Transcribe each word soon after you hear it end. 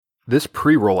This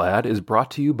pre-roll ad is brought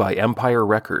to you by Empire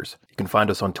Wreckers. You can find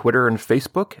us on Twitter and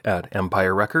Facebook at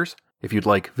Empire Wreckers. If you'd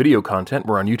like video content,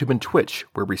 we're on YouTube and Twitch,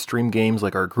 where we stream games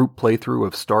like our group playthrough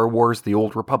of Star Wars The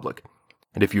Old Republic.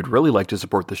 And if you'd really like to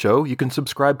support the show, you can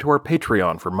subscribe to our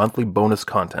Patreon for monthly bonus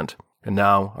content. And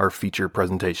now, our feature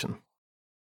presentation.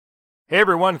 Hey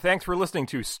everyone, thanks for listening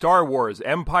to Star Wars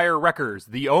Empire Wreckers,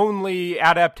 the only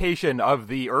adaptation of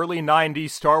the early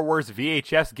 90s Star Wars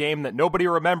VHS game that nobody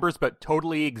remembers but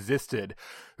totally existed.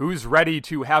 Who's ready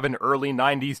to have an early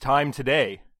 90s time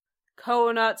today?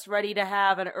 Conut's ready to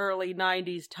have an early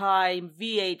 90s time,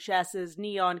 VHS's,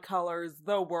 neon colors,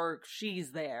 the work,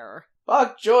 she's there.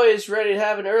 Bok Joy is ready to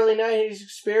have an early 90s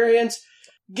experience.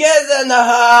 Get in the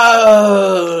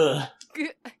hole!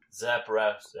 Zap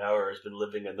Raptower has been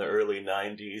living in the early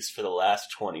 90s for the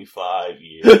last 25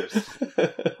 years.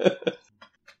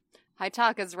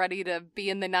 Haitaka's ready to be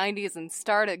in the 90s and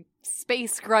start a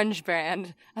space grunge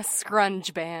band. A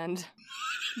scrunge band.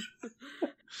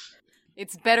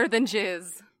 It's better than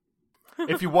jizz.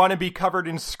 If you want to be covered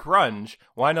in scrunge,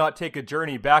 why not take a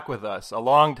journey back with us a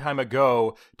long time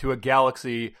ago to a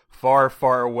galaxy far,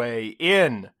 far away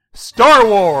in Star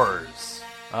Wars?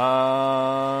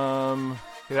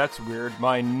 That's weird.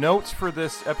 My notes for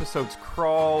this episode's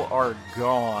crawl are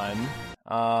gone.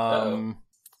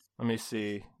 Let me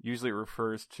see. Usually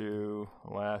refers to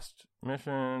last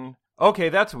mission. Okay,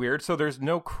 that's weird. So there's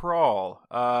no crawl.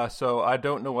 So I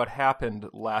don't know what happened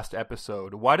last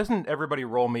episode. Why doesn't everybody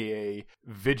roll me a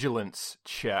vigilance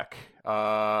check?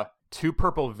 2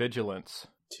 purple vigilance.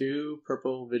 2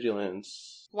 purple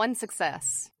vigilance. 1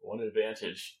 success. 1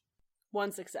 advantage.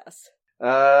 1 success.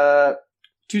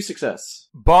 2 success.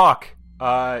 Bok,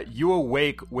 you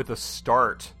awake with a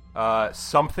start.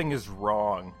 Something is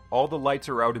wrong. All the lights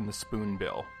are out in the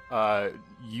spoonbill.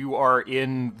 You are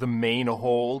in the main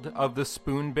hold of the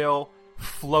spoonbill,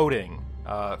 floating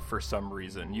for some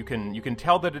reason. You can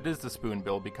tell that it is the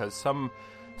spoonbill because some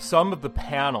of the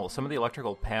panels, some of the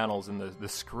electrical panels in the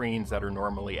screens that are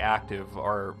normally active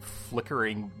are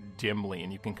flickering dimly,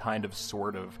 and you can kind of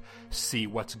sort of see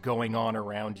what's going on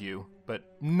around you, but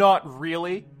not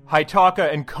really.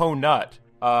 Haitaka and Konut,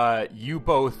 you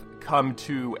both come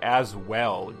to as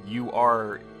well. You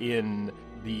are in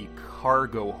the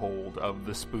cargo hold of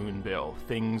the spoonbill.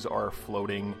 Things are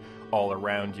floating all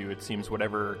around you. It seems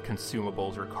whatever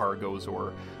consumables or cargoes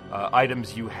or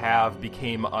items you have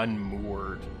became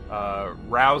unmoored.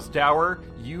 Rousdower,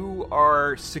 you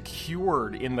are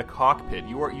secured in the cockpit.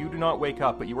 You do not wake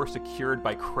up, but you are secured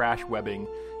by crash webbing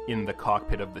in the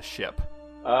cockpit of the ship.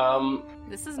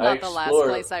 This is not the last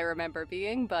place I remember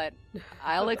being, but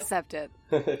I'll accept it.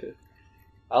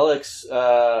 I'll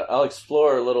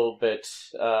explore a little bit,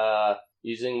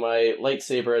 using my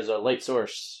lightsaber as a light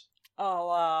source.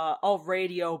 I'll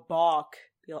radio Bok.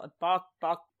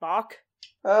 Bok?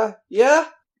 Yeah?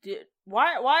 Do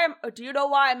you know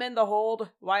why I'm in the hold?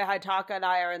 Why Haitaka and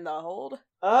I are in the hold?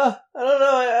 I don't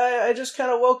know, I just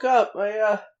kind of woke up.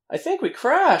 I think we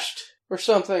crashed, or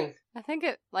something. I think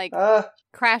it,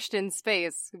 crashed in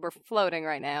space. We're floating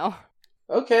right now.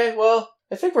 Okay, well,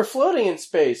 I think we're floating in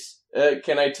space.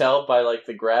 Can I tell by,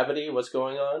 the gravity what's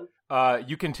going on?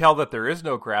 You can tell that there is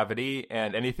no gravity,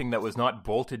 and anything that was not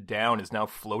bolted down is now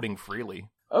floating freely.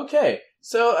 Okay,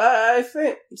 so I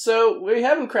think... So, we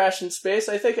haven't crashed in space.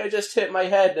 I think I just hit my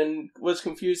head and was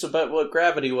confused about what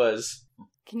gravity was.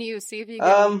 Can you see if you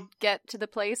can get to the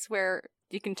place where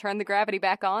you can turn the gravity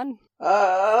back on?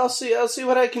 I'll see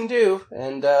what I can do.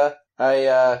 And,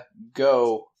 I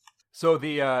go... So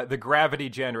the gravity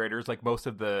generators, like most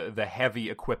of the heavy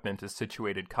equipment, is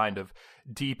situated kind of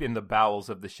deep in the bowels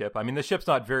of the ship. I mean, the ship's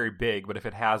not very big, but if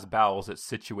it has bowels, it's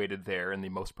situated there in the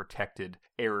most protected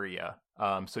area.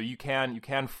 So you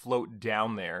can float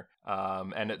down there,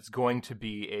 and it's going to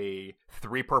be a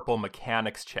 3 purple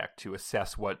mechanics check to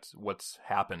assess what's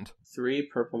happened. 3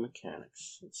 purple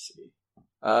mechanics. Let's see.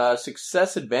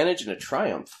 Success, advantage, and a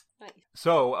triumph.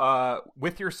 So,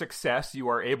 with your success, you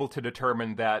are able to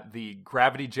determine that the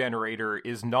gravity generator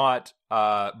is not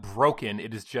broken,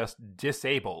 it is just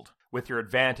disabled. With your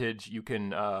advantage, you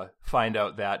can find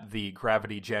out that the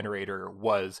gravity generator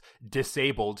was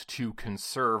disabled to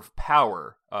conserve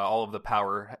power. All of the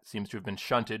power seems to have been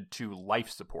shunted to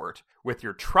life support. With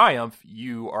your triumph,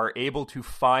 you are able to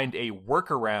find a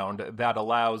workaround that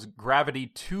allows gravity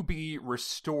to be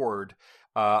restored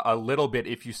a little bit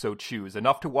if you so choose.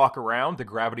 Enough to walk around, the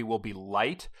gravity will be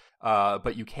light,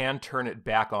 but you can turn it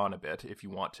back on a bit if you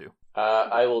want to.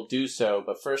 I will do so,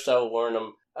 but first I will warn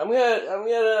them. I'm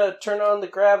gonna turn on the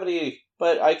gravity,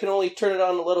 but I can only turn it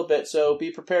on a little bit, so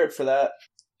be prepared for that.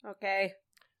 Okay.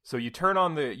 So you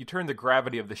turn the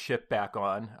gravity of the ship back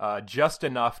on, just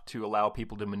enough to allow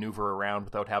people to maneuver around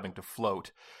without having to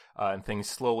float. And things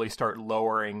slowly start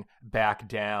lowering back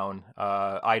down.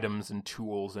 Items and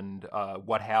tools and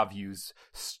what have yous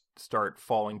start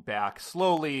falling back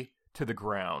slowly to the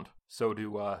ground. So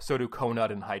do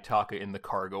Konut and Haitaka in the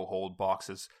cargo hold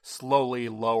boxes, slowly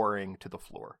lowering to the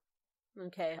floor.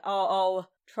 Okay, I'll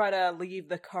try to leave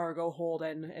the cargo hold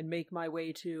and make my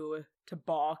way to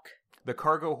Bach. The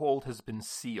cargo hold has been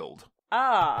sealed.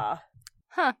 Ah.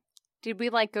 Huh. Did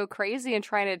we, go crazy and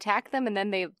try to attack them and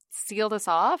then they sealed us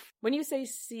off? When you say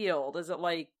sealed, is it,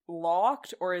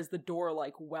 locked or is the door,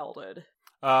 welded?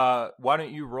 Why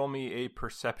don't you roll me a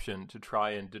perception to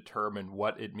try and determine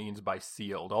what it means by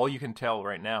sealed? All you can tell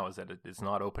right now is that it's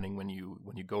not opening when you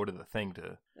go to the thing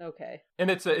to... Okay.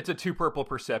 And it's a 2 purple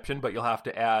perception, but you'll have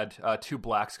to add 2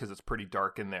 blacks because it's pretty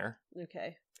dark in there.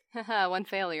 Okay. Haha, 1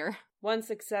 failure. 1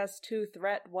 success, 2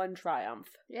 threat, 1 triumph.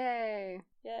 Yay.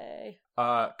 Yay.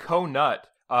 Konut,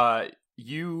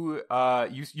 you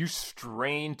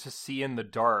strain to see in the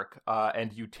dark,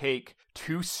 and you take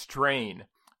 2 strain,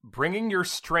 bringing your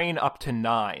strain up to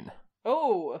 9.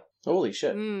 Oh. Holy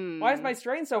shit. Why is my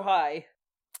strain so high?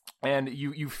 And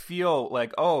you feel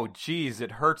like, oh, geez,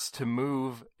 it hurts to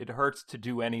move. It hurts to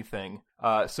do anything.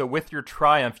 So with your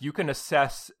triumph, you can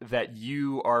assess that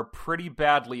you are pretty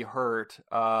badly hurt.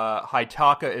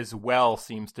 Haitaka as well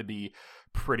seems to be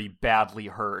pretty badly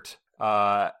hurt.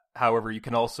 However, you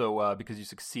can also, because you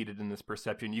succeeded in this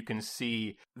perception, you can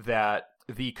see that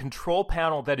the control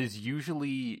panel that is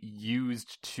usually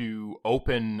used to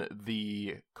open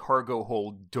the cargo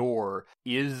hold door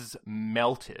is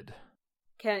melted.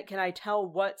 Can I tell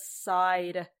what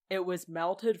side it was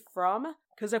melted from?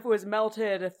 Because if it was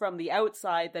melted from the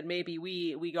outside, then maybe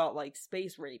we got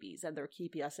space rabies and they're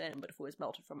keeping us in. But if it was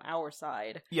melted from our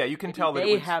side, yeah, you can tell that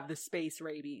they have the space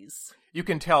rabies. You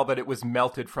can tell that it was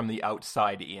melted from the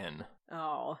outside in.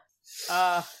 Oh,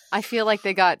 I feel like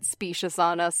they got specious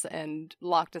on us and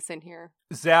locked us in here.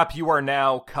 Zap, you are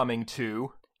now coming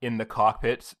to in the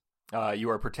cockpit. You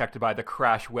are protected by the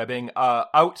crash webbing.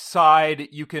 Outside,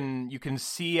 you can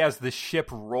see as the ship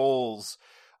rolls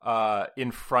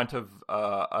in front of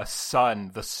a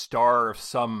sun, the star of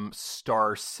some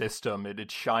star system.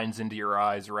 It shines into your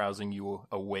eyes, rousing you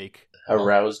awake.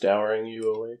 Dowering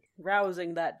you awake?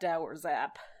 Rousing that dower,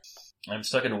 Zap. I'm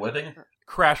stuck in webbing?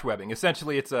 Crash webbing.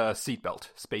 Essentially, it's a seatbelt,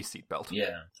 space seatbelt.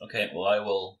 Yeah. Okay, well, I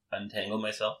will untangle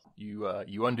myself.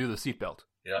 You undo the seatbelt.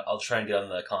 Yeah, I'll try and get on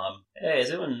the comm. Hey,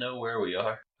 does anyone know where we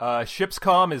are? Ship's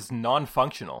comm is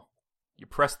non-functional. You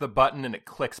press the button and it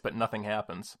clicks, but nothing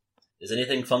happens. Is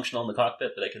anything functional in the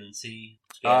cockpit that I can see?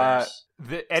 Scanners?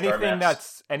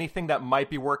 Anything that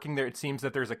might be working there, it seems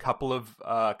that there's a couple of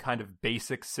kind of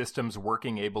basic systems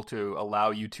working, able to allow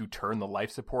you to turn the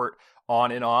life support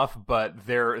on and off, but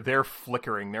they're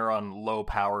flickering. They're on low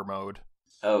power mode.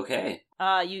 Okay.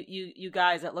 You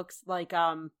guys, it looks like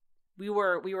we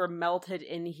were melted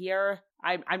in here.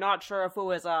 I'm not sure if it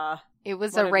was it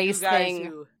was a race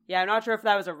thing. I'm not sure if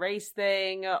that was a race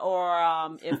thing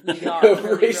or if we got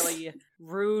really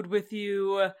rude with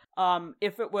you.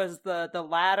 If it was the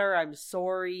latter, I'm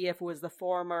sorry. If it was the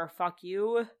former, fuck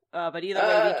you. But either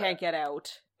way, we can't get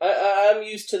out. I'm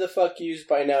used to the fuck yous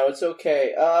by now. It's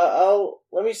okay.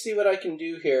 Let me see what I can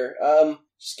do here.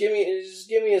 Just give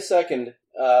me a second.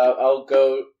 I'll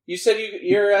go. You said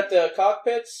you're at the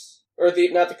cockpits? Or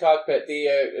not the cockpit, the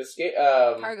escape,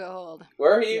 cargo hold.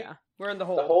 Where are you? Yeah, we're in the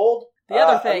hold. The hold? The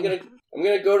other thing. I'm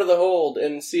gonna go to the hold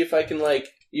and see if I can,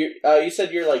 you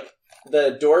said you're,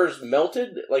 the door's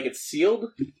melted? Like, it's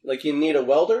sealed? Like, you need a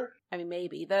welder? I mean,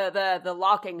 maybe. The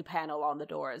locking panel on the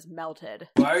door is melted.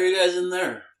 Why are you guys in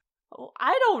there? Oh,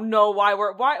 I don't know why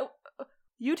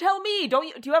you tell me. Do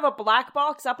you have a black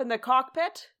box up in the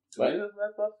cockpit? What?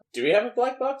 Do we have a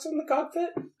black box in the cockpit?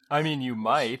 I mean, you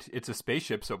might. It's a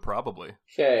spaceship, so probably.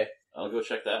 Okay. I'll go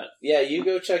check that. Yeah, you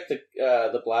go check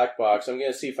the black box. I'm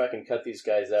gonna see if I can cut these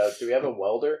guys out. Do we have a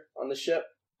welder on the ship?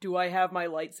 Do I have my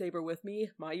lightsaber with me?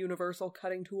 My universal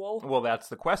cutting tool? Well, that's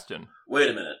the question. Wait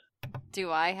a minute.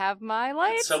 Do I have my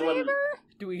lightsaber?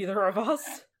 Do either of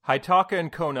us? Haitaka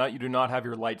and Konut, you do not have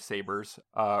your lightsabers.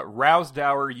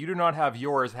 Rousdower, you do not have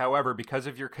yours. However, because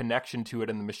of your connection to it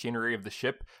and the machinery of the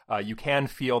ship, you can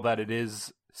feel that it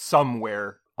is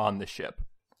somewhere on the ship.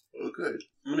 Oh, good.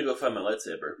 I'm gonna go find my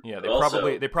lightsaber. Yeah,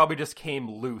 But they probably just came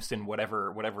loose in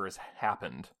whatever has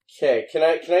happened. Okay, can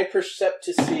I percept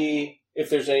to see if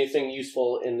there's anything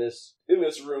useful in this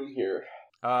room here?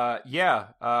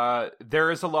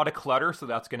 There is a lot of clutter, so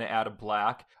that's going to add a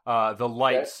black. The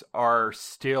lights are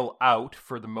still out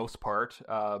for the most part.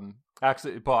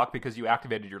 Actually, Bach, because you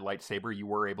activated your lightsaber, you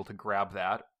were able to grab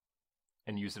that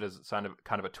and use it as kind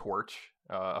of a torch,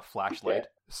 a flashlight. Okay.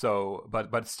 So,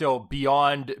 but still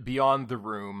beyond the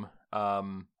room,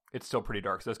 it's still pretty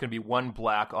dark. So it's going to be 1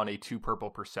 black on a 2 purple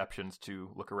perceptions to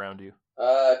look around you.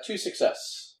 2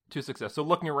 success. 2 success. So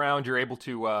looking around, you're able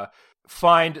to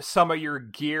find some of your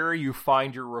gear. You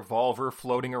find your revolver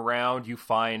floating around. You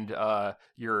find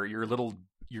your little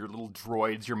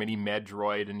droids, your mini med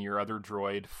droid and your other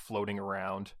droid floating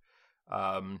around.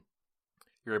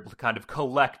 You're able to kind of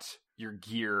collect your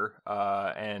gear,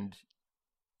 and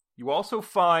you also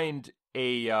find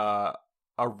a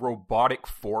robotic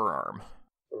forearm.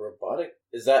 A robotic?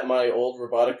 Is that my old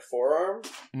robotic forearm?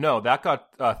 No, that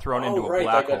got thrown into a right,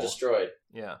 black hole. that got destroyed.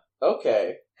 Yeah.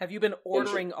 Okay. Have you been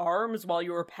ordering arms while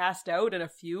you were passed out in a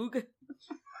fugue?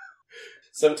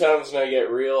 Sometimes when I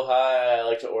get real high, I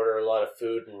like to order a lot of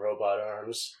food and robot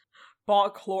arms.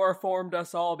 Bach chloroformed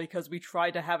us all because we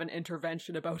tried to have an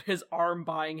intervention about his arm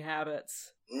buying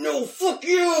habits. No, fuck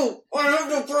you! I have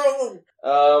no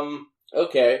problem!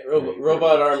 Okay.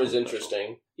 Robot arm is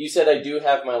interesting. You said I do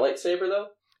have my lightsaber, though?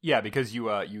 Yeah, because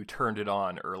you turned it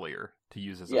on earlier to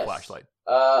use as a flashlight.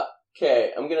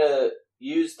 Okay, I'm gonna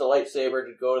use the lightsaber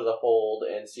to go to the hold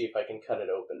and see if I can cut it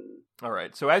open. All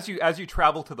right. So as you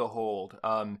travel to the hold,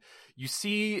 you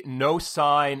see no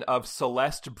sign of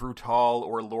Celeste, Brutal,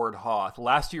 or Lord Hoth.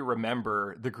 Last you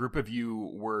remember, the group of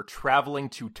you were traveling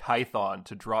to Tython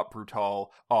to drop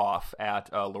Brutal off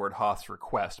at Lord Hoth's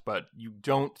request, but you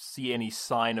don't see any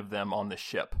sign of them on the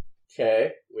ship.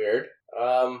 Okay, weird.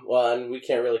 Well, and we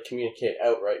can't really communicate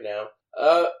out right now.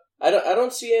 I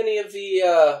don't see any of the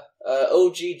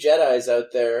OG Jedis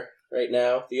out there right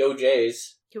now. The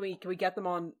OJs. Can we get them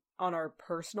on our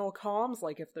personal comms?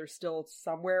 Like if they're still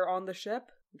somewhere on the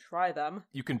ship, try them.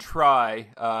 You can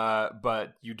try,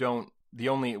 but you don't.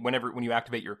 When you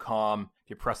activate your comm,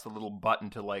 you press the little button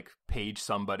to like page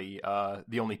somebody.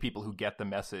 The only people who get the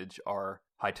message are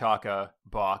Haitaka,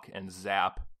 Bach, and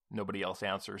Zap. Nobody else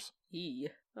answers.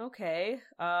 Okay.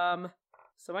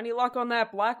 So any luck on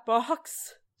that black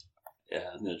box? Yeah,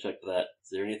 I'm gonna check for that. Is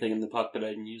there anything in the cockpit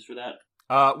I can use for that?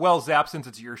 Well, Zap, since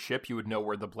it's your ship, you would know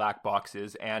where the black box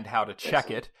is and how to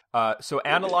check it. So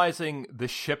analyzing the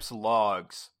ship's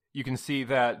logs, you can see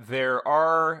that there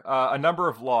are a number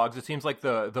of logs. It seems like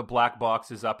the black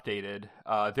box is updated.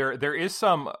 There is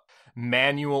some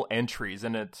manual entries,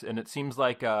 and it seems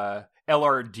like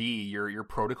LRD, your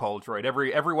protocol droid,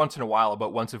 every once in a while,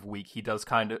 about once a week, he does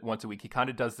kind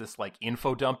of does this like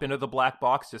info dump into the black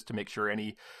box just to make sure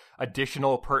any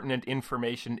additional pertinent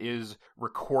information is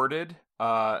recorded.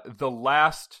 The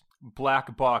last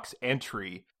black box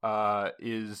entry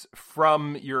is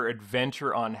from your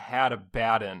adventure on Had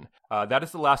Abaddon. That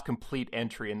is the last complete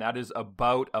entry, and that is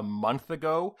about a month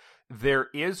ago. There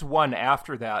is one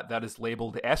after that is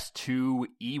labeled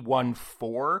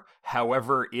S2E14.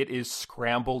 However, it is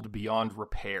scrambled beyond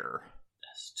repair.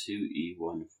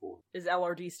 S2E14. Is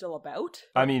LRD still about?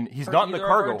 I mean, he's not in the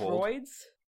cargo hold. Droids?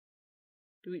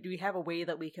 Do we have a way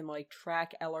that we can like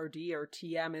track LRD or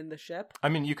TM in the ship? I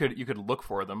mean, you could look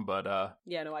for them, but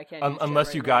yeah, no, I can't.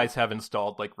 Unless you guys have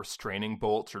installed like restraining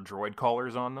bolts or droid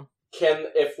collars on them.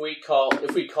 If we call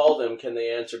them, can they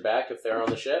answer back if they're on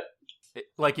the ship?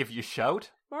 Like if you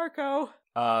shout, Marco.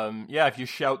 Yeah, if you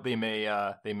shout, they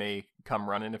may come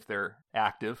running if they're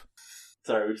active.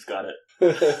 Sorry, we just got it.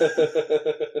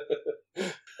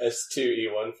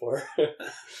 S2E14.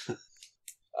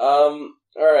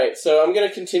 Alright, so I'm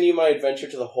gonna continue my adventure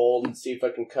to the hold and see if I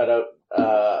can cut out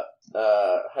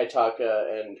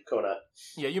Haitaka and Konat.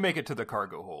 Yeah, you make it to the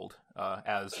cargo hold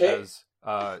as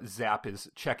Zap is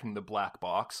checking the black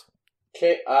box.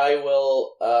 Okay, I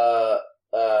will I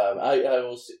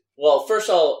will see. Well, first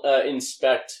I'll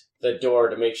inspect the door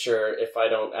to make sure if I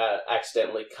don't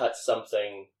accidentally cut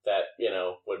something that,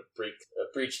 would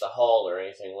breach the hull or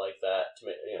anything like that.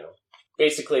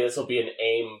 Basically, this will be an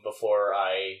aim before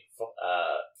I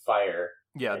fire.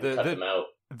 Yeah, cut them out.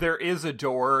 There is a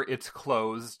door. It's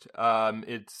closed.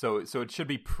 So it should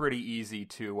be pretty easy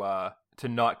to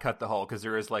not cut the hull, because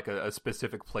there is like a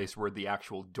specific place where the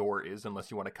actual door is,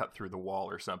 unless you want to cut through the wall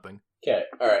or something. Okay,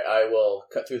 alright, I will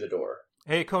cut through the door.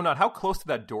 Hey, Konat, how close to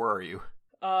that door are you?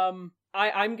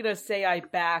 I'm gonna say I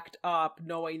backed up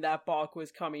knowing that Bach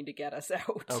was coming to get us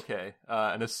out. Okay,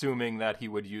 and assuming that he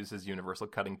would use his universal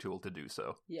cutting tool to do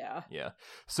so. Yeah. Yeah.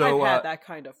 So I've had that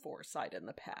kind of foresight in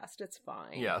the past. It's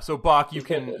fine. Yeah, so Bach, you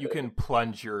can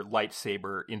plunge your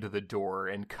lightsaber into the door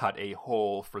and cut a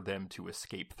hole for them to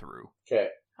escape through. Okay.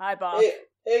 Hi, Bach.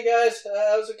 Hey guys,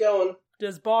 how's it going?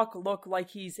 Does Bach look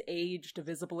like he's aged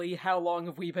visibly? How long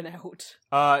have we been out?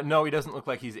 No, he doesn't look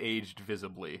like he's aged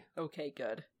visibly. Okay,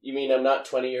 good. You mean I'm not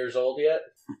 20 years old yet?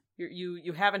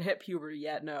 You haven't hit puberty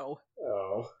yet, no.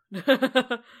 Oh.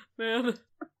 Man.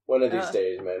 One of these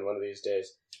days, man. One of these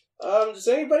days. Does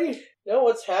anybody know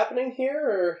what's happening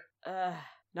here, or?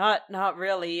 Not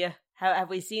really. Have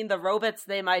we seen the robots?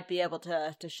 They might be able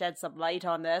to shed some light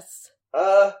on this.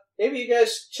 Maybe you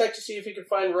guys check to see if you can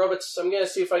find robots. I'm gonna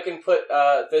see if I can put,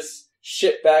 this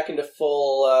ship back into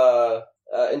full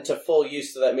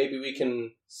use so that maybe we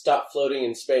can stop floating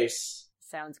in space.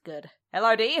 Sounds good.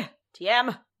 LRD,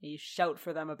 TM, you shout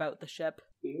for them about the ship.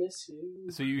 We miss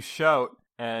you. So you shout,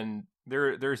 and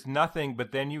there's nothing,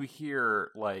 but then you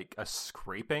hear, like, a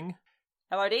scraping.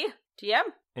 LRD, TM?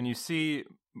 And you see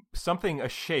something,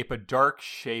 a dark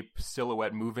shape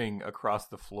silhouette moving across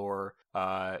the floor.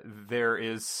 There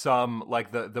is some,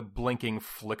 like, the blinking,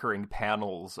 flickering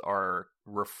panels are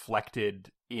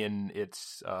reflected in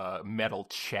its metal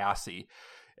chassis.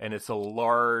 And it's a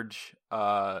large,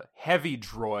 heavy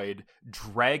droid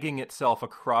dragging itself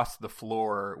across the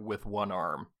floor with one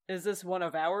arm. Is this one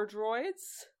of our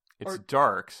droids? It's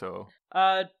dark, so...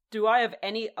 Do I have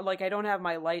any... Like, I don't have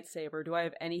my lightsaber. Do I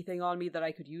have anything on me that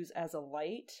I could use as a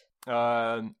light?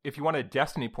 If you want to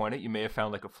destiny point it, you may have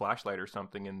found, like, a flashlight or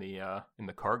something in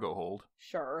the cargo hold.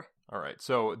 Sure. All right,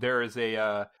 so there is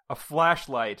a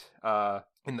flashlight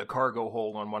in the cargo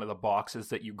hold on one of the boxes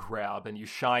that you grab, and you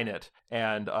shine it,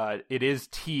 and it is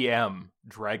TM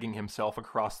dragging himself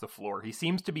across the floor. He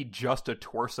seems to be just a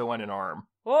torso and an arm.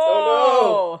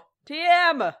 Oh no!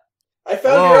 TM! I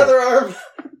found your other arm!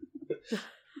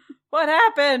 What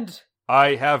happened?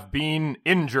 I have been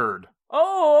injured.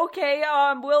 Oh, okay,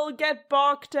 we'll get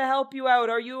Bach to help you out.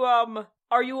 Are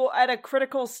you at a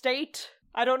critical state?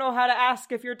 I don't know how to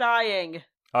ask if you're dying.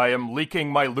 I am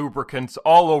leaking my lubricants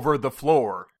all over the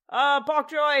floor. Bok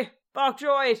Joy,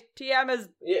 TM is,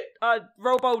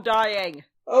 robo dying.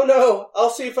 Oh no, I'll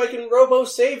see if I can robo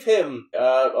save him.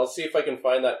 I'll see if I can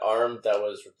find that arm that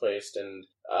was replaced, and,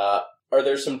 are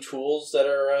there some tools that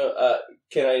are,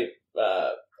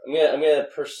 I'm gonna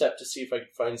percept to see if I can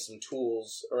find some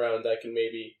tools around that can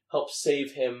maybe help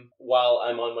save him while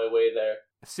I'm on my way there.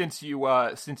 Since you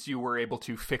were able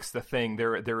to fix the thing,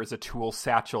 there is a tool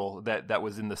satchel that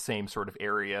was in the same sort of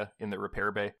area in the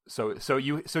repair bay. So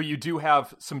you do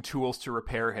have some tools to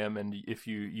repair him, and if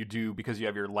you do, because you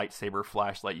have your lightsaber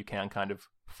flashlight, you can kind of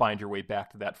find your way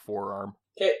back to that forearm.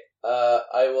 Okay,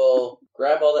 I will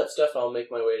grab all that stuff. I'll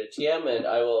make my way to TM, and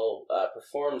I will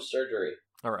perform surgery.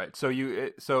 All right. So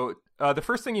the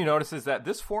first thing you notice is that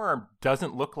this forearm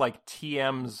doesn't look like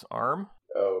TM's arm.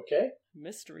 Okay.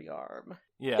 Mystery arm.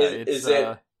 Yeah, it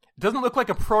doesn't look like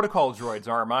a protocol droid's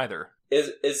arm either.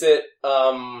 Is it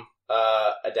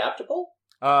adaptable?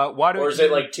 Or is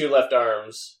it like two left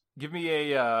arms? Give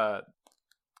me a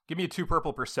 2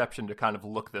 purple perception to kind of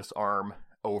look this arm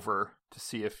over to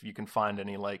see if you can find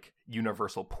any like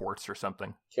universal ports or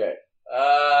something. Okay.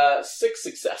 6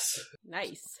 success.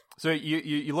 Nice. So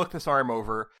you look this arm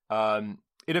over.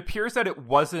 It appears that it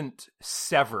wasn't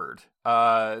severed.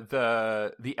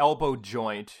 The elbow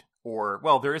joint,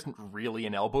 there isn't really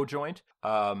an elbow joint.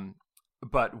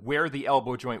 But where the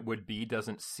elbow joint would be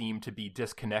doesn't seem to be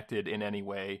disconnected in any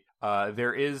way.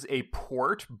 There is a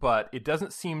port, but it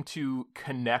doesn't seem to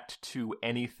connect to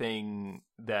anything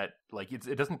that, like,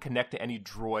 it doesn't connect to any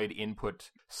droid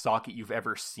input socket you've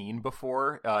ever seen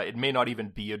before. It may not even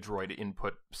be a droid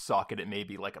input socket. It may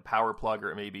be like a power plug,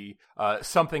 or it may be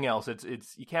something else.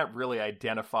 It's you can't really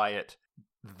identify it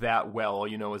that well. All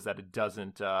you know is that it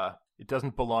doesn't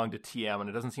belong to TM, and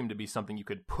it doesn't seem to be something you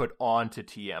could put onto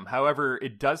TM. However,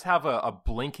 it does have a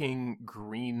blinking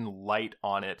green light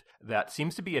on it that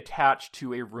seems to be attached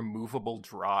to a removable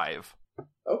drive.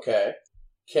 Okay.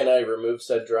 Can I remove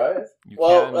said drive? You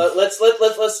can. Let's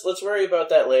worry about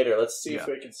that later. Let's see if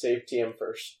we can save TM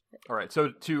first. All right. So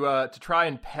to try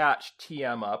and patch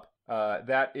TM up,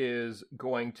 that is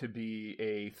going to be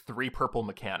a 3 purple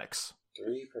mechanics.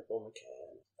 3 purple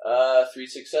mechanics. 3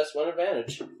 success, 1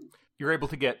 advantage. You're able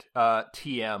to get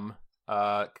TM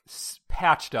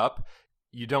patched up.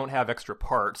 You don't have extra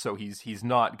parts, so he's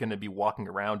not going to be walking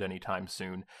around anytime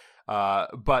soon.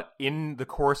 But in the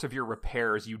course of your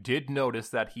repairs, you did notice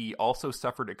that he also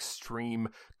suffered extreme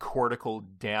cortical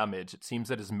damage. It seems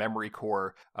that his memory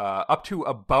core, up to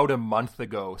about a month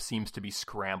ago, seems to be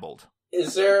scrambled.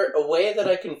 Is there a way that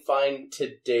I can find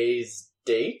today's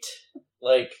date?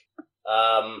 Like,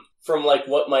 from like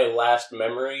what my last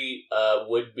memory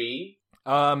would be?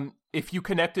 If you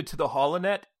connected to the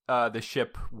HoloNet, the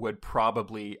ship would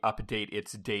probably update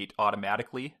its date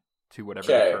automatically. to whatever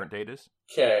the current date is.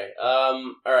 Okay.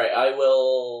 All right. I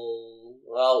will.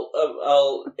 I'll.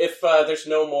 If there's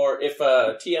no more, if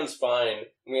TM's fine,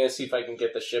 I'm gonna see if I can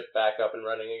get the ship back up and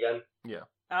running again. Yeah.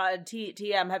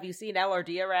 TM, have you seen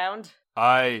LRD around?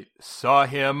 I saw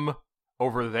him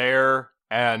over there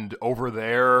and over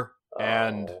there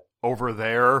and over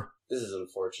there. This is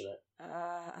unfortunate.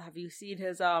 Have you seen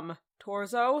his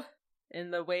torso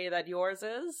in the way that yours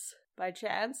is, by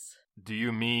chance? Do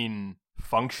you mean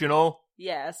functional?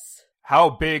 Yes. How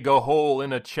big a hole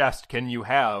in a chest can you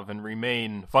have and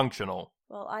remain functional?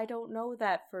 Well, I don't know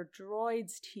that for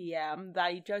droids, TM.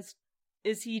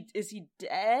 Is he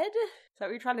dead? Is that what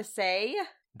you're trying to say?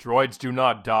 Droids do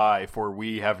not die, for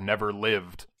we have never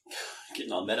lived.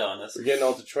 Getting all meta on us. We're getting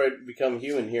all Detroit become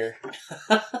human here.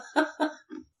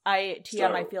 I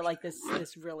feel like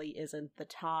this really isn't the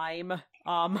time.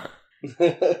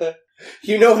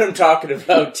 You know what I'm talking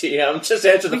about, TM. Just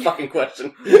answer the fucking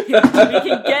question. We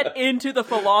can get into the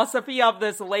philosophy of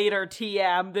this later,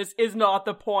 TM. This is not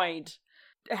the point.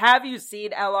 Have you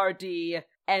seen LRD,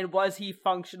 and was he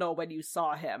functional when you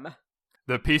saw him?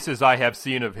 The pieces I have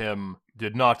seen of him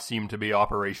did not seem to be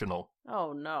operational.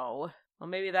 Oh no. Well,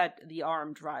 maybe the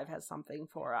arm drive has something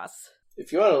for us.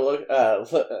 If you want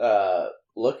to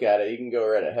look at it, you can go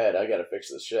right ahead. I gotta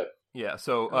fix this ship. Yeah,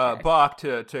 so Okay. Bach,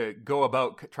 to go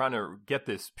about trying to get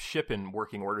this ship in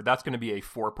working order, that's going to be a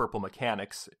 4 purple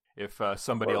mechanics if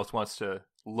somebody else wants to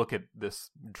look at this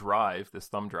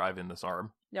thumb drive in this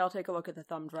arm. Yeah, I'll take a look at the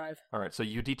thumb drive. All right, so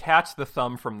you detach the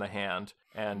thumb from the hand,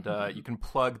 and you can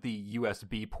plug the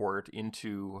USB port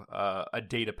into a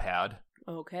data pad.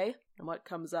 Okay, and what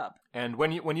comes up? And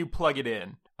when you plug it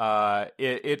in,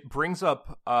 it brings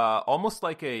up almost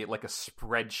like a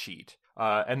spreadsheet.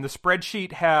 And the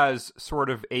spreadsheet has sort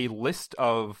of a list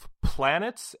of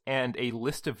planets and a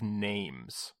list of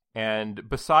names. And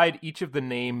beside each of the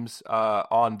names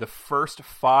on the first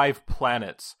 5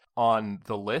 planets on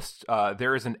the list,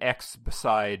 there is an X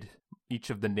beside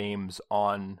each of the names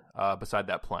on beside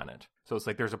that planet. So it's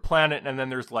like there's a planet, and then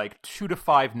there's like 2 to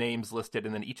 5 names listed,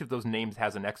 and then each of those names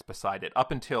has an X beside it,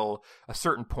 up until a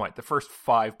certain point, the first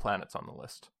 5 planets on the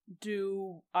list.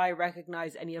 Do I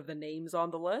recognize any of the names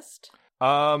on the list?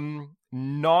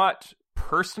 Not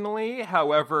personally.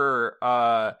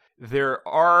 However, there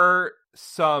are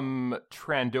some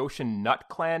Trandoshan Nut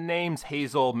Clan names: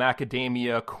 Hazel,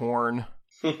 Macadamia, Corn.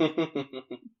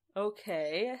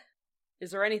 Okay.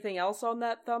 Is there anything else on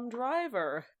that thumb drive,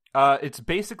 or? It's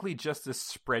basically just this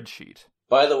spreadsheet.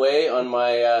 By the way, on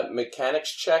my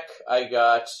mechanics check, I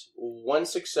got 1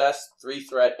 success, 3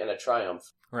 threat, and a triumph.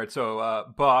 All right, so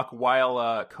Bach, while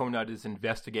Konut is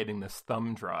investigating this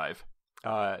thumb drive,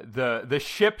 the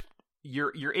ship,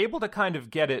 you're able to kind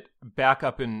of get it back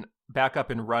up and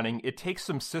running. It takes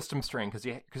some system strain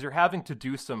because you're having to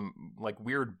do some like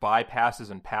weird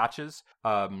bypasses and patches.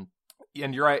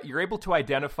 And you're able to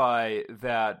identify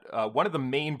that one of the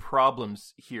main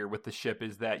problems here with the ship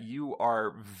is that you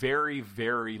are very,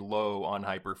 very low on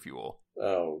hyperfuel.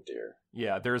 Oh dear.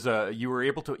 Yeah, you're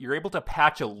able to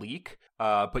patch a leak,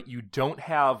 but you don't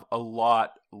have a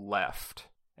lot left.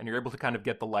 And you're able to kind of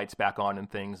get the lights back on and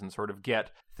things and sort of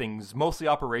get things mostly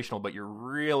operational, but you're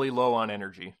really low on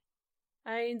energy.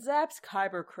 I mean, Zap's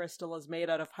kyber crystal is made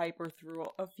out of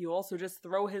hyper-fuel, so just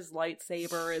throw his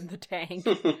lightsaber in the tank.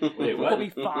 Wait, what? We'll be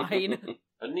fine.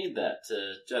 I need that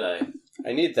Jedi.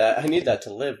 I need that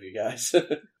to live, you guys.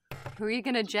 Who are you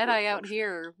gonna Jedi out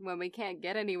here when we can't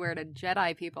get anywhere to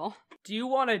Jedi people? Do you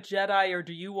want to Jedi or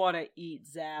do you want to eat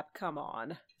Zap? Come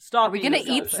on. Stop. Are we gonna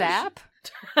eat Zap?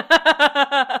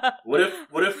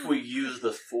 What if we use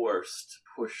the Force to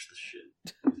push the shit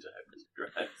into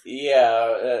hyperdrive?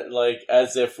 Yeah, like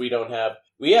as if we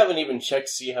haven't even checked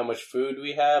to see how much food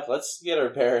we have. Let's get all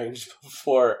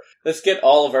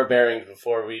of our bearings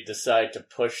before we decide to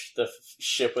push the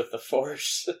ship with the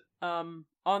Force. On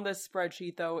this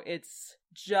spreadsheet though, it's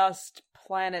just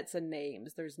planets and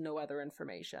names. There's no other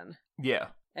information. Yeah.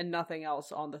 And nothing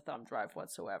else on the thumb drive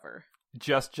whatsoever.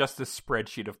 Just this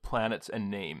spreadsheet of planets and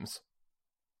names.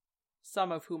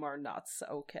 Some of whom are nuts,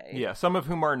 okay. Yeah, some of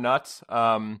whom are nuts.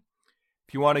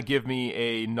 If you want to give me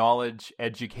a knowledge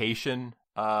education,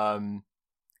 3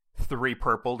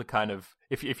 purple to kind of...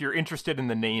 If you're interested in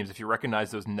the names, if you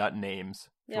recognize those nut names,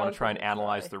 if you want to try and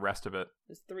analyze the rest of it.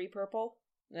 Is 3 purple?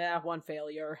 Yeah, 1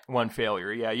 failure. 1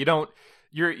 failure, yeah.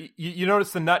 You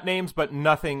notice the nut names, but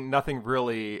nothing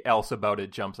really else about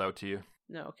it jumps out to you.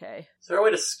 Okay. Is there a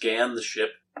way to scan the ship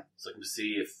so I can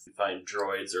see if we find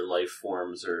droids or life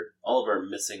forms or all of our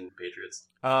missing Patriots?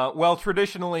 Well,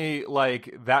 traditionally,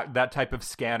 like that type of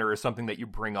scanner is something that you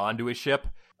bring onto a ship.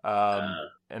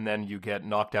 and then you get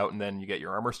knocked out, and then you get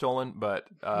your armor stolen. But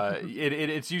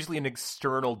it's usually an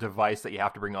external device that you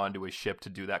have to bring onto a ship to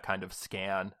do that kind of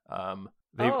scan.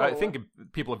 I think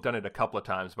people have done it a couple of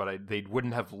times, but they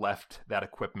wouldn't have left that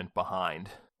equipment behind.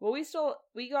 Well,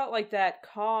 we got like that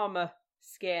comm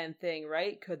scan thing,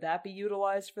 right? Could that be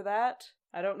utilized for that?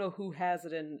 I don't know who has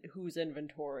it in whose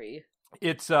inventory.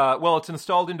 It's it's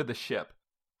installed into the ship.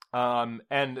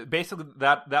 And basically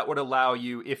that would allow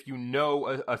you, if you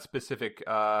know a specific,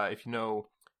 if you know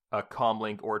a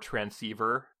comlink or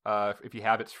transceiver, if you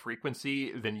have its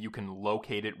frequency, then you can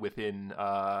locate it within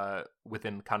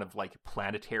kind of like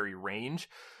planetary range.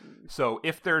 So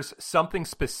if there's something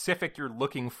specific you're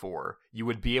looking for, you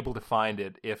would be able to find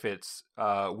it if it's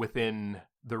within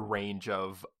the range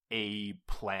of a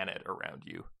planet around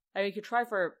you. I mean, you could try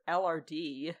for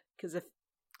LRD, because if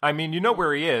I mean, you know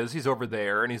where he is. He's over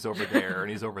there, and he's over there,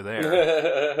 and he's over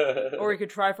there. Or we could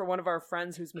try for one of our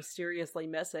friends who's mysteriously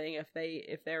missing if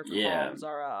their comms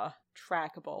are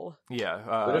trackable.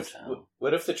 Yeah.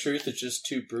 What if the truth is just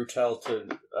too brutal to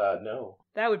know?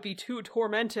 That would be too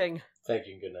tormenting. Thank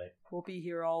you. Good night. We'll be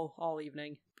here all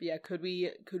evening. Yeah, could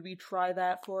we try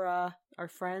that for our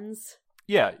friends?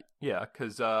 Yeah,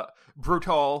 because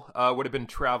Brutal would have been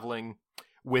traveling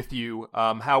with you.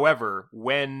 However,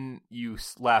 when you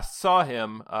last saw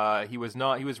him, he was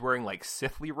wearing like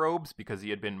Sithly robes because he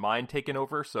had been mind taken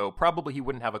over, so probably he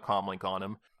wouldn't have a comlink on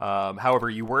him. However,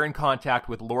 you were in contact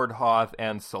with Lord Hoth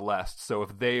and Celeste, so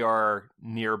if they are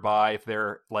nearby, if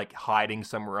they're like hiding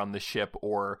somewhere on the ship,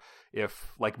 or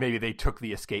if like maybe they took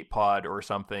the escape pod or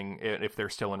something, if they're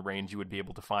still in range, you would be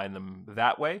able to find them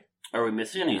that way. Are we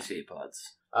missing any escape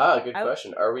pods? Good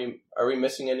question. Are we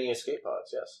missing any escape pods?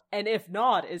 Yes. And if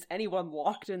not, is anyone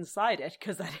locked inside it?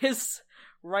 Because that is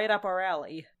right up our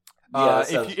alley.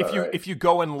 If you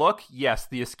go and look, yes,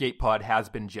 the escape pod has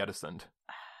been jettisoned.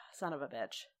 Son of a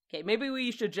bitch. Okay, maybe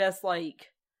we should just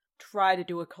like try to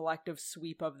do a collective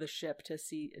sweep of the ship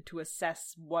to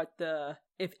assess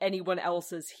if anyone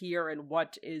else is here and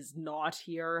what is not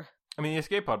here. I mean, the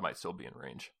escape pod might still be in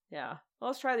range. Yeah. Well,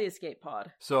 let's try the escape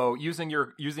pod. So using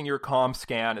your comm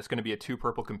scan, it's going to be a 2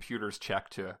 purple computers check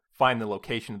to find the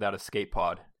location of that escape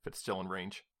pod if it's still in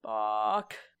range.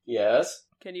 Fuck. Yes?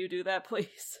 Can you do that,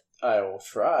 please? I will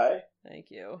try. Thank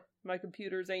you. My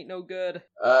computers ain't no good.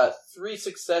 3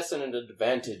 success and an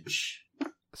advantage.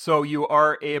 So you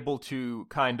are able to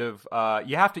kind of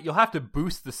you'll have to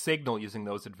boost the signal using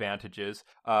those advantages,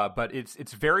 but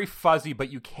it's very fuzzy.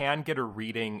 But you can get a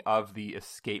reading of the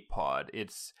escape pod.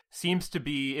 It's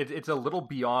a little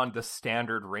beyond the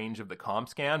standard range of the comm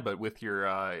scan, but with your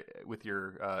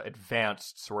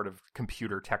advanced sort of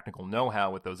computer technical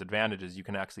know-how with those advantages, you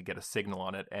can actually get a signal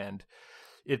on it, and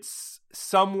it's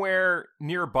somewhere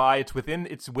nearby. It's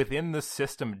within the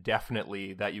system,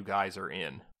 definitely, that you guys are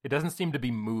in. It doesn't seem to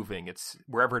be moving. It's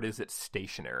wherever it is, it's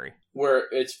stationary. Where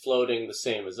it's floating the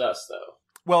same as us, though.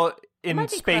 Well, in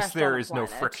space there is no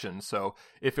friction, so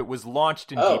if it was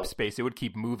launched in deep space, it would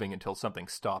keep moving until something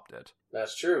stopped it.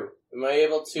 That's true. Am I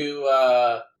able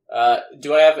to,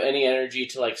 do I have any energy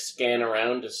to, like, scan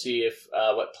around to see if,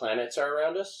 what planets are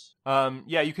around us?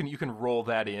 Yeah, you can roll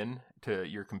that in to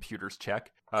your computer's check.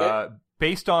 Okay.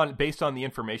 Based on the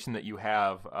information that you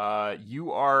have,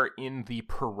 you are in the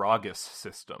Paragus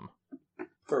system.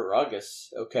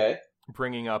 Paragus, okay.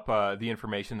 Bringing up the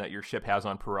information that your ship has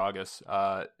on Paragus,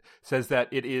 says that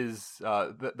it is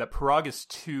that Paragus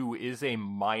 2 is a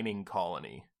mining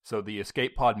colony. So the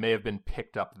escape pod may have been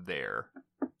picked up there.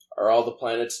 Are all the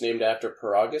planets named after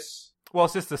Paragus? Well,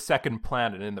 it's just the second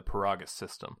planet in the Paragus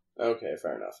system. Okay,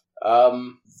 fair enough.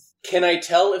 Can I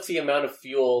tell if the amount of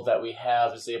fuel that we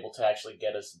have is able to actually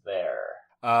get us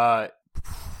there?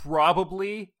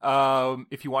 Probably.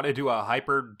 If you want to do a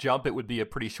hyper jump, it would be a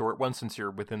pretty short one since you're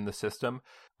within the system.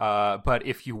 But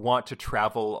if you want to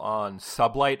travel on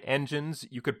sublight engines,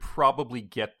 you could probably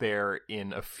get there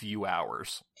in a few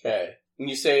hours. Okay. And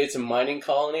you say it's a mining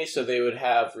colony, so they would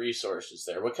have resources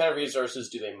there. What kind of resources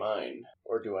do they mine?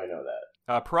 Or do I know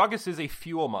that? Paragus is a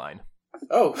fuel mine.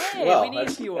 Oh, hey, well, we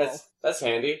need fuel. That's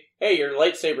handy. Hey, your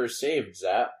lightsaber's saved,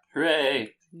 Zap.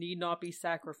 Hooray! Need not be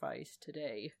sacrificed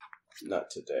today. Not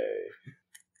today.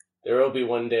 There will be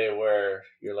one day where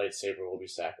your lightsaber will be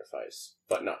sacrificed,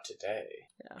 but not today.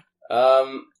 Yeah.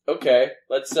 Okay.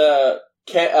 Let's,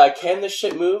 can this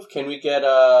ship move? Can we get,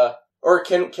 or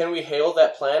can we hail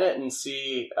that planet and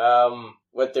see,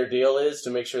 what their deal is to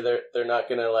make sure they're not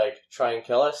gonna, like, try and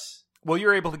kill us? Well,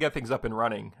 you're able to get things up and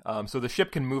running, so the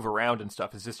ship can move around and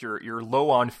stuff. It's just you're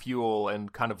low on fuel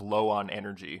and kind of low on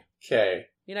energy. Okay.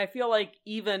 I feel like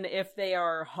even if they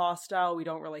are hostile, we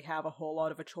don't really have a whole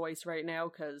lot of a choice right now,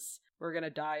 because we're gonna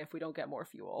die if we don't get more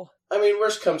fuel. I mean,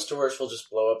 worst comes to worst, we'll just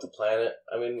blow up the planet.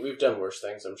 I mean, we've done worse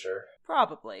things, I'm sure.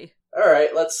 Probably.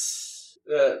 Alright, let's...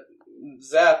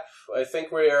 Zap, I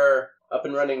think we are up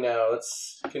and running now.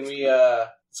 Let's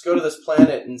go to this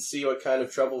planet and see what kind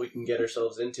of trouble we can get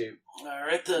ourselves into.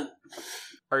 Alright then.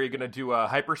 Are you going to do a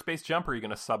hyperspace jump, or are you going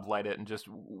to sublight it and just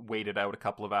wait it out a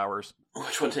couple of hours?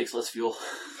 Which one takes less fuel?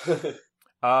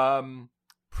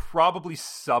 Probably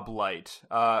sublight.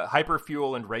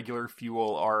 Hyperfuel and regular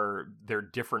fuel they're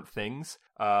different things.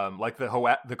 Like the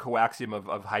coaxium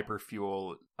of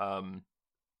hyperfuel,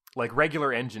 like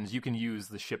regular engines, you can use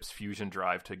the ship's fusion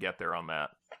drive to get there on that.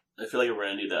 I feel like we're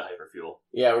gonna need that hyperfuel.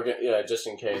 Yeah, just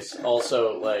in case.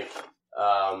 Also, like,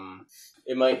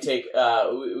 it might take,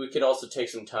 we could also take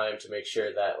some time to make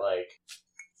sure that, like,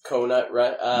 Conut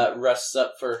rests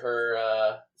up for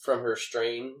her, from her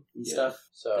strain and stuff.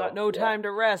 So got no time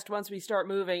to rest. Once we start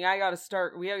moving,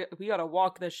 we gotta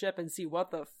walk the ship and see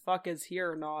what the fuck is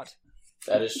here or not.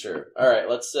 That is true. Alright,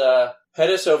 let's, head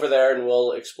us over there and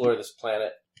we'll explore this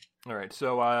planet. Alright,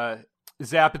 so,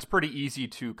 Zap, it's pretty easy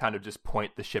to kind of just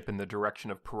point the ship in the direction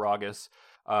of Paragus,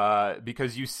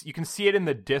 because you can see it in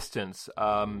the distance,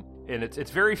 and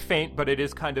it's very faint, but it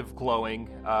is kind of glowing.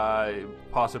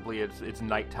 Possibly it's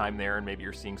nighttime there, and maybe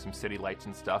you're seeing some city lights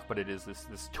and stuff, but it is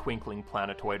this twinkling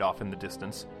planetoid off in the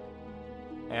distance.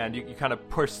 And you kind of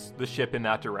push the ship in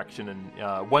that direction,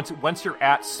 and once you're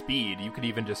at speed, you could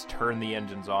even just turn the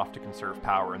engines off to conserve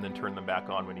power, and then turn them back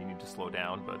on when you need to slow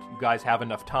down. But you guys have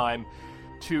enough time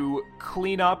to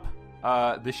clean up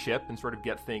the ship and sort of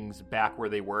get things back where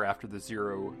they were after the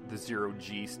zero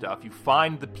G stuff. You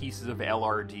find the pieces of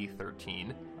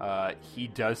LRD-13. He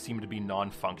does seem to be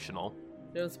non-functional.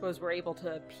 I don't suppose we're able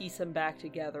to piece him back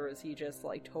together. Is he just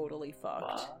like totally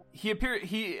fucked? He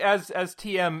as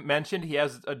TM mentioned, he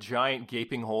has a giant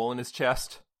gaping hole in his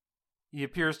chest. He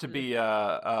appears to be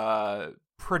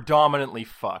predominantly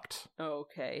fucked.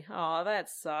 Okay. Aw, that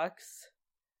sucks.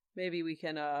 Maybe we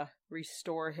can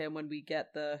restore him when we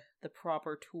get the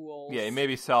proper tools. Yeah, he may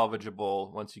be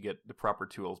salvageable once you get the proper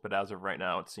tools, but as of right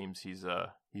now, it seems he's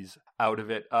out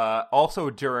of it. Also,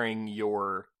 during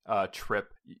your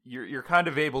trip, you're kind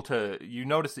of able to. You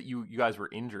notice that you guys were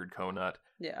injured, Conut.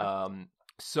 Yeah.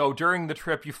 So during the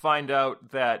trip, you find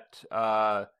out that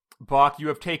Bach, you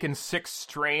have taken 6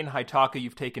 strain. Haitaka,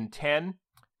 you've taken 10.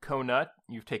 Conut,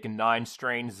 you've taken 9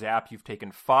 strain. Zap, you've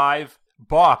taken 5.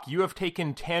 Bach, you have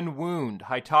taken 10 wound.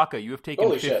 Haitaka, you have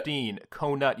taken 15. Shit.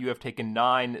 Conut, you have taken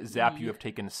 9. Zap, you have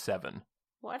taken 7.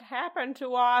 What happened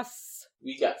to us?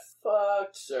 We got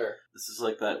fucked, sir. This is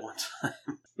like that one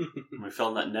time when we fell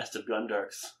in that nest of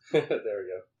Gundarks. There we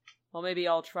go. Well, maybe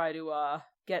I'll try to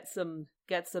get some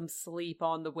sleep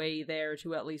on the way there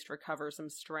to at least recover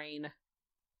some strain.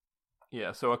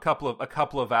 Yeah, so a couple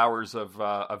of hours of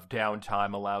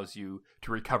downtime allows you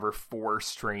to recover 4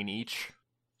 strain each.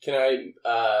 Can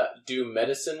I do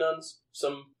medicine on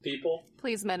some people?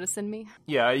 Please medicine me.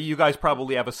 Yeah, you guys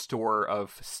probably have a store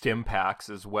of stim packs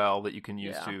as well that you can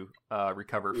use to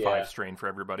recover 5 strain for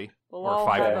everybody. Well, or I'll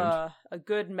 5 have a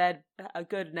good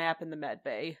nap in the med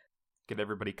bay. Get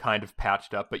everybody kind of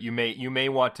patched up, but you may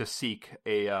want to seek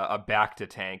a Bacta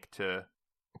tank to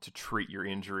treat your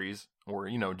injuries, or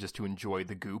just to enjoy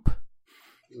the goop.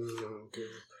 Who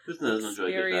doesn't enjoy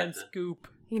Experience goop.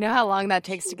 You know how long that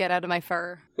takes to get out of my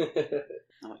fur? Oh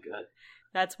my god.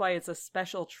 That's why it's a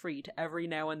special treat every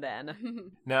now and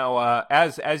then. Now,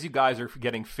 as you guys are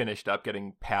getting finished up,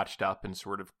 getting patched up, and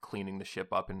sort of cleaning the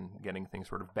ship up and getting things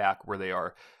sort of back where they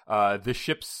are, the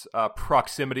ship's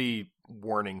proximity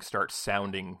warning starts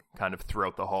sounding kind of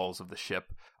throughout the halls of the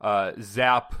ship.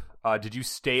 Zap, did you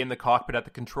stay in the cockpit at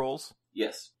the controls?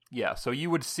 Yes. Yeah, so you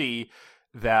would see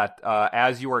that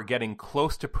as you are getting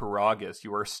close to Paragus,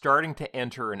 you are starting to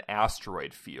enter an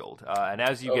asteroid field. And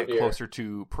as you get closer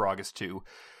to Paragus 2,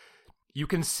 you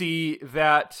can see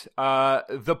that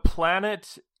the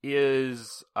planet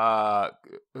is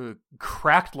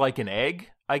cracked like an egg,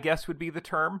 I guess would be the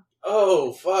term.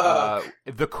 Oh, fuck.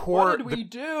 The core, what did we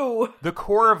do? The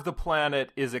core of the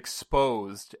planet is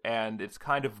exposed, and it's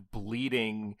kind of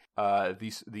bleeding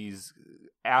these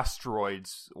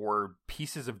asteroids or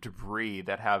pieces of debris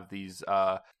that have these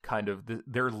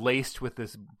they're laced with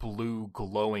this blue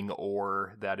glowing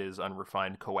ore that is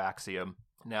unrefined coaxium.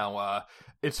 Now,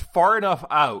 it's far enough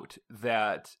out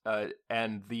that,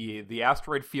 and the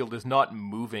asteroid field is not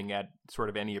moving at sort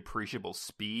of any appreciable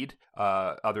speed,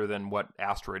 other than what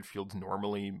asteroid fields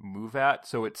normally move at.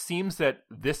 So it seems that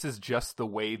this is just the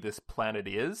way this planet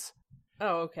is.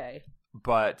 Oh, okay.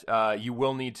 but you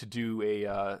will need to do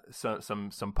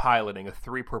some piloting, a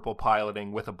 3 purple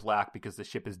piloting with a black because the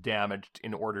ship is damaged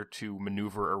in order to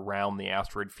maneuver around the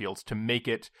asteroid fields to make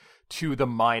it to the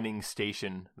mining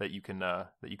station that you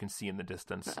can see in the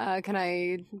distance. Can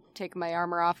I take my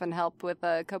armor off and help with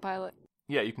a co-pilot?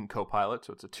 Yeah, you can co-pilot,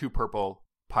 so it's a 2 purple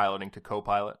piloting to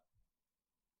co-pilot.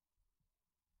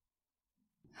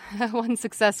 1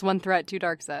 success, 1 threat, 2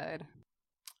 dark side.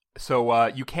 So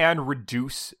you can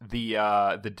reduce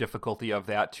the difficulty of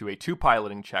that to a 2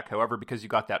 piloting check. However, because you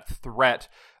got that threat,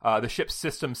 the ship's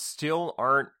systems still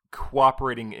aren't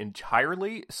cooperating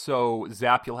entirely. So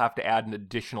Zap, you'll have to add an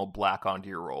additional black onto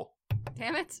your roll.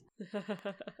 Damn it!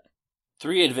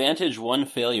 3 advantage, 1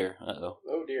 failure. Uh-oh.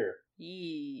 Oh dear.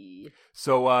 Yee.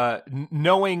 So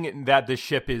knowing that the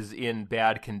ship is in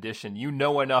bad condition, you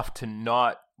know enough to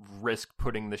not risk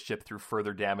putting the ship through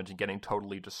further damage and getting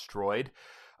totally destroyed.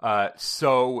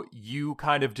 So you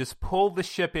kind of just pull the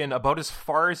ship in about as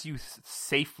far as you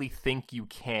safely think you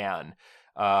can.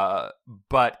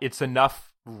 But it's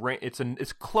enough.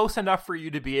 It's close enough for you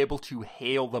to be able to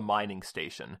hail the mining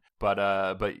station.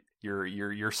 But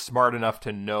you're smart enough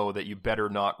to know that you better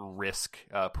not risk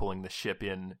pulling the ship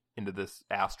into this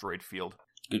asteroid field.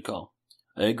 Good call.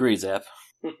 I agree, Zap.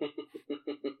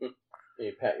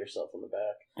 You pat yourself on the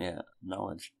back. Yeah,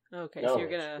 knowledge. Okay, No, so you're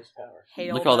gonna it's power.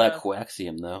 hail. Look at all the- that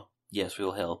coaxium, though. Yes, we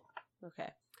will help.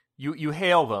 Okay. You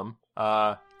hail them,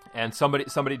 and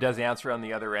somebody does answer on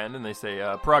the other end, and they say,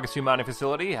 Paragus Mining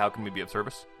Facility, how can we be of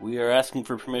service? We are asking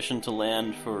for permission to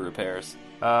land for repairs.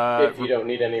 If you don't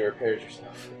need any repairs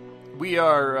yourself. We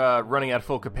are running at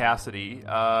full capacity.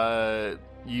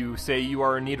 You say you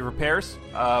are in need of repairs.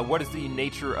 What is the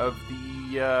nature of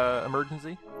the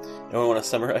emergency? Anyone want to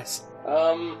summarize?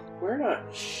 We're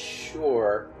not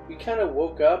sure. We kind of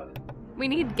woke up. We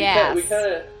need gas.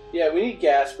 We need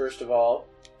gas first of all.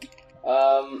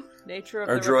 Nature of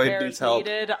Our the droid repairs needs help.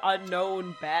 needed,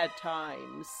 unknown, bad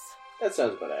times. That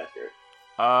sounds about accurate.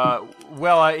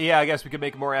 Yeah, I guess we could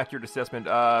make a more accurate assessment.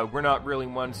 We're not really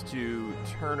ones to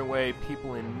turn away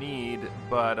people in need,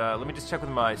 but let me just check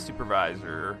with my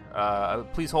supervisor.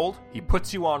 Please hold. He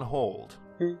puts you on hold.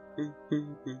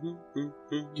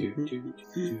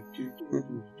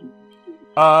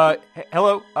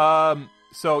 Hello.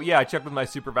 So yeah, I checked with my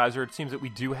supervisor. It seems that we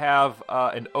do have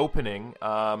an opening.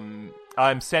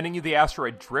 I'm sending you the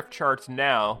asteroid drift charts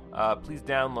now. Please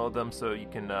download them so you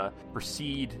can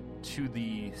proceed to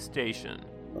the station.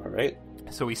 All right.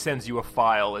 So he sends you a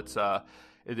file. It's a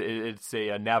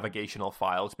navigational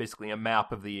file. It's basically a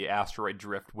map of the asteroid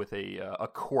drift with a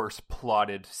course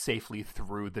plotted safely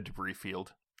through the debris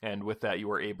field. And with that,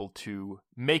 you are able to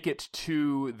make it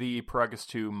to the Paragus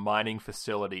 2 mining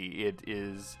facility. It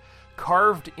is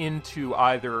carved into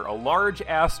either a large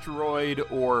asteroid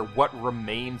or what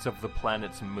remains of the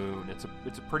planet's moon.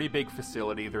 It's a pretty big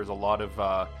facility. There's a lot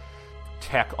of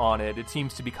tech on it. It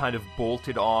seems to be kind of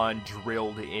bolted on,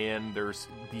 drilled in. There's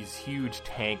these huge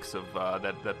tanks of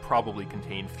that probably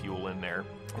contain fuel in there.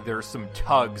 There's some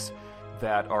tugs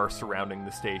that are surrounding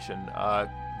the station.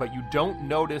 But you don't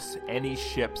notice any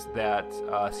ships that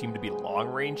seem to be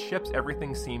long-range ships.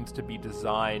 Everything seems to be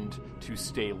designed to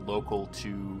stay local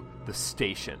to the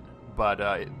station.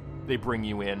 But they bring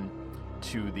you in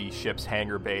to the ship's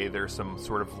hangar bay. There's some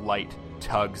sort of light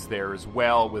tugs there as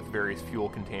well with various fuel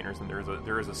containers, and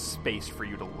there is a space for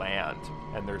you to land.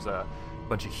 And there's a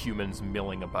bunch of humans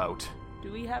milling about.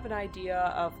 Do we have an idea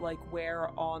of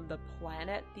where on the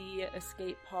planet the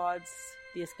escape pod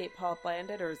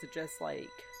landed, or is it just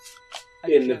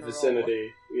in the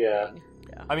vicinity? Yeah. thing?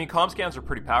 Yeah. I mean, comm scans are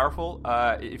pretty powerful.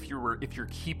 If you're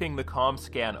keeping the comm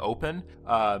scan open,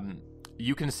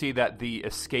 you can see that the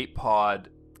escape pod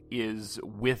is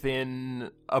within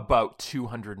about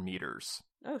 200 meters.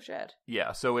 Oh shit.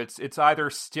 Yeah, so it's either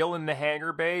still in the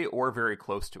hangar bay or very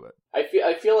close to it.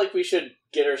 I feel like we should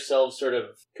get ourselves sort of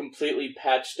completely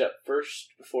patched up first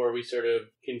before we sort of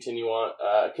continue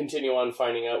on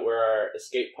finding out where our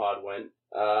escape pod went.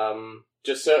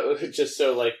 Just so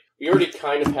we already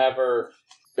kind of have our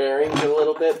bearings a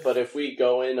little bit, but if we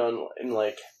go in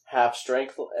half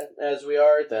strength as we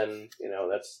are, then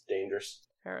that's dangerous.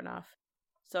 Fair enough.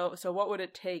 So what would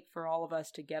it take for all of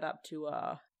us to get up to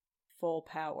full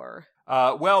power?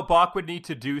 Well, Bach would need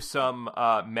to do some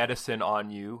medicine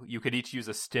on you. You could each use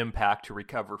a stim pack to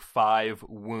recover 5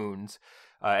 wounds.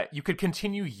 You could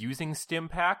continue using stim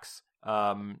packs,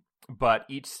 but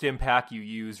each stim pack you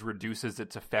use reduces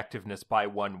its effectiveness by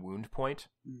 1 wound point.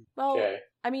 Well, Okay.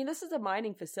 I mean, this is a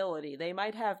mining facility. They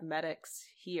might have medics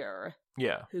here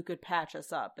Yeah. who could patch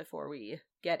us up before we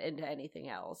get into anything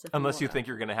else. Unless you think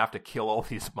you're going to have to kill all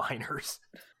these miners.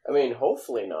 I mean,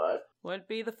 hopefully not. Wouldn't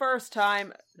be the first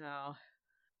time. No.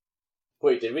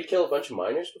 Wait, did we kill a bunch of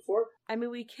miners before? I mean,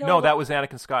 we killed... No, that was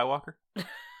Anakin Skywalker.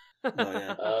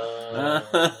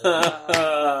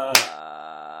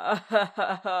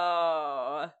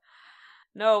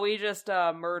 No, we just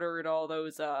murdered all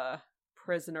those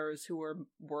prisoners who were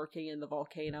working in the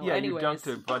volcano. Yeah, Anyways. you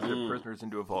dunked a bunch of prisoners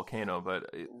into a volcano, but...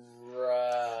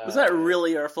 Right. Was that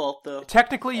really our fault, though?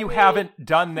 Technically, you haven't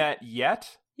done that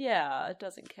yet. Yeah, it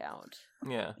doesn't count.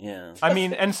 Yeah. Yeah. I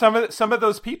mean, and some of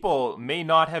those people may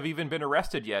not have even been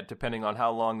arrested yet, depending on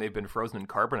how long they've been frozen in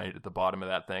carbonite at the bottom of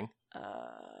that thing.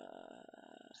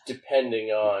 Depending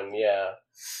on, yeah.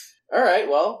 All right,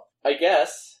 well, I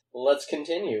guess let's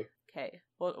continue. Okay,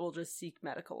 we'll just seek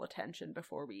medical attention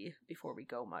before we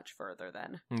go much further.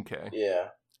 Then. Okay. Yeah.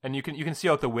 And you can see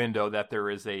out the window that there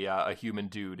is a human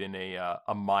dude in a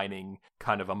mining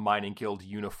guild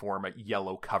uniform at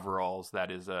yellow coveralls that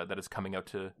is coming out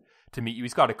to meet you.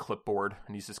 He's got a clipboard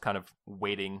and he's just kind of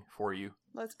waiting for you.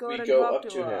 Let's go We ahead and go talk up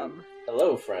to him.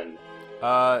 Hello, friend.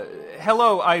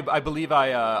 Hello. I believe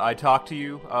I talked to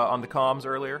you on the comms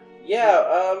earlier.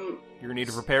 Yeah. You're in need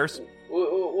of repairs.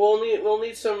 We'll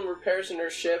need some repairs in our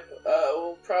ship.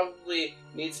 We'll probably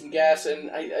need some gas,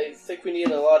 and I think we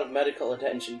need a lot of medical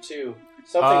attention too.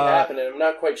 Something happened, and I'm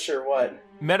not quite sure what.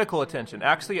 Medical attention.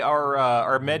 Actually,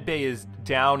 our med bay is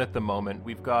down at the moment.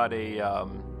 We've got a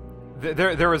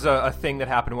there was a thing that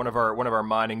happened. One of our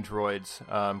mining droids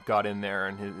got in there,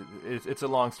 and it's a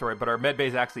long story. But our med bay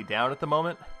is actually down at the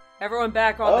moment. Everyone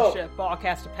back on the ship. Bach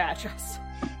has to patch us.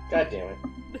 God damn it.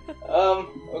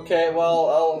 Okay.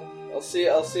 Well, I'll see.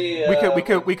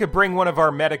 We could bring one of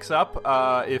our medics up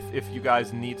if you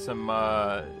guys need some.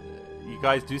 You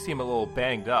guys do seem a little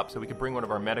banged up, so we could bring one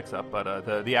of our medics up.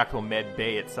 But the actual med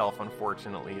bay itself,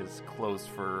 unfortunately, is closed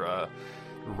for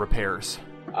repairs.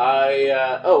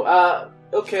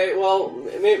 Okay. Well,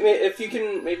 if you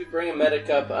can maybe bring a medic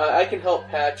up, I can help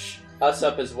patch us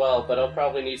up as well. But I'll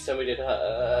probably need somebody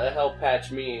to help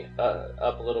patch me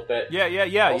up a little bit.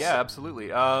 Yeah, absolutely.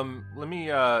 Let me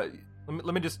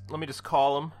just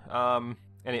call him.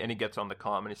 And he gets on the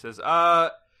comm and he says,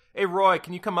 "Hey Roy,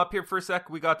 can you come up here for a sec?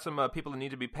 We got some people that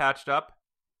need to be patched up."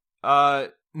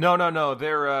 No,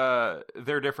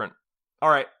 they're different. All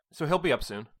right, so he'll be up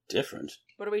soon. Different.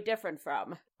 What are we different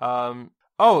from?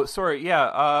 Oh, sorry.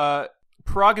 Yeah.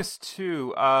 Pragus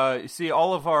 2. You see,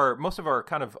 most of our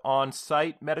kind of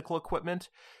on-site medical equipment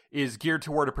is geared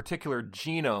toward a particular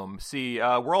genome. See,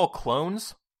 we're all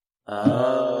clones.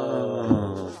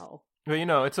 Oh.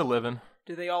 Well, it's a living.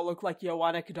 Do they all look like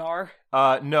Ioana Kadar?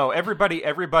 No.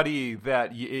 Everybody that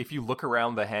if you look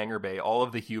around the hangar bay, all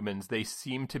of the humans, they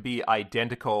seem to be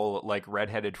identical, like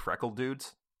redheaded freckled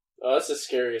dudes. Oh, that's the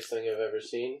scariest thing I've ever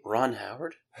seen. Ron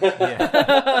Howard?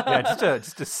 Yeah,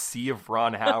 just a sea of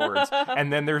Ron Howards.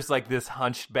 And then there's like this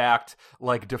hunchbacked,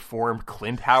 like deformed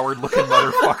Clint Howard looking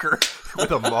motherfucker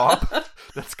with a mop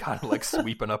that's kind of like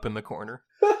sweeping up in the corner.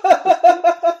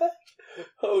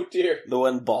 Oh dear. The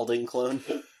one balding clone.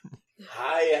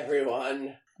 Hi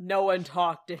everyone. No one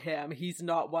talked to him. He's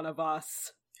not one of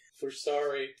us. We're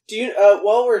sorry. Do you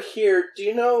while we're here, do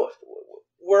you know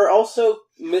we're also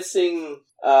missing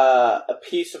a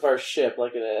piece of our ship,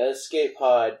 like an escape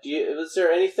pod. Was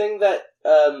there anything that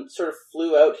sort of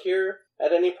flew out here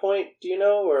at any point? Do you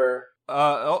know, or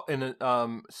in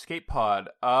an escape pod?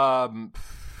 No,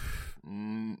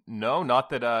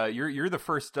 not that. You're the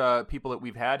first people that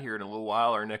we've had here in a little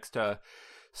while. Our next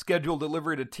scheduled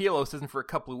delivery to Telos isn't for a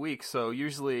couple of weeks, so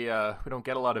usually we don't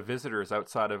get a lot of visitors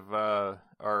outside of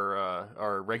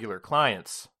our regular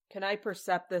clients. Can I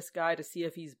percept this guy to see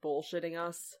if he's bullshitting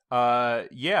us?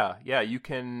 Yeah, you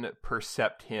can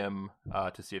percept him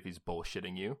to see if he's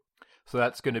bullshitting you. So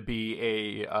that's going to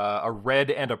be a red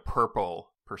and a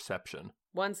purple perception.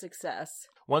 One success.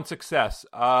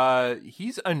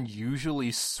 He's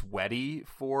unusually sweaty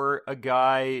for a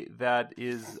guy that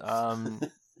is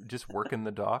just working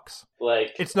the docks.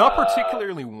 Like, it's not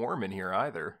particularly warm in here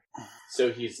either.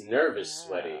 So he's nervous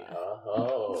sweaty.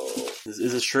 Oh.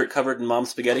 Is his shirt covered in mom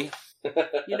spaghetti?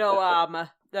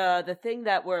 The thing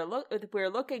that we're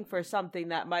looking for something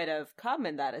that might have come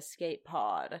in that escape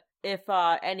pod. If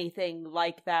anything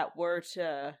like that were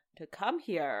to come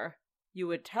here, you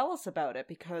would tell us about it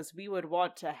because we would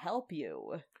want to help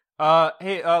you.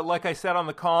 Hey, like I said on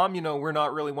the comm, we're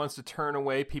not really ones to turn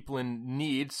away people in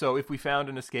need. So if we found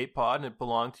an escape pod and it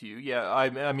belonged to you, yeah,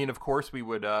 I mean, of course we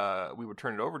would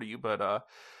turn it over to you. But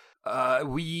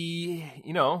we,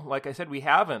 like I said, we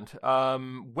haven't.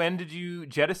 When did you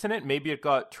jettison it? Maybe it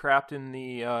got trapped in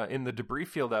the debris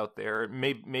field out there.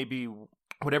 Maybe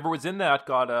whatever was in that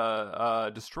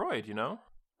got destroyed.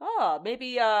 Oh,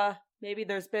 maybe Maybe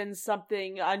there's been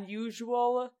something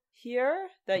unusual here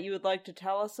that you would like to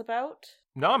tell us about?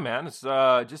 No, man, it's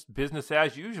just business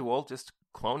as usual, just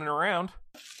cloning around.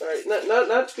 All right,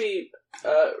 not to be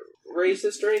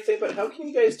racist or anything, but how can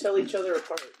you guys tell each other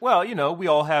apart? Well, we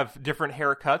all have different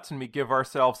haircuts, and we give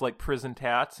ourselves like prison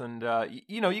tats, and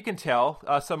you can tell.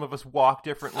 Some of us walk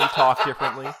differently, talk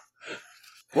differently.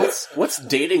 What's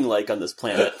dating like on this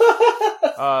planet?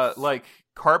 Like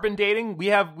carbon dating.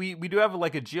 We do have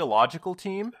like a geological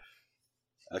team.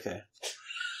 Okay,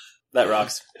 that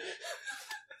rocks.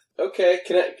 Okay,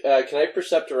 can I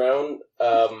percept around?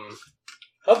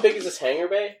 How big is this hangar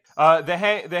bay? The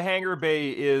hangar bay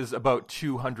is about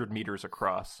 200 meters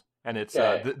across, and it's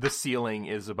the ceiling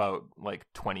is about like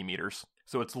 20 meters.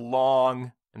 So it's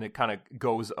long, and it kind of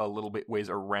goes a little bit ways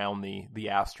around the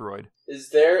asteroid. Is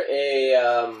there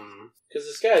a because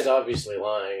this guy's obviously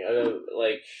lying. I don't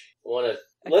want to.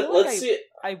 Let's see it.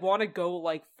 I want to go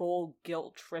like full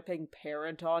guilt tripping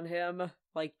parent on him,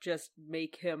 like just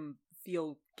make him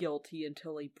feel guilty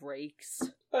until he breaks.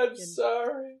 I'm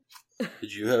sorry.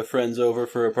 Did you have friends over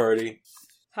for a party?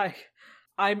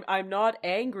 I'm not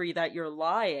angry that you're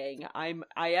lying. I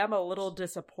am a little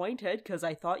disappointed because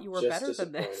I thought you were better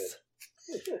than this.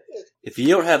 If you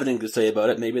don't have anything to say about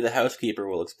it, maybe the housekeeper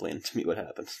will explain to me what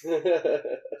happened.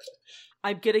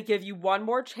 I'm gonna give you one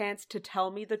more chance to tell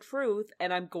me the truth,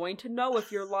 and I'm going to know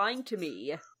if you're lying to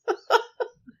me.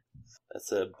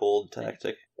 That's a bold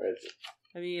tactic.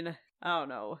 I mean, I don't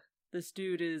know. This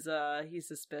dude is, he's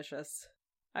suspicious.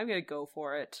 I'm gonna go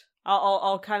for it.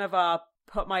 I'll kind of,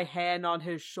 put my hand on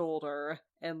his shoulder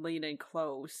and lean in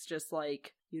close, just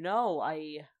like,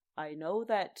 I know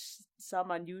that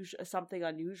something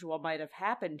unusual might have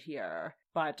happened here,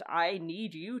 but I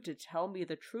need you to tell me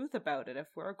the truth about it if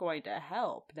we're going to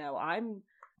help. Now, I'm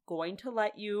going to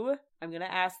I'm going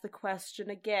to ask the question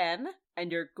again,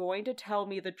 and you're going to tell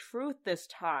me the truth this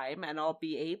time, and I'll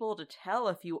be able to tell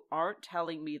if you aren't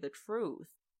telling me the truth.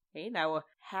 Okay, now,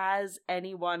 has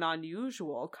anyone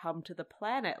unusual come to the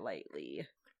planet lately?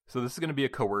 So this is going to be a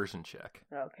coercion check.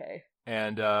 Okay.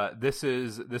 And this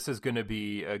is going to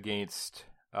be against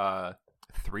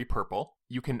 3 purple.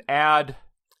 You can add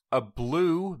a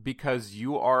blue because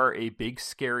you are a big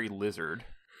scary lizard.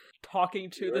 Talking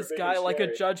to this guy like a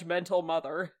judgmental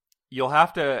mother. You'll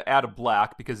have to add a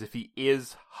black because if he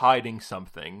is hiding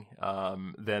something,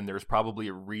 then there's probably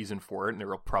a reason for it, and there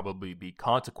will probably be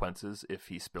consequences if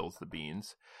he spills the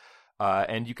beans.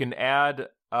 And you can add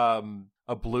a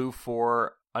blue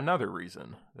for another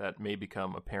reason that may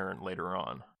become apparent later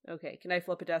on. Okay, can I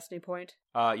flip a destiny point?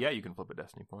 Yeah, you can flip a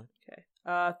destiny point. Okay.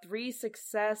 3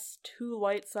 success, 2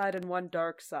 light side, and 1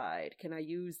 dark side. Can I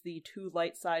use the 2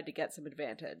 light side to get some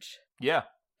advantage? Yeah.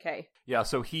 Okay. Yeah,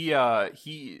 so he can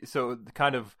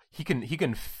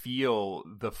feel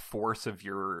the force of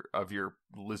your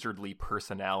lizardly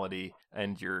personality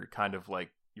and your kind of like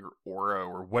your aura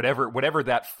or whatever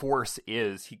that force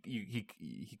is.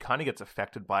 He kind of gets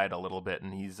affected by it a little bit,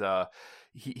 and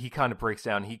he kind of breaks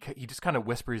down. He just kind of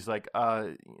whispers like,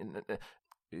 the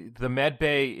med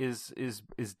bay is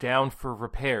down for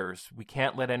repairs. We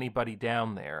can't let anybody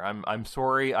down there. I'm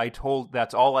sorry.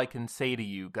 That's all I can say to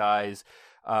you guys.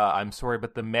 I'm sorry,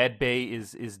 but the med bay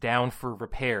is down for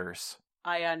repairs.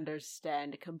 I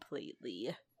understand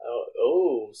completely.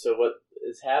 Oh, so what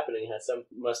is happening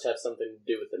must have something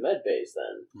to do with the med bays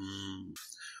then.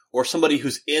 Or somebody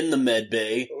who's in the med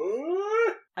bay.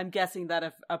 I'm guessing that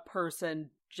if a person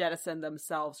jettisoned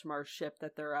themselves from our ship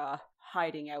that they're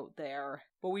hiding out there.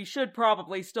 But we should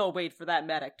probably still wait for that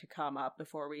medic to come up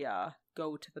before we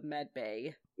go to the med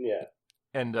bay. Yeah.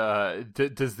 And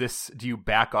do you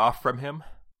back off from him?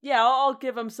 Yeah, I'll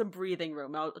give him some breathing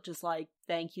room. I'll just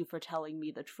thank you for telling me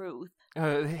the truth.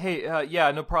 Hey, yeah,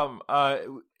 no problem.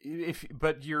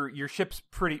 But your ship's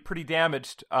pretty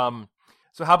damaged.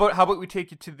 So how about we take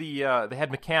you to the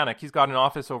head mechanic? He's got an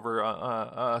office over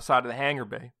side of the hangar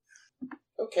bay.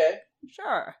 Okay.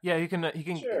 Sure. Yeah, he can.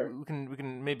 Sure. We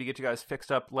can maybe get you guys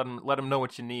fixed up. Let him know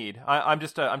what you need. I'm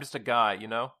just a guy, you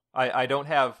know.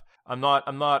 I'm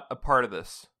not a part of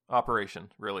this operation,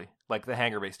 really, like the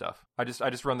hangar bay stuff. I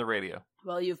just run the radio.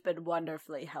 Well, you've been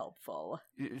wonderfully helpful.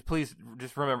 Please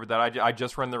just remember that I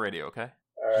just run the radio, okay?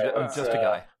 All right, I'm just a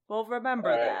guy. Well,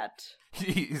 remember that.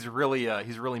 He's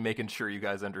really making sure you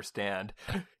guys understand.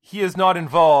 He is not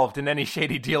involved in any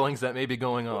shady dealings that may be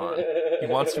going on. He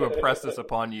wants to impress this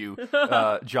upon you,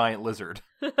 giant lizard.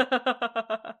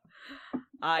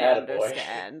 I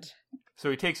understand. So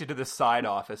he takes you to this side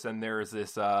office, and there's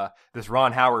this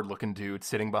Ron Howard-looking dude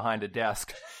sitting behind a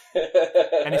desk.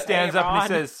 And he stands up and he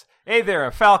says, "Hey there,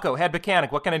 Falco, head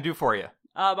mechanic, what can I do for you?"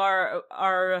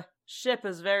 Our ship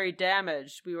is very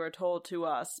damaged. We were told to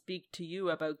speak to you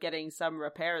about getting some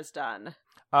repairs done.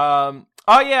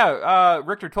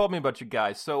 Richter told me about you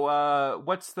guys. So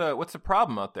what's the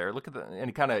problem out there? Look at and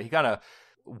he kind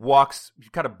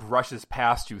of brushes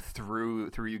past you through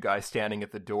you guys standing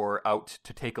at the door out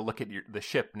to take a look at the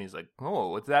ship, and he's like,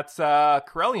 "Oh, that's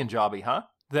Corellian jobby, huh?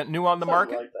 Is that new on the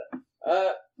market?" Like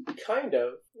that. Kind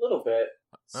of, a little bit,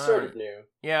 sort of new.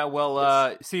 Yeah,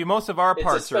 well, see, most of our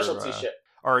parts it's a specialty ship.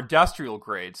 Are industrial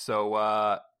grade, so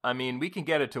I mean, we can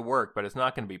get it to work, but it's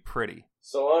not going to be pretty.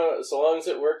 So long as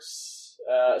it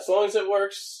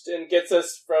works, and gets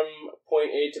us from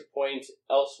point A to point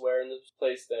elsewhere in this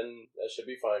place, then that should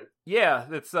be fine. Yeah,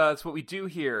 that's what we do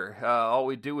here. All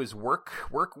we do is work.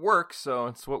 So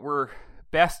it's what we're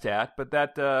best at. But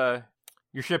that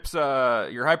your ship's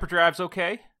your hyperdrive's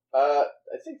okay.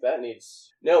 I think that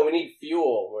needs... No, we need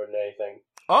fuel more than anything.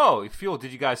 Oh, fuel.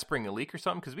 Did you guys spring a leak or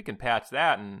something? Because we can patch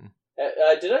that and...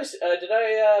 Did I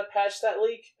patch that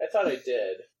leak? I thought I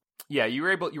did. Yeah, you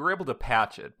were able to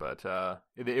patch it, but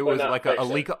it was like a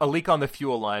leak on the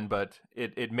fuel line, but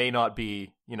it may not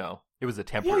be, it was a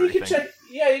temporary thing.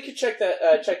 You could check that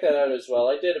out as well.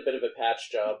 I did a bit of a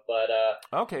patch job, but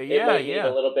okay, it might need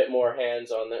a little bit more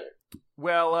hands on there.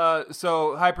 Well,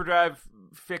 so hyperdrive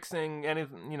fixing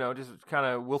anything, just kind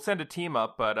of, we'll send a team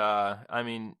up, but I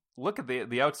mean, look at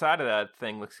the outside of that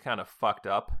thing looks kind of fucked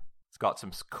up. It's got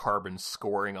some carbon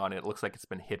scoring on it. It looks like it's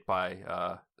been hit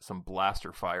by some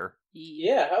blaster fire.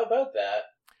 Yeah, how about that?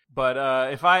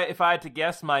 But if I had to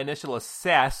guess, my initial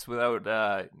assess without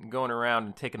going around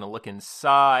and taking a look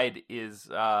inside is,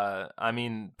 I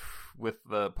mean, with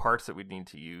the parts that we need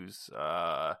to use,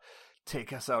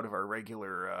 take us out of our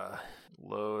regular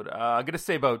load. I'm gonna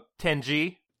say about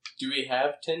 10G. Do we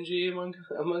have 10G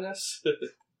among us?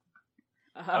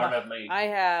 I don't have many. I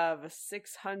have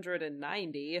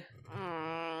 690.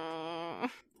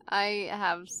 I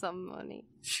have some money.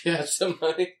 You have some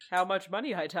money? How much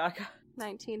money, Hitaka?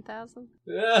 19,000.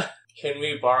 Can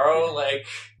we borrow like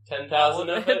 10,000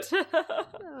 of it?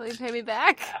 Will you pay me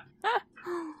back?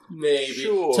 Maybe.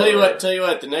 Sure. Tell you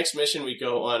what. The next mission we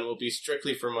go on will be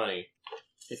strictly for money.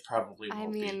 It probably won't I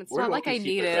mean, be. it's not like I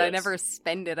need it. I never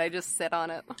spend it. I just sit on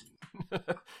it.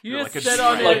 You just like sit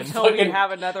on it until we fucking-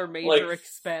 have another major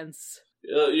expense.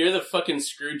 You're the fucking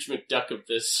Scrooge McDuck of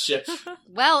this ship.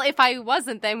 Well, if I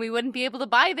wasn't, then we wouldn't be able to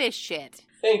buy this shit.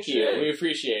 Thank you. We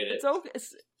appreciate it. It's okay.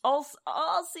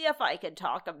 I'll see if I can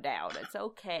talk him down. It's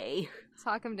okay.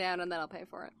 Talk him down, and then I'll pay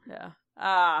for it. Yeah.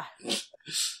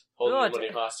 Hold your good. money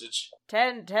hostage.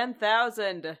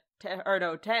 10,000.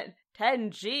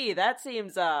 10G. That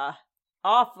seems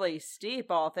awfully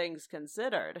steep, all things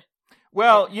considered.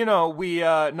 Well, we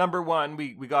number one,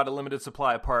 we got a limited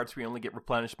supply of parts. We only get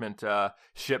replenishment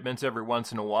shipments every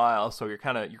once in a while, so you're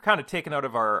kind of taken out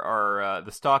of our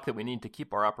the stock that we need to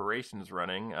keep our operations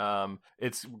running.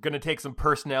 It's going to take some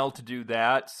personnel to do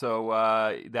that,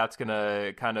 so that's going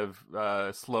to kind of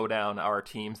slow down our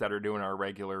teams that are doing our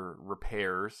regular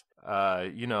repairs.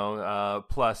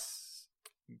 Plus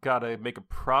gotta make a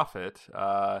profit.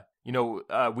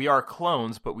 We are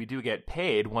clones, but we do get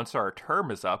paid. Once our term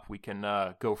is up, we can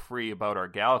go free about our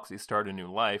galaxy, start a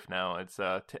new life. Now, it's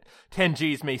 10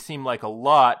 Gs may seem like a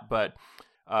lot, but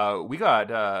we got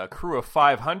a crew of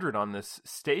 500 on this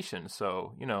station,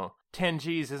 so, 10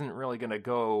 Gs isn't really going to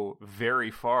go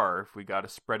very far if we got to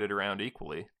spread it around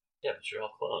equally. Yeah, but you're all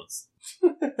clones.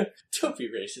 Don't be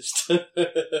racist.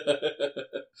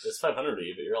 There's 500 of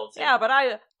you, but you're all the same. Yeah,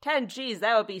 but 10 Gs,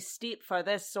 that would be steep for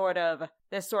this sort of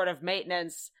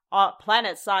maintenance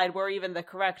planet side where even the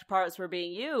correct parts were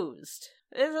being used.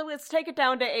 Let's take it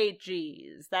down to 8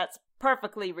 Gs. That's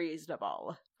perfectly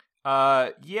reasonable.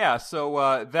 Yeah,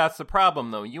 so that's the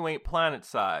problem though. You ain't planet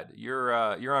side. You're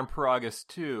on Peragus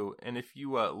too, and if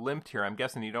you limped here, I'm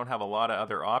guessing you don't have a lot of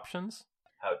other options.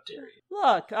 How dare you?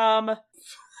 Look,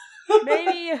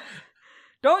 maybe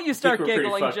don't you start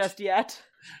giggling just yet.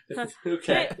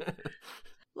 Okay.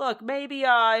 Look, maybe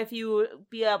if you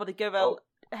be able to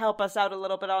help us out a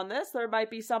little bit on this, there might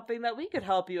be something that we could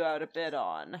help you out a bit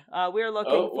on. We're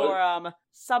looking for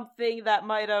something that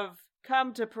might have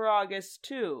come to Peragus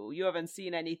too. You haven't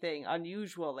seen anything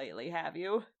unusual lately, have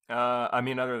you? I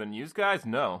mean, other than you guys,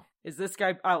 no. Is this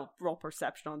guy? I'll roll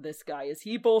perception on this guy. Is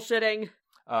he bullshitting?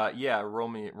 Yeah, roll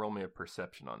me a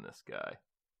perception on this guy.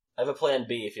 I have a plan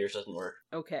B if yours doesn't work.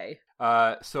 Okay.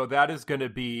 So that is going to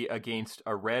be against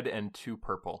a red and 2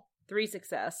 purple. 3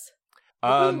 success.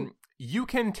 You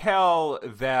can tell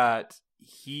that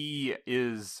he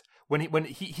is when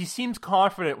he seems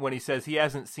confident when he says he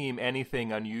hasn't seen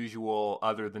anything unusual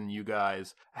other than you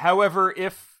guys. However,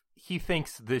 if he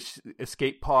thinks this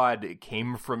escape pod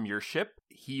came from your ship,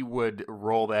 he would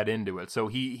roll that into it. So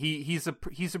he's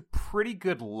a pretty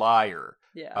good liar.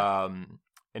 Yeah.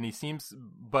 And he seems,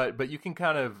 but you can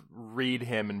kind of read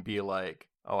him and be like,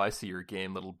 oh, I see your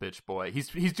game, little bitch boy.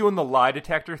 He's doing the lie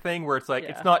detector thing where it's like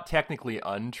it's not technically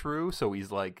untrue, so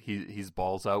he's like he's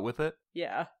balls out with it.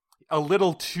 Yeah. A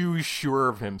little too sure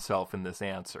of himself in this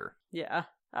answer. Yeah.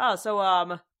 Oh,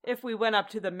 so if we went up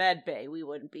to the med bay, we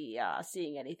wouldn't be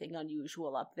seeing anything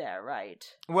unusual up there, right?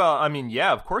 Well, I mean,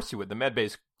 yeah, of course you would. The med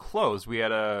bay's closed. We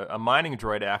had a mining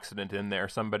droid accident in there.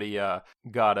 Somebody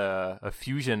got a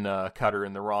fusion cutter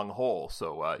in the wrong hole,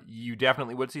 so you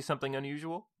definitely would see something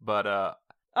unusual. But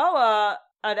an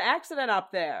accident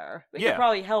up there. We could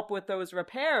probably help with those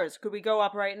repairs. Could we go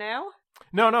up right now?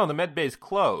 No, the med bay's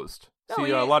closed. No,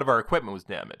 See, a lot of our equipment was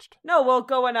damaged. No, we'll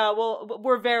go and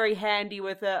we're very handy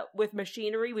with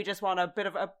machinery. We just want a bit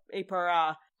of a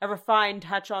refined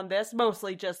touch on this,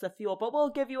 mostly just the fuel, but we'll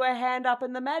give you a hand up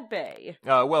in the med bay.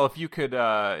 Well, if you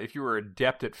were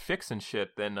adept at fixing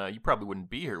shit, then you probably wouldn't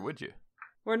be here, would you?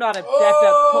 We're not adept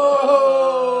at.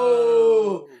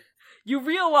 You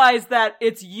realize that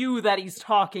it's you that he's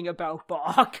talking about,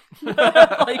 Bach.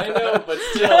 I know, but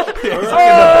still.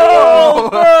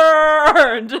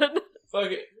 Burned!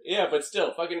 Fuck it. Yeah, but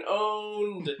still, fucking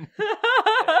owned.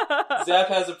 Zap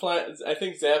has a plan. I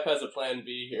think Zap has a plan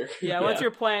B here. Yeah, what's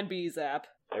your plan B, Zap?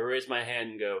 I raise my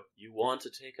hand and go, you want to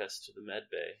take us to the med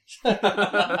bay.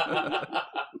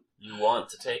 You want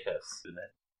to take us to the med.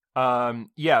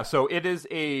 Yeah, so it is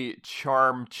a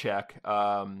charm check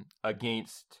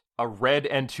against a red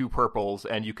and 2 purples,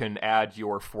 and you can add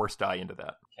your force die into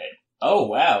that. Okay. Oh,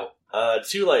 wow.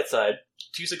 2 light side,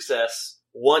 2 success,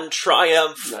 1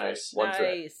 triumph. Nice. 1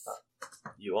 threat.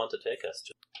 You want to take us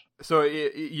to... So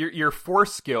your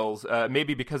force skills,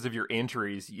 maybe because of your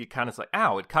injuries, you kind of like,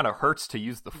 ow, it kind of hurts to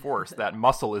use the force. That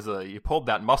muscle you pulled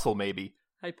that muscle maybe.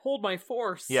 I pulled my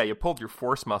force. Yeah, you pulled your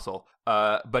force muscle.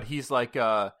 But he's like,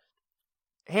 hey,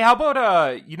 how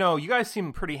about, you guys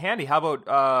seem pretty handy. How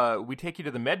about we take you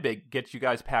to the med bay, get you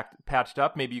guys patched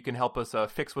up. Maybe you can help us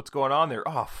fix what's going on there.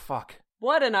 Oh, fuck.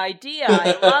 What an idea.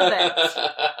 I love it. It's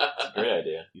a great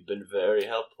idea. You've been very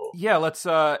helpful. Yeah, let's,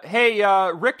 hey,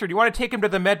 Richter, do you want to take him to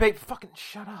the med bay? Fucking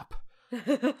shut up.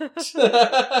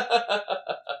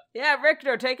 Yeah,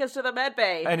 Richter, take us to the med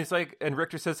bay. And he's like, and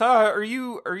Richter says, are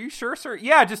you sure, sir?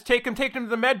 Yeah, just take him to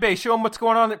the med bay, show him what's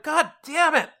going on there. God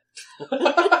damn it.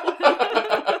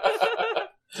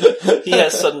 He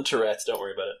has sudden Tourette's, don't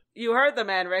worry about it. You heard the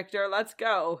man, Richter. Let's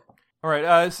go. All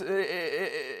right,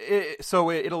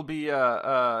 so it'll be,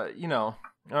 all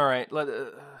right,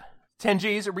 10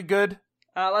 G's, are we good?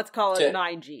 Let's call it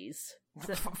 9 G's.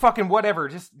 Fucking whatever,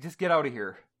 just get out of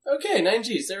here. Okay, 9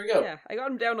 G's, there we go. Yeah, I got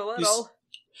him down a little.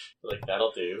 Like,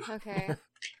 that'll do. Okay.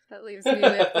 That leaves me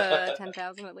with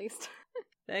 10,000 at least.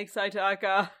 Thanks,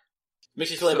 Saitaka. Makes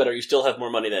you feel better. You still have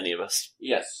more money than any of us.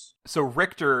 Yes. So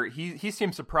Richter, he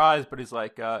seems surprised, but he's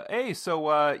like, hey, so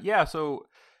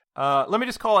let me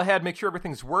just call ahead, make sure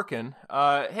everything's working.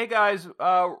 Hey guys,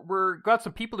 we're got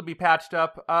some people to be patched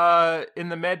up in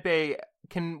the med bay.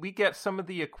 Can we get some of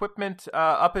the equipment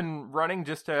up and running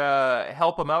just to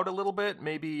help them out a little bit?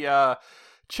 Maybe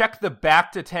check the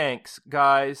Bacta tanks,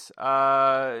 guys.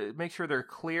 Make sure they're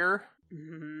clear.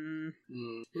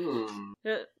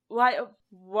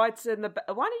 What's in the?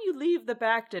 Why don't you leave the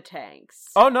Bacta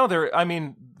tanks? Oh no, they're a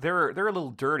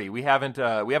little dirty. We haven't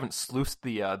sluiced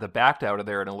the Bacta out of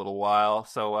there in a little while,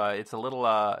 so it's a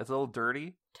little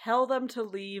dirty. Tell them to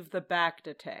leave the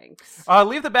Bacta tanks.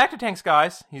 Leave the Bacta tanks,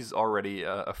 guys. He's already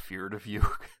afeared of you.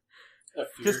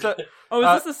 Just is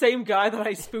this the same guy that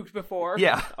I spooked before?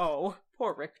 Yeah. Oh,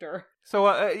 poor Richter.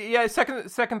 So yeah,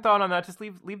 second thought on that. Just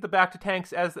leave the Bacta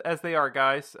tanks as they are,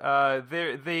 guys.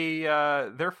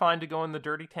 They're fine to go in the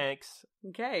dirty tanks.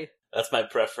 Okay. That's my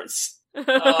preference.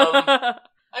 I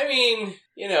mean,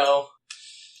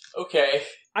 okay.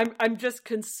 I'm just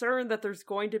concerned that there's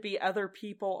going to be other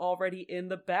people already in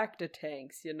the Bacta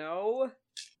tanks.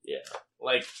 Yeah.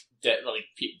 Like dead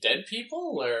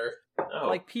people, or no.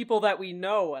 Like people that we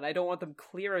know, and I don't want them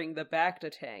clearing the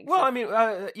Bacta tanks. Well, I mean,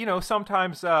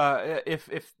 sometimes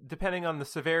if depending on the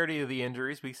severity of the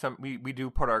injuries, we do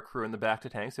put our crew in the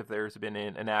Bacta tanks if there's been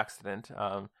an accident.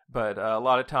 But a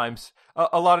lot of times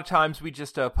we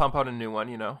just pump out a new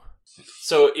one.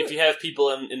 So if you have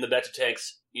people in the Bacta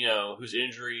tanks, whose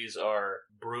injuries are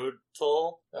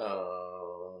brutal.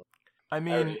 I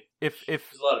mean, if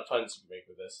there's a lot of puns you can make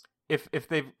with this. If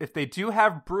they do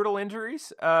have brutal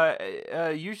injuries,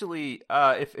 usually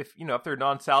if they're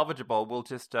non-salvageable, we'll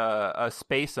just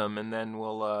space them, and then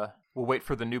we'll wait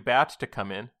for the new batch to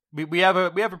come in. We have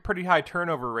a pretty high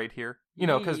turnover rate here. You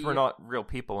know, because we're not real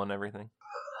people and everything.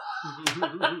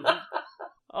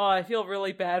 Oh, I feel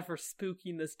really bad for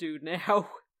spooking this dude now.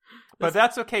 But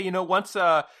that's okay. You know, once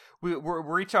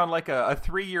we're each on like a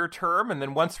 3-year term, and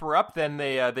then once we're up, then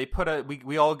they put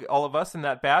we all of us in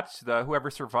that batch, whoever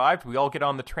survived, we all get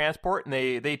on the transport, and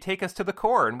they take us to the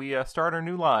core, and we start our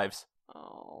new lives.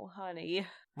 Oh, honey.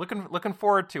 Looking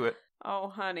forward to it. Oh,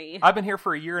 honey. I've been here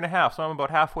for 1.5 years, so I'm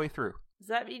about halfway through. Does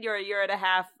that mean you're 1.5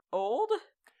 years old?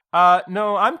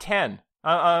 No, I'm 10.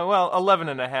 Well, 11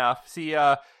 and a half. See,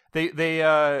 we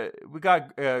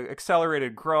got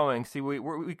accelerated growing. See,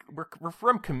 we're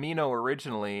from Camino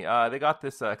originally. They got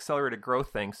this accelerated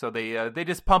growth thing, so they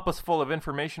just pump us full of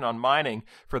information on mining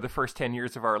for the first 10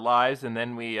 years of our lives, and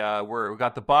then we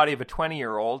got the body of a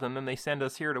 20-year-old, and then they send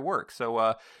us here to work.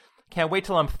 So can't wait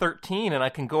till I'm 13 and I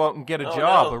can go out and get a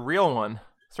job, a real one,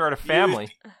 start a family.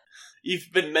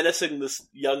 You've been menacing this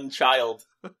young child.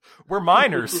 We're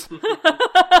miners.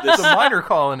 It's a miner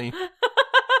colony.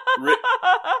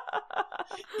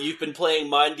 You've been playing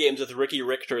mind games with Ricky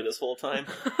Richter this whole time.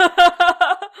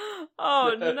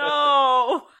 Oh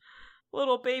no!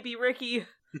 Little baby Ricky.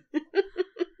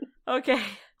 Okay,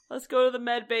 let's go to the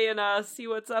med bay and see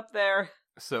what's up there.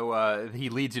 So he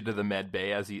leads you to the med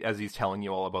bay as he's telling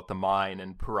you all about the mine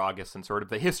and Peragus and sort of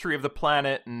the history of the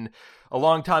planet. And a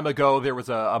long time ago, there was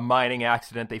a mining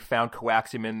accident. They found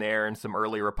coaxium in there, and some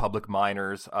early Republic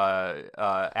miners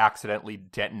accidentally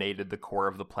detonated the core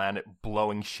of the planet,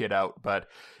 blowing shit out. But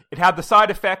it had the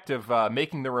side effect of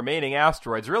making the remaining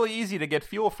asteroids really easy to get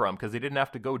fuel from, because they didn't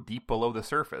have to go deep below the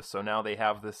surface. So now they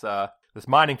have this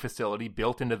mining facility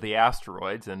built into the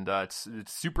asteroids, and it's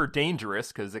super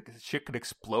dangerous because shit could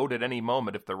explode at any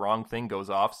moment if the wrong thing goes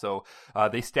off. So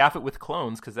they staff it with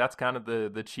clones because that's kind of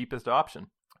the cheapest option.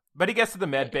 But he gets to the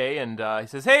med bay and he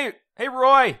says, "Hey,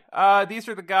 Roy, these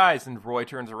are the guys." And Roy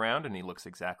turns around and he looks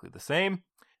exactly the same.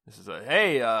 This is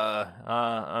 "Hey,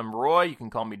 I'm Roy. You can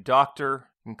call me Doctor.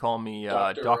 You can call me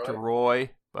Dr.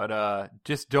 Roy. But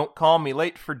just don't call me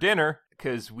late for dinner,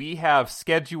 because we have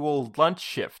scheduled lunch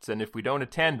shifts, and if we don't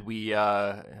attend,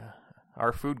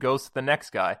 our food goes to the next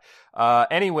guy.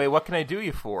 Anyway, what can I do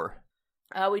you for?"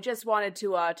 We just wanted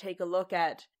to take a look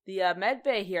at the med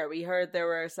bay here. We heard there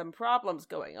were some problems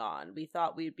going on. We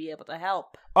thought we'd be able to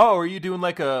help. Oh, are you doing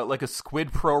like a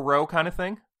Squid Pro Row kind of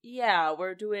thing? Yeah,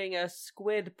 we're doing a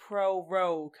Squid Pro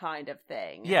Row kind of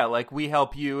thing. Yeah, like we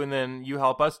help you and then you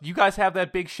help us. You guys have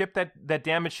that big ship, that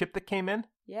damaged ship that came in?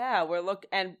 Yeah,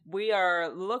 we are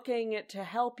looking to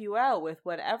help you out with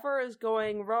whatever is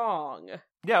going wrong.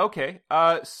 Yeah, okay.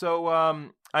 I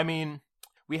mean,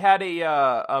 we had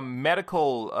a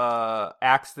medical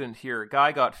accident here. A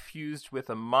guy got fused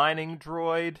with a mining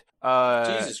droid.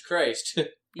 Jesus Christ.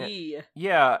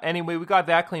 Yeah, anyway, we got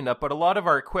that cleaned up, but a lot of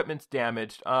our equipment's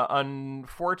damaged.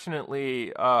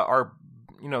 Unfortunately, the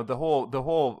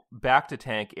whole back to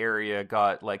tank area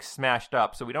got like smashed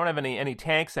up, so we don't have any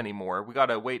tanks anymore. We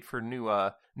gotta wait for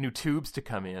new tubes to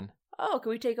come in. Oh,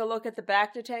 can we take a look at the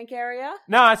back to tank area?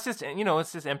 No, it's just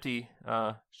empty.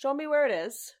 Show me where it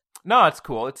is. No, it's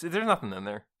cool. There's nothing in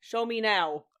there. Show me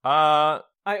now. I'm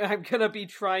gonna be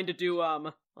trying to do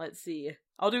let's see.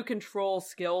 I'll do control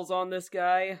skills on this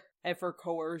guy, and for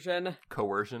coercion.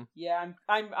 Coercion? Yeah,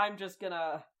 I'm just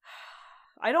gonna.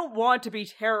 I don't want to be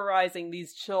terrorizing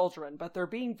these children, but they're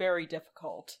being very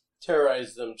difficult.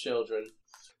 Terrorize them, children.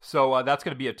 So that's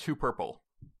gonna be a 2 purple.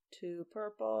 2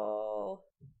 purple.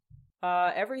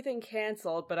 Everything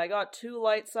canceled, but I got 2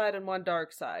 light side and 1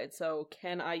 dark side. So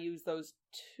can I use those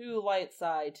 2 light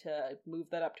side to move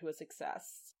that up to a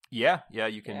success? Yeah,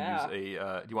 you can use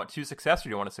do you want 2 success, or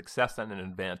do you want a success and an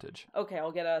advantage? Okay,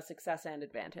 I'll get a success and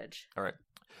advantage. All right.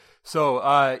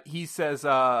 So he says,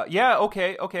 yeah,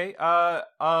 okay.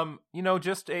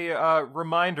 Just a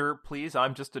reminder, please.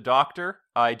 I'm just a doctor.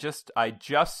 I just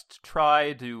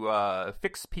try to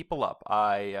fix people up.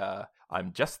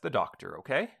 I'm just the doctor,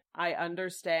 okay? I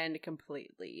understand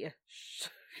completely.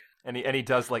 And he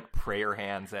does like prayer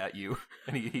hands at you,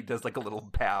 and he does like a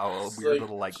little bow, a weird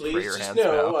little like prayer hands bow. Please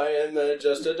know I am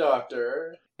just a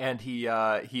doctor. And he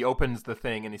opens the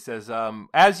thing and he says,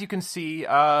 as you can see,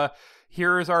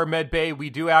 here is our med bay.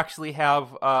 We do actually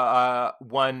have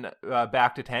one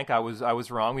back to tank. I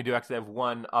was wrong. We do actually have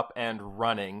one up and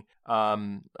running.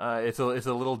 It's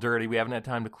a little dirty. We haven't had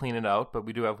time to clean it out, but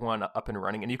we do have one up and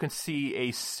running. And you can see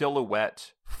a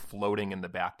silhouette floating in the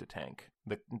back to tank.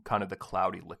 The kind of the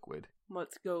cloudy liquid.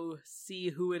 Let's go see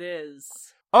who it is.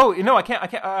 Oh, no, I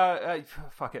can't,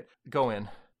 fuck it. Go in.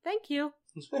 Thank you.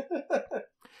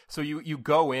 So you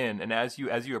go in, and as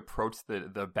you approach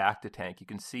the back to tank, you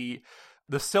can see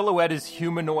The silhouette is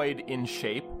humanoid in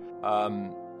shape.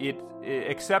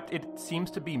 Except it seems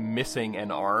to be missing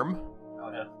an arm. Oh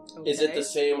yeah. Okay. Is it the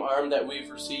same arm that we've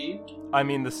received? I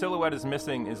mean, the silhouette is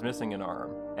missing an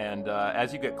arm, and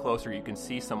as you get closer, you can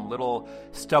see some little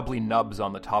stubbly nubs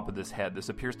on the top of this head. This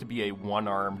appears to be a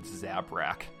one-armed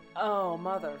Zabrak. Oh,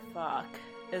 motherfuck.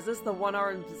 Is this the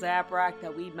one-armed Zabrak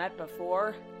that we met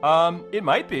before? It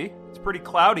might be. It's pretty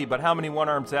cloudy, but how many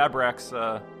one-armed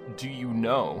Zabraks do you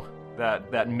know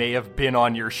that may have been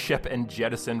on your ship and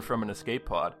jettisoned from an escape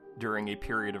pod during a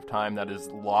period of time that is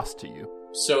lost to you?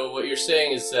 So what you're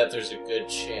saying is that there's a good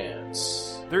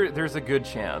chance. There's a good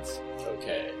chance.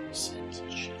 Okay.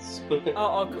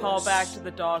 I'll call back to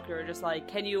the doctor, just like,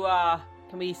 can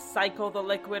we cycle the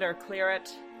liquid or clear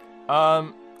it?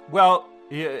 Well,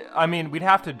 yeah, I mean, we'd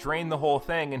have to drain the whole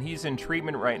thing, and he's in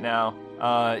treatment right now.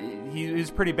 He's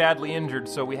pretty badly injured,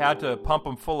 so we had to pump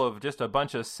him full of just a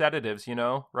bunch of sedatives,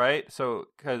 right? So,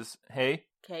 hey?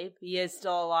 Okay, he is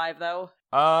still alive, though.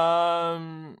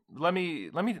 Let me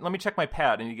check my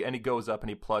pad, and he goes up and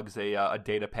he plugs a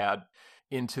data pad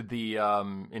into the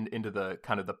into the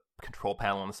kind of the control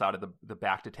panel on the side of the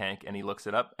back to tank, and he looks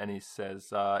it up and he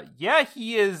says, yeah,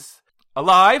 he is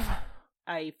alive.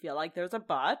 I feel like there's a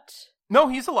but. No,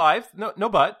 he's alive. No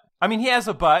but. I mean, he has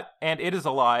a butt, and it is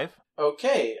alive.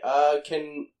 Okay.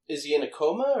 Is he in a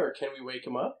coma, or can we wake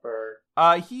him up, or?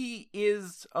 He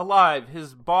is alive.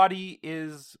 His body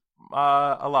is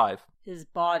alive. His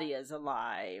body is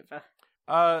alive.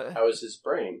 How is his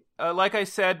brain? Like I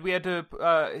said, we had to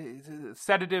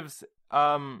sedatives.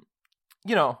 Do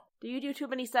you do too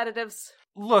many sedatives?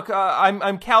 Look,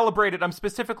 I'm calibrated. I'm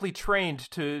specifically trained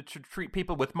to treat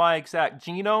people with my exact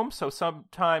genome. So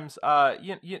sometimes,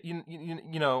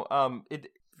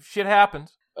 shit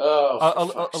happens.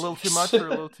 Oh, a little too much or a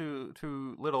little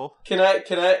too little. Can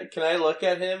I look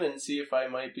at him and see if I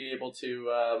might be able to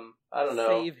I don't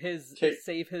know,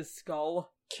 save his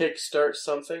skull, kickstart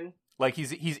something? Like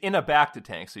he's in a Bacta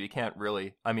tank, so you can't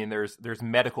really. I mean, there's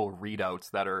medical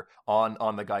readouts that are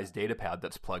on the guy's data pad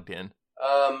that's plugged in.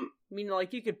 I mean,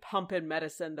 like, you could pump in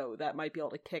medicine though that might be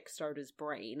able to kickstart his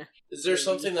brain. Is there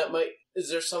something that might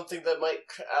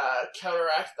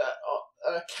counteract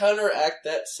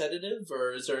that sedative,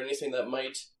 or is there anything that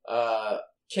might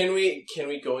can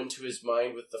we go into his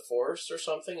mind with the Force or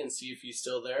something and see if he's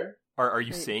still there? Are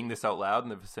you saying this out loud in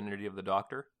the vicinity of the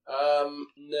doctor?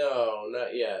 No,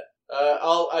 not yet.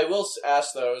 I will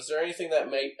ask though. Is there anything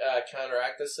that might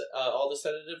counteract this? All the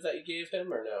sedative that you gave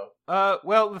him, or no?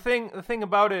 Well, the thing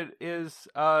about it is,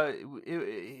 I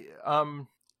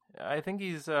think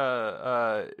he's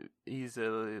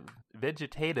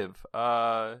vegetative.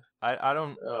 I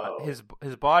don't.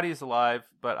 His body is alive,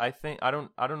 but I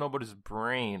don't know about his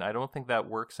brain. I don't think that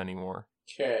works anymore.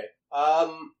 Okay.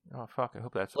 Oh fuck! I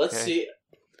hope that's okay. Let's see.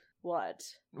 What?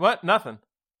 Nothing.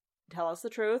 Tell us the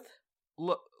truth.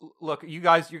 Look, you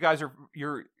guys are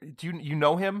do you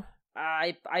know him?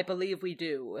 I believe we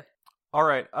do. All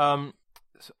right.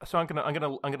 So I'm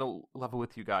gonna level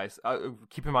with you guys.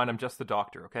 Keep in mind, I'm just the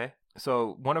doctor. Okay.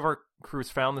 So one of our crews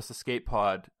found this escape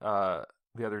pod the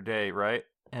other day, right?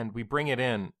 And we bring it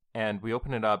in and we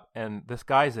open it up, and this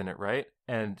guy's in it, right?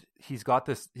 And he's got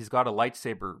a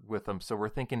lightsaber with him, so we're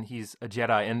thinking he's a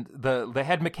Jedi. And the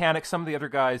head mechanic, some of the other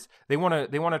guys, they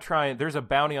want to try. There's a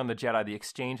bounty on the Jedi. The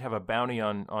Exchange have a bounty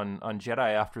on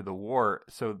Jedi after the war,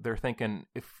 so they're thinking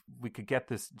if we could get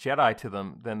this Jedi to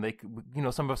them, then they could,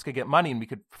 some of us could get money and we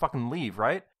could fucking leave,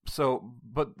 right? So,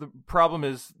 but the problem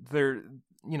is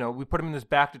we put him in this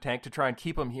Bacta tank to try and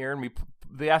keep him here, and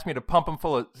they asked me to pump him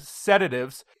full of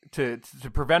sedatives to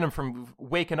prevent him from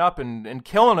waking up and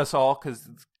killing us all, because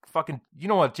fucking, you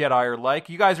know what Jedi are like.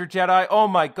 You guys are Jedi. Oh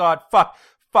my god, fuck.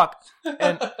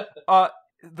 And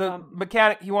the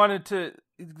mechanic, he wanted to...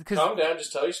 Calm down,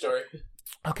 just tell your story.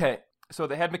 Okay, so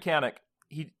the head mechanic,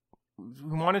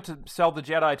 we wanted to sell the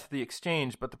Jedi to the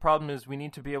Exchange, but the problem is we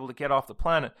need to be able to get off the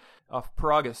planet, off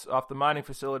Paragus, off the mining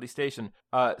facility station.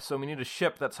 So we need a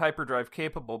ship that's hyperdrive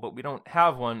capable, but we don't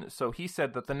have one. So he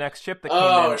said that the next ship that came in...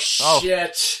 Oh,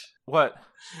 shit. What?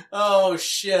 Oh,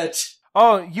 shit.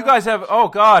 Oh, you guys have... Oh,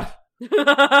 God.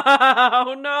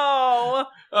 Oh, no.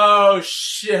 Oh,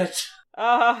 shit.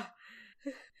 Can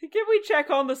we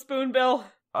check on the spoonbill?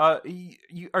 Are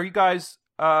you guys...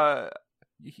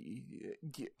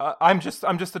 I'm just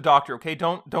a doctor, okay?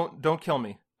 Don't kill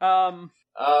me. I'm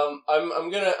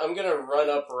gonna run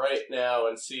up right now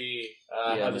and see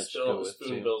how the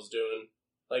spoonbill's doing.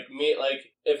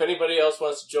 If anybody else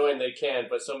wants to join, they can.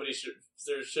 But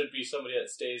there should be somebody that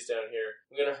stays down here.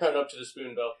 I'm gonna run up to the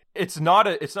spoonbill. It's not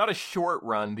a short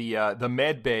run. The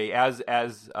med bay, as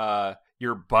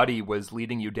your buddy was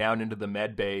leading you down into the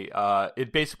med bay,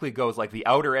 it basically goes like the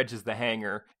outer edge is the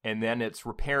hangar, and then it's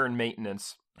repair and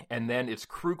maintenance, and then it's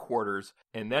crew quarters,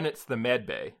 and then it's the med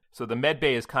bay. So the med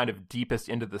bay is kind of deepest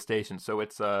into the station. So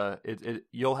it's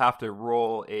you'll have to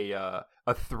roll a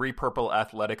 3 purple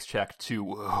athletics check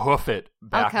to hoof it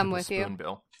back to the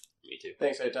spoonbill. Me too.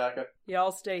 Thanks, Haytaka. Yeah,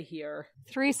 I'll stay here.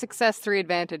 3 success, 3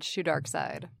 advantage, 2 dark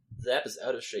side. Zap is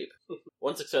out of shape.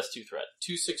 1 success, 2 threat.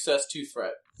 2 success, 2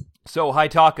 threat. So,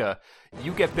 Haytaka,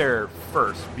 you get there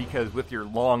first because with your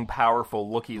long,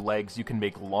 powerful, looky legs, you can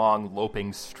make long,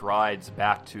 loping strides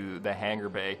back to the hangar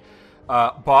bay.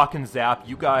 Bach and Zap,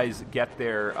 you guys get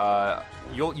there.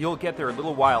 You'll get there a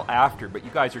little while after, but you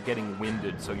guys are getting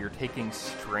winded, so you're taking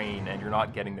strain, and you're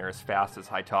not getting there as fast as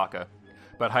Haytaka.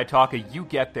 But Haytaka, you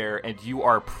get there, and you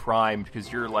are primed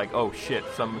because you're like, oh shit,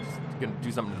 someone's gonna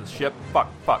do something to the ship.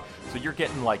 Fuck. So you're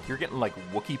getting like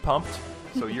Wookiee pumped.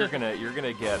 So you're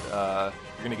gonna get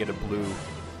a blue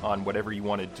on whatever you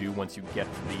want to do once you get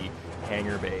to the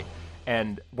hangar bay.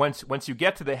 And once you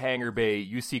get to the hangar bay,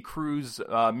 you see crews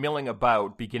milling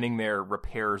about, beginning their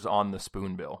repairs on the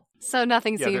spoonbill. So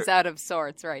nothing seems out of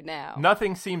sorts right now.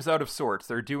 Nothing seems out of sorts.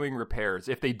 They're doing repairs.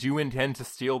 If they do intend to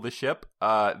steal the ship,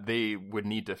 they would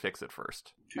need to fix it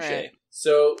first. Touche. Right.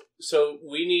 So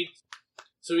we need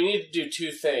to do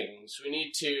 2 things. We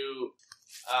need to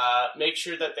make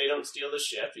sure that they don't steal the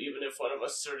ship, even if one of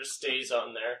us sort of stays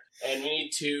on there. And we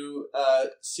need to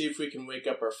see if we can wake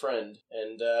up our friend.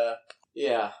 And,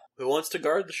 yeah. Who wants to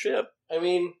guard the ship? I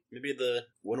mean... Maybe the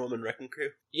one-woman wrecking crew?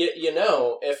 You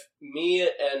know, if me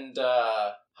and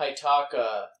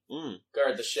Haytaka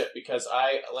guard the ship, because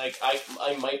I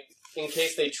might, in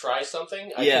case they try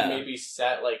something, I can maybe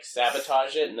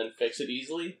sabotage it and then fix it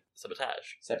easily.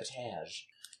 Sabotage.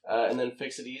 And then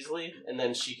fix it easily, and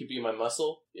then she could be my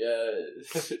muscle. Yeah,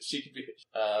 she could be...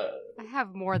 I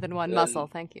have more than one muscle,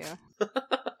 thank you.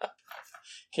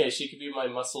 Okay, she could be my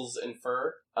muscles and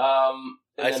fur.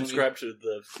 I subscribe to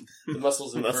the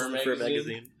Muscles and Fur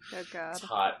magazine. Oh god. It's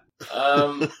hot.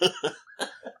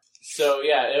 So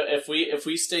yeah, if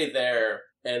we stay there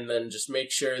and then just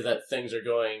make sure that things are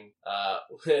going,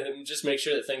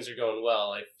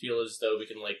 well, I feel as though we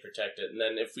can protect it. And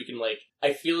then if we can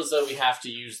I feel as though we have to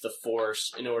use the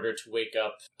Force in order to wake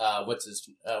up. What's his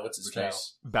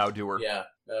face? Bowdoer. Yeah,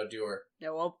 Bowdoer. Yeah,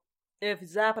 well, if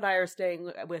Zap and I are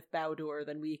staying with Bowdoer,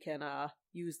 then we can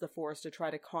use the Force to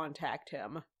try to contact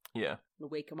him. Yeah. And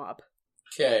wake him up.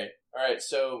 Okay. All right.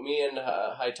 So me and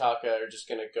Haytaka are just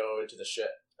gonna go into the ship.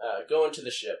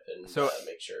 And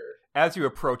make sure. As you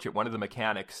approach it, one of the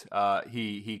mechanics,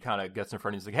 he kind of gets in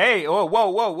front of you. He's like, "Hey, oh,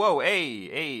 whoa,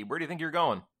 hey, where do you think you're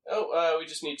going?" Oh, we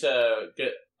just need to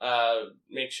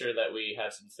make sure that we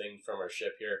have something from our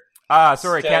ship here.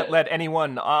 Sorry, can't let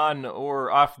anyone on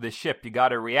or off the ship. You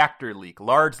got a reactor leak,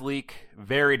 large leak,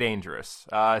 very dangerous.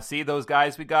 See those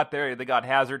guys we got there? They got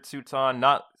hazard suits on.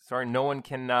 No one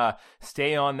can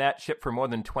stay on that ship for more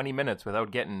than 20 minutes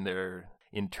without getting their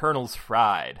internals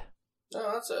fried.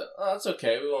 Oh, that's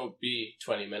okay. We won't be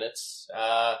 20 minutes.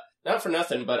 Not for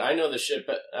nothing, but I know the ship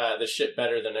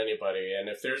better than anybody. And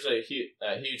if there's a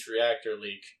huge reactor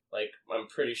leak, I'm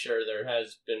pretty sure there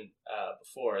has been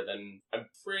before, then I'm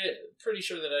pretty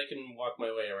sure that I can walk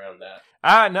my way around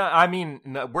that. No, I mean,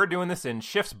 we're doing this in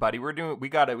shifts, buddy. We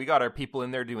got our people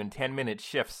in there doing 10-minute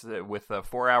shifts with a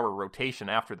 4-hour rotation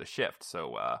after the shift.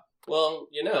 So, well,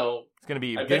 it's gonna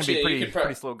be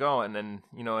pretty slow going, and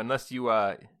unless you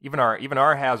even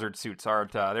our hazard suits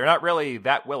aren't they're not really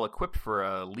that well equipped for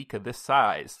a leak of this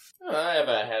size. I have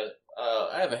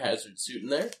a hazard suit in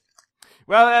there.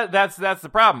 Well, that's the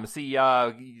problem. See,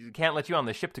 you can't let you on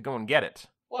the ship to go and get it.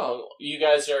 Well, you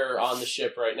guys are on the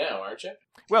ship right now, aren't you?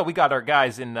 Well, we got our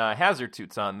guys in hazard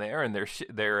suits on there, and their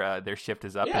shift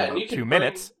is up in about 2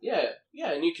 minutes. Yeah,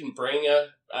 and you can bring out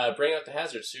the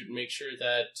hazard suit and make sure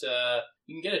that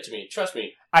you can get it to me. Trust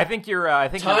me. I think you're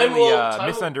really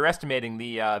misunderestimating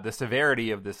the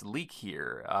severity of this leak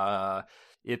here.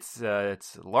 It's a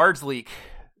large leak.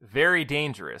 Very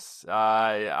dangerous.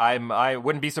 I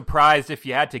wouldn't be surprised if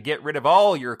you had to get rid of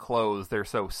all your clothes. They're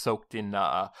so soaked in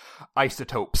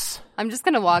isotopes. I'm just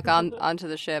gonna walk onto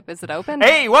the ship. Is it open?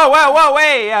 Hey, whoa,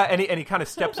 hey! And he kind of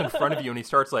steps in front of you, and he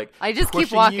starts I just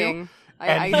keep walking.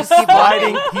 I just keep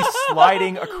walking. He's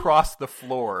sliding across the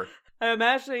floor. I'm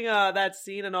imagining that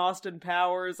scene in Austin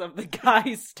Powers of the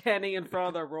guy standing in front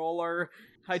of the roller.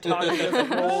 Haytaka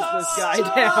just rolls this guy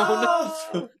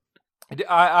down.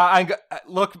 I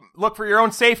look for your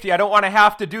own safety. I don't want to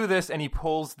have to do this. And he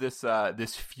pulls this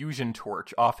fusion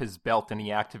torch off his belt and he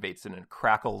activates it and it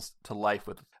crackles to life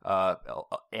with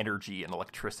energy and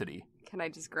electricity. Can I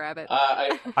just grab it?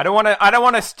 I don't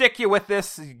want to stick you with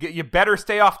this. You better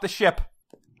stay off the ship.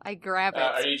 I grab it.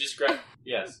 Are you just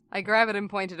Yes. I grab it and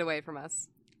point it away from us.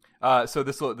 So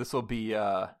this will be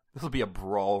a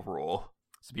brawl roll.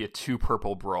 This will be a 2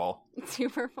 purple brawl. 2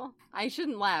 purple? I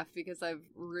shouldn't laugh because I've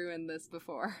ruined this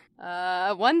before.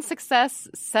 1 success,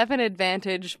 7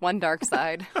 advantage, 1 dark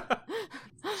side.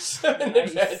 7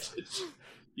 advantage.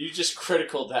 You just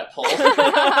criticaled that pull.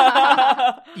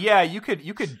 Yeah, you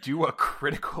could do a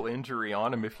critical injury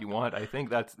on him if you want. I think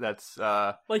that's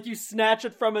like you snatch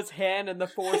it from his hand and the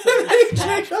force of the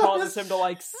snatch causes him to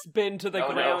like spin to the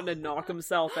ground and knock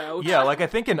himself out. Yeah, like I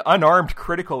think an unarmed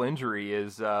critical injury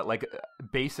is the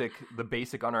basic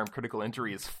unarmed critical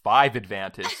injury is 5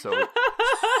 advantage, so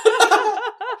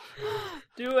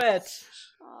do it.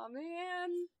 Oh man.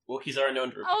 Wookiees are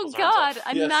known to rip Oh people's god, arms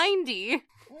off. a 90.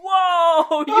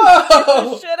 Whoa! You beat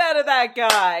the shit out of that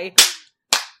guy.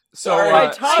 So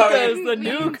Haitaka is the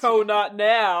new Conut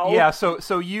now. Yeah,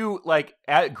 so you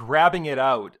grabbing it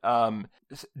out.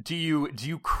 Do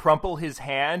you crumple his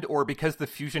hand, or because the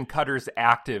fusion cutter's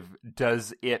active,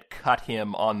 does it cut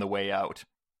him on the way out?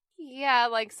 Yeah,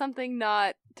 like something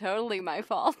not totally my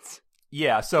fault.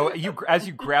 Yeah, so as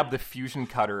you grab the fusion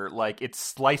cutter, like it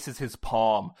slices his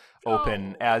palm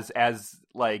open as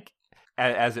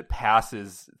it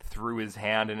passes through his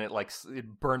hand, and it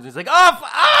burns. He's like, don't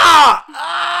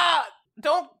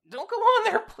go on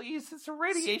there, please. It's a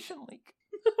radiation leak.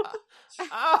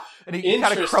 And he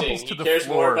kind of crumples to the floor. He cares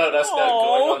more about us not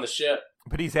going on the ship.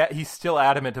 But he's still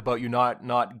adamant about you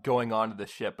not going onto the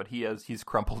ship. But he's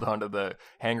crumpled onto the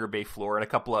hangar bay floor, and a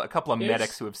couple of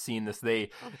medics who have seen this, they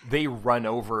run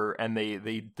over and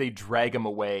they drag him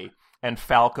away. And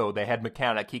Falco, the head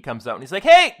mechanic, he comes out and he's like,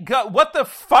 "Hey, what the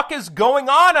fuck is going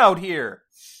on out here?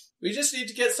 We just need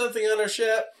to get something on our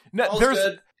ship. No,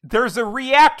 there's a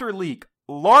reactor leak,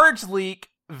 large leak,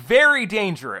 very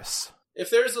dangerous." If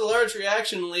there's a large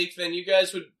reaction leak, then you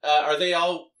guys would...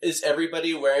 is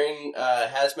everybody wearing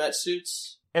hazmat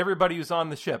suits? Everybody who's on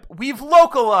the ship. We've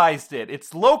localized it.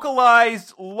 It's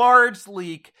localized, large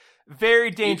leak, very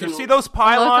dangerous. See those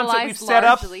pylons that we've set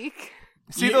up? Leak?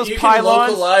 See those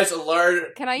pylons? Can localize a large...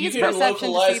 Can I use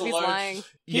perception to see if he's lying?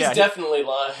 He's definitely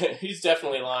lying. He's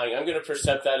definitely lying. I'm going to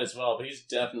percept that as well, but he's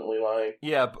definitely lying.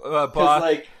 Yeah,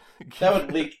 boss. That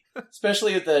would leak...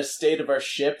 Especially with the state of our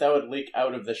ship, that would leak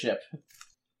out of the ship.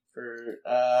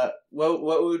 What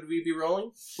would we be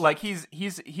rolling? Like he's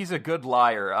a good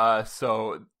liar.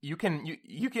 So you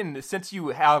can since you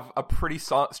have a pretty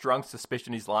strong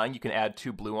suspicion he's lying, you can add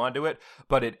 2 blue onto it,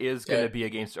 but it is going to be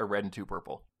against a red and 2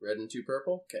 purple. Red and 2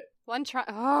 purple. Okay. 1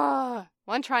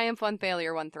 triumph, 1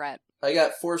 failure, 1 threat. I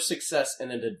got 4 success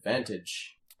and an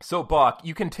advantage. So, Bach,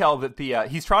 you can tell that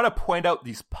he's trying to point out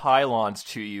these pylons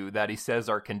to you that he says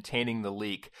are containing the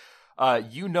leak.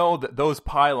 You know that those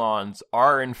pylons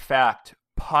are, in fact,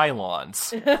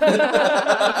 pylons.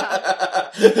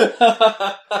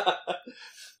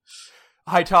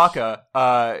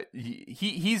 Haitaka,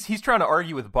 he's trying to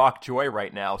argue with Bok Joy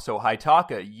right now. So,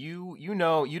 Haitaka,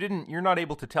 you're not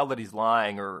able to tell that he's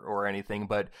lying or anything,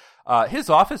 but his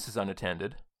office is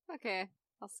unattended. Okay,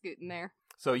 I'll scoot in there.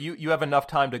 So you have enough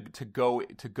time to go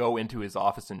into his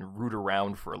office and root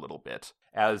around for a little bit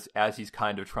as he's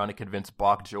kind of trying to convince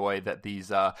Bok Joy that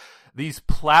these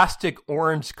plastic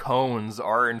orange cones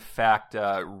are in fact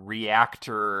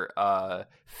reactor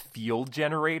field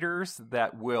generators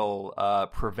that will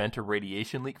prevent a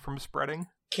radiation leak from spreading.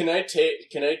 Can I take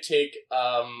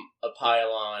a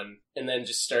pylon and then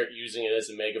just start using it as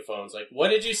a megaphone? It's like, what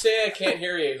did you say? I can't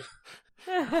hear you.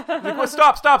 Like,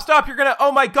 stop! You're gonna...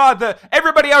 Oh my god,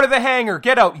 everybody out of the hangar!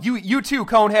 Get out! You too,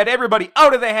 Conehead! Everybody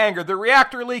out of the hangar! The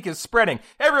reactor leak is spreading!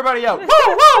 Everybody out! Woo,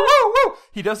 woo, woo, woo!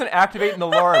 He doesn't activate an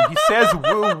alarm. He says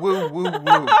woo, woo, woo,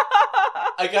 woo.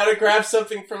 I gotta grab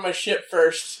something from my ship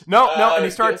first. No, and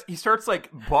he starts like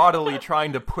bodily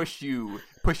trying to push you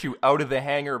out of the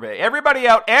hangar bay. Everybody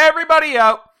out!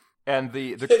 And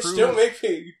the crew... Don't make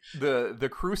me... The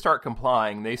crew start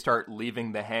complying. They start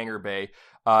leaving the hangar bay.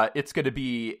 It's going to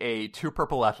be a 2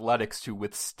 purple athletics to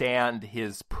withstand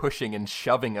his pushing and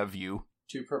shoving of you.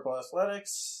 2 purple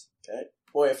athletics. Okay.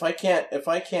 Boy, if I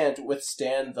can't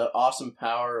withstand the awesome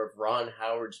power of Ron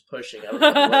Howard's pushing, I don't know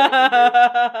what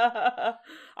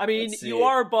I mean, you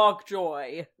are Bok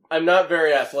Joy. I'm not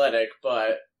very athletic,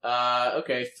 but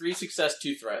okay. 3 success,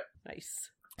 2 threat.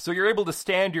 Nice. So you're able to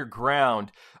stand your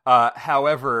ground.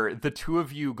 However, the two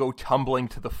of you go tumbling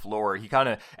to the floor. He kind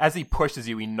of, as he pushes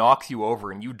you, he knocks you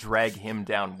over, and you drag him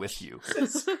down with you.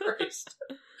 Jesus Christ.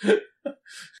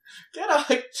 Get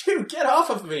off, dude, get off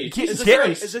of me. Is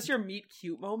this your meet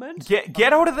cute moment?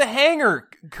 Get out of the hangar,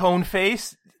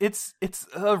 Coneface. It's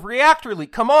a reactor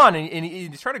leak. Come on. And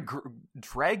he's trying to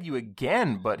drag you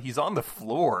again, but he's on the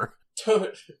floor.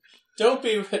 Don't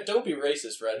be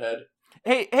racist, redhead.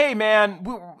 Hey, man,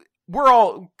 we're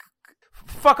all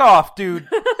fuck off, dude.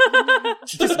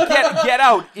 Just get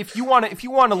out. If you want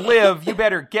to live, you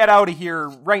better get out of here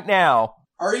right now.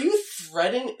 Are you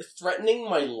threatening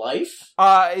my life?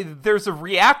 There's a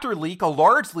reactor leak, a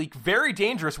large leak, very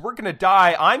dangerous. We're gonna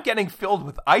die. I'm getting filled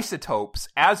with isotopes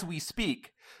as we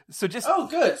speak. So just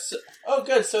good.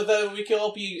 So that we can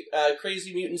all be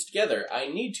crazy mutants together. I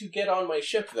need to get on my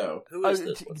ship, though. Who is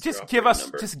this? Just give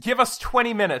us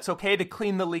 20 minutes, okay, to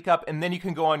clean the leak up, and then you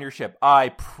can go on your ship. I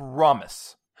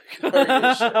promise.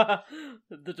 The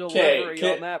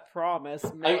delivery on that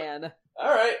promise, man.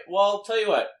 All right. Well, I'll tell you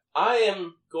what. I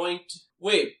am going to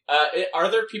wait. Are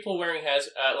there people wearing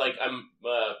I'm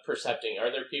percepting?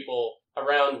 Are there people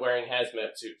around wearing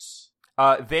hazmat suits?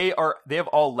 They have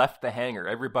all left the hangar.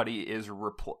 Everybody is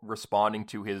responding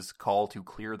to his call to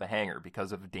clear the hangar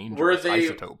because of dangerous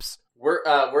isotopes.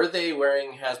 Were they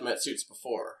wearing hazmat suits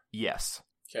before? Yes.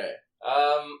 Okay.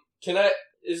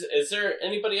 Is there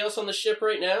anybody else on the ship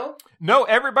right now? No,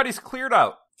 everybody's cleared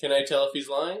out. Can I tell if he's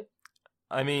lying?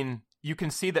 I mean, you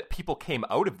can see that people came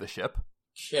out of the ship.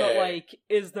 Okay. But,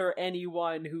 is there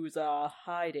anyone who's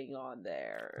hiding on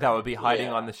there? That would be hiding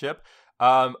on the ship.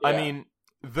 I mean,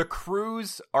 the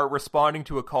crews are responding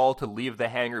to a call to leave the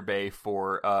hangar bay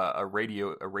for a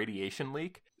radiation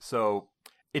leak. So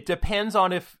it depends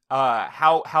on if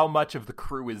how much of the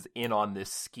crew is in on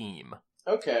this scheme.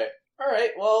 Okay. All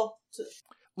right. Well,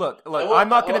 look, I'm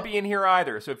not going to be in here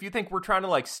either. So if you think we're trying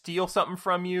to steal something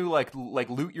from you, like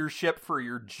loot your ship for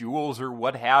your jewels or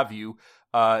what have you,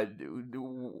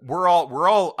 we're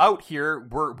all out here.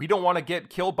 We don't want to get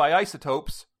killed by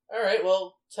isotopes. All right.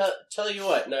 Well, tell you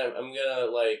what. Now I'm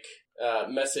gonna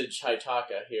message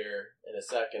Haitaka here in a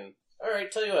second. All right.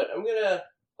 Tell you what.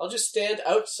 I'll just stand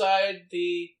outside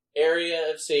the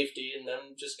area of safety, and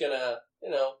I'm just gonna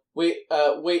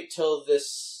wait till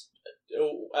this.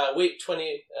 Wait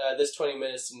 20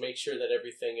 minutes and make sure that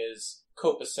everything is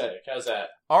copacetic. How's that?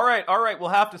 All right. We'll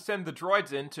have to send the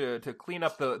droids in to clean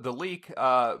up the leak,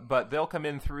 but they'll come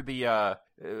in through the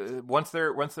once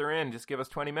they're in. Just give us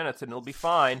 20 minutes and it'll be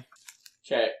fine.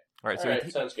 Okay. All right.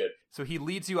 Sounds good. So he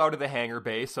leads you out of the hangar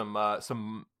bay.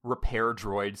 Some repair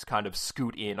droids kind of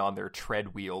scoot in on their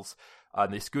tread wheels.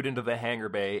 They scoot into the hangar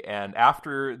bay, and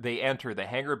after they enter, the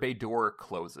hangar bay door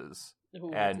closes. Ooh,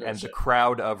 and the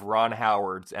crowd of Ron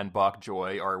Howards and Bok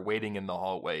Joy are waiting in the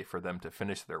hallway for them to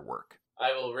finish their work.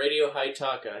 I will radio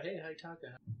Haitaka. Hey,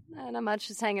 Haitaka. Not much,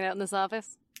 just hanging out in this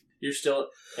office.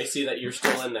 I see that you're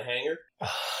still in the hangar?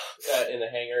 In the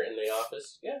hangar in the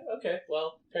office? Yeah, okay.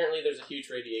 Well, apparently there's a huge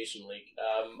radiation leak.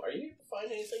 Are you able to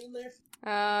find anything in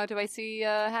there? Do I see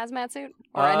a hazmat suit?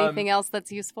 Or anything else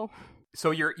that's useful?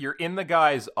 So you're in the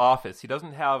guy's office. He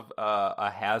doesn't have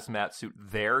a hazmat suit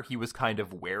there. He was kind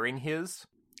of wearing his.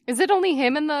 Is it only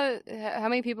him how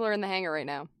many people are in the hangar right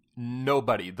now?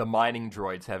 Nobody. The mining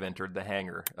droids have entered the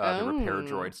hangar. The repair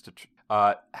droids.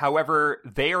 However,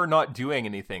 they are not doing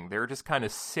anything. They're just kind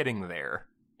of sitting there.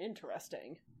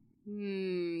 Interesting.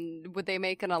 Would they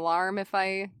make an alarm if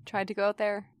I tried to go out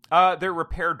there? They're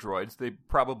repair droids. They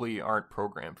probably aren't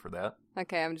programmed for that.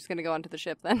 Okay, I'm just going to go onto the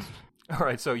ship then. All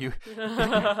right, so you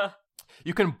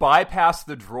can bypass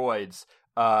the droids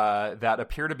that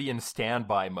appear to be in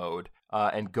standby mode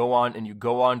and go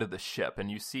onto the ship,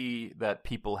 and you see that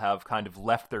people have kind of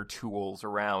left their tools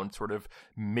around, sort of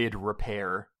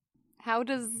mid-repair.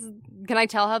 Can I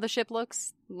tell how the ship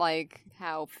looks? Like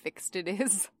how fixed it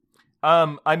is?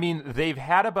 I mean, they've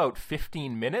had about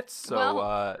 15 minutes,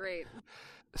 so great.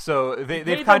 So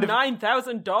they've kind of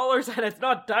 $9,000 and it's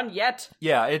not done yet.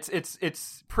 Yeah,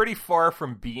 it's pretty far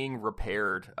from being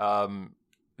repaired.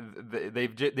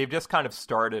 They've just kind of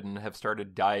started and have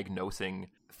started diagnosing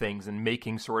things and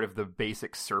making sort of the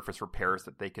basic surface repairs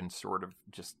that they can sort of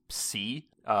just see.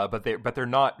 But they're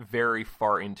not very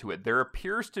far into it. There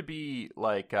appears to be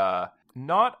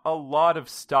not a lot of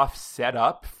stuff set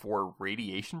up for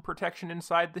radiation protection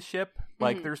inside the ship.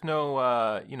 Like there's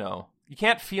no you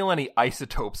can't feel any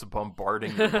isotopes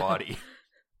bombarding your body.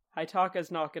 Haitaka's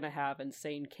not going to have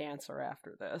insane cancer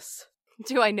after this.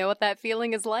 Do I know what that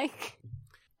feeling is like?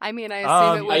 I mean, I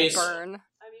assume it would burn.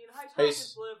 I mean,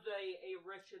 Haitaka's lived a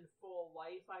rich and full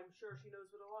life. I'm sure she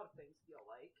knows what a lot of things feel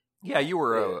like. Yeah,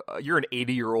 you're an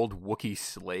 80-year-old Wookiee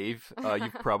slave.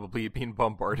 You've probably been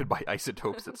bombarded by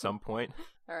isotopes at some point.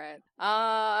 All right.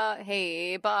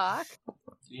 Hey, Bach.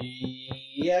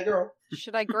 Yeah, girl.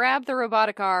 Should I grab the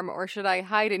robotic arm, or should I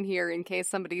hide in here in case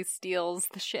somebody steals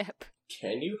the ship?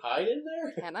 Can you hide in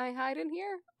there? Can I hide in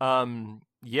here?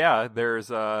 Yeah, there's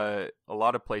a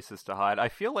lot of places to hide. I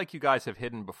feel like you guys have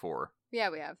hidden before. Yeah,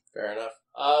 we have. Fair enough.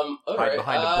 Hide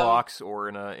behind a box or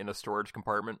in a storage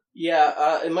compartment.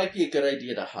 Yeah, it might be a good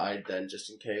idea to hide then,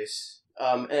 just in case.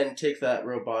 And take that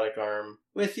robotic arm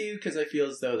with you, because I feel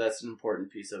as though that's an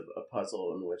important piece of a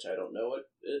puzzle in which I don't know what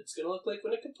it's going to look like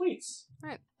when it completes. All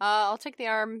right. I'll take the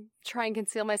arm, try and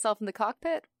conceal myself in the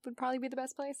cockpit would probably be the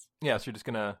best place. Yeah, so you're just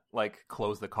going to,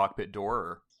 close the cockpit door?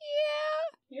 Or...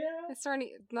 Yeah. It's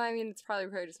probably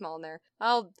pretty small in there.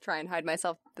 I'll try and hide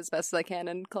myself as best as I can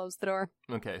and close the door.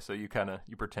 Okay, so you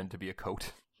pretend to be a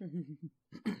coat.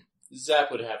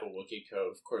 Zap would have a Wookiee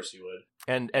coat, of course he would.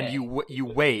 And you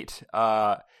wait.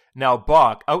 Now,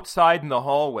 Bach, outside in the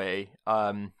hallway,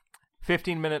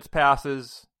 15 minutes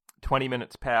passes, 20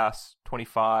 minutes pass,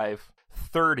 25,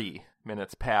 30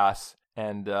 minutes pass,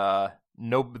 and the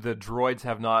droids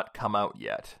have not come out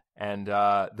yet. And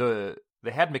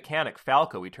the head mechanic,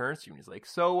 Falco, he turns to you and he's like,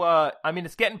 so,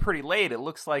 it's getting pretty late. It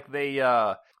looks like they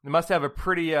must have a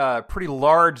pretty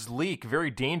large leak, very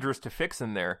dangerous to fix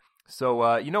in there.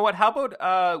 So, you know what? How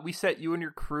about we set you and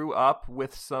your crew up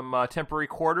with some temporary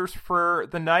quarters for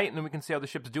the night, and then we can see how the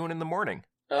ship's doing in the morning.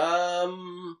 I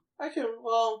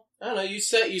don't know. You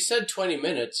said 20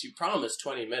 minutes. You promised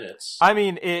 20 minutes.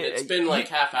 It's been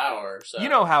half hour. So. You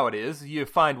know how it is. You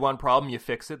find one problem, you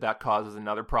fix it. That causes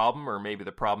another problem, or maybe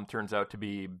the problem turns out to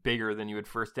be bigger than you had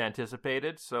first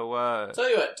anticipated. So, Tell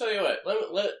you what.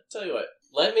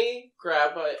 Let me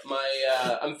grab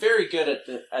my. I'm very good at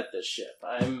this ship.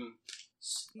 But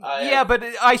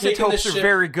isotopes are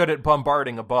very good at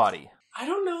bombarding a body. I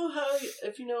don't know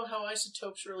if you know how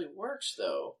isotopes really works,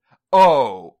 though.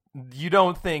 Oh, you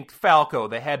don't think Falco,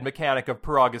 the head mechanic of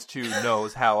Peragus 2,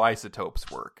 knows how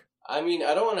isotopes work? I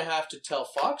don't want to have to tell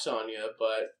Fox on you,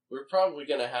 but we're probably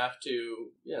going to have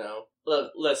to,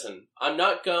 listen, I'm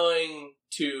not going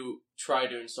to try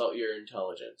to insult your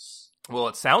intelligence. Well,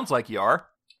 it sounds like you are.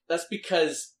 That's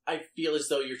because I feel as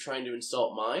though you're trying to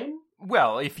insult mine.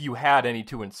 Well, if you had any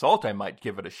to insult, I might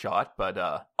give it a shot, but,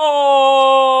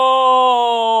 Oh!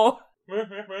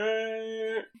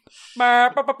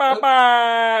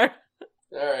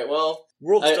 Alright, well...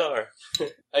 World star!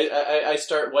 I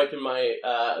start wiping my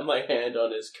my hand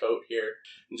on his coat here,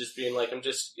 and just being like, I'm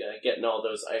just getting all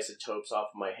those isotopes off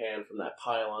of my hand from that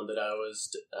pylon that I was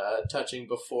touching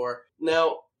before.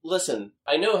 Now, listen,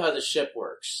 I know how the ship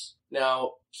works.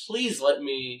 Now, please let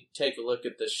me take a look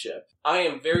at this ship. I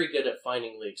am very good at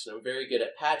finding leaks, and I'm very good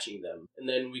at patching them, and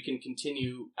then we can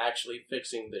continue actually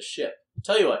fixing this ship.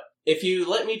 Tell you what, if you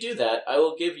let me do that, I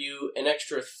will give you an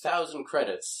extra 1,000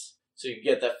 credits, so you can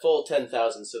get that full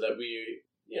 10,000, so that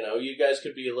you guys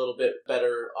could be a little bit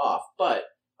better off. But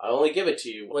I only give it to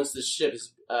you once the ship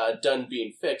is done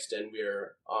being fixed and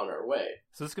we're on our way.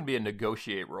 So this is going to be a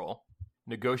negotiate roll.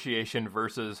 Negotiation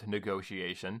versus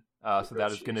negotiation. So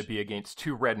that is going to be against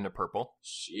 2 red and a purple.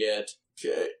 Shit.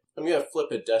 Okay. I'm going to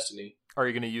flip a destiny. Are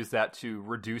you going to use that to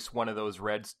reduce one of those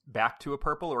reds back to a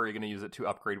purple, or are you going to use it to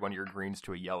upgrade one of your greens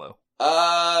to a yellow?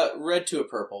 Red to a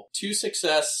purple. 2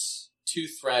 success, 2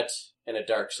 threat, and a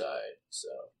dark side. So.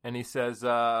 And he says,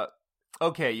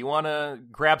 okay, you want to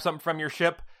grab something from your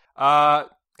ship?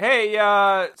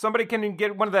 Hey, somebody can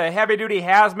get one of the heavy-duty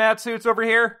hazmat suits over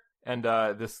here? And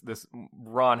this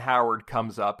Ron Howard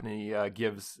comes up and he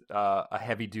gives a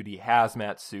heavy duty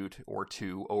hazmat suit or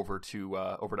 2 over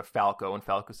to Falco, and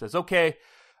Falco says, "Okay,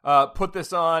 put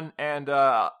this on and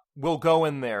we'll go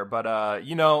in there. But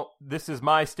this is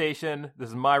my station. This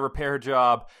is my repair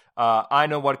job. I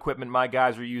know what equipment my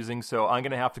guys are using, so I'm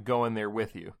gonna have to go in there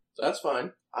with you." That's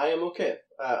fine. I am okay.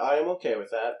 I am okay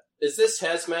with that. Is this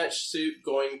hazmat suit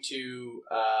going to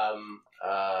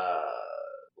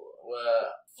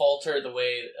falter the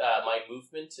way my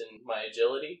movement and my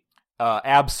agility?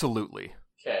 Absolutely.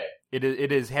 Okay. It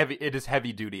is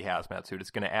heavy duty hazmat suit. It's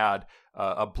going to add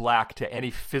a black to any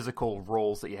physical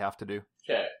rolls that you have to do.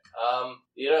 Okay.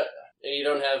 You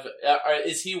don't have.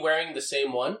 Is he wearing the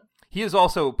same one? He is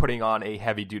also putting on a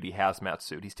heavy duty hazmat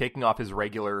suit. He's taking off his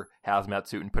regular hazmat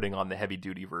suit and putting on the heavy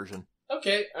duty version.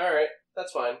 Okay. All right.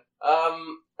 That's fine.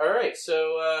 All right.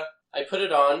 So. I put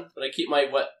it on, but I keep my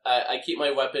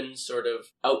weapons sort of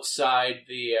outside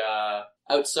the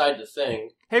thing.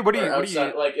 Hey, what are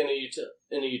you like in a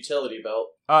utility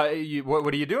belt?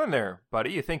 What are you doing there,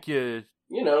 buddy? You think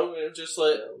just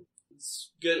like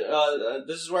It's good.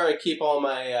 This is where I keep all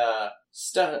my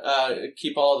stuff.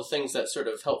 Keep all the things that sort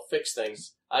of help fix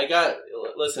things. I got.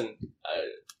 Listen,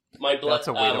 my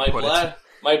blaster,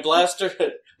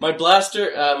 my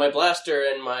blaster,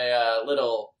 and my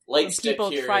little light stick people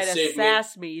here. Try to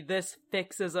sass me. This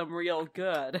fixes them real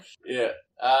good. Yeah.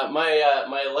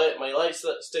 My light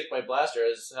stick, my blaster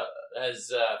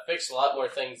has fixed a lot more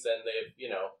things than they've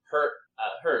hurt.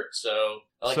 So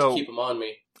I like to keep them on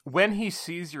me. When he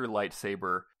sees your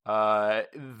lightsaber,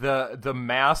 the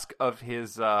mask of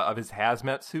his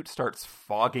hazmat suit starts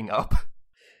fogging up.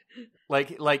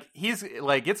 like he's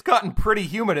like, it's gotten pretty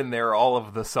humid in there all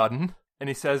of the sudden. And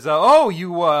he says, "Oh, you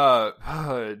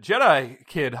Jedi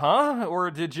kid, huh?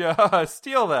 Or did you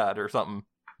steal that or something?"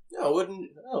 No,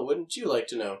 wouldn't you like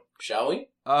to know? Shall we?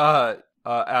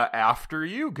 After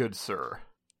you, good sir.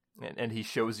 And he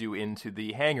shows you into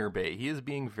the hangar bay. He is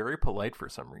being very polite for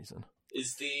some reason.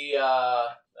 Is the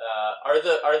are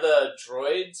the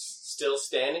droids still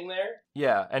standing there?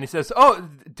 Yeah, and he says, "Oh,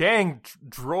 dang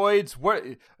droids! What?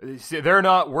 They're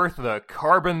not worth the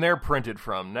carbon they're printed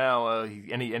from." Now,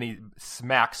 and he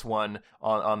smacks one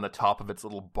on the top of its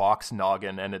little box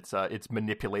noggin, and its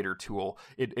manipulator tool.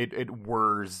 It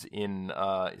whirs in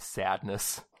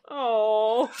sadness.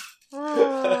 Oh.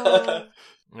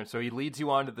 And so he leads you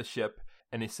onto the ship.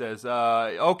 And he says,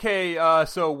 "Okay,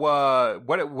 so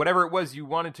whatever it was you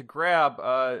wanted to grab,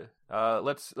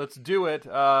 let's do it.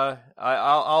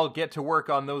 I'll get to work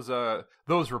on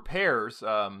those repairs.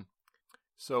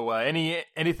 So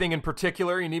anything in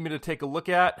particular you need me to take a look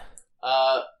at?"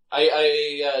 I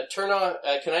turn on.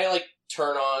 Can I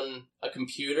turn on a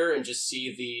computer and just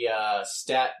see the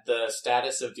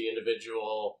status of the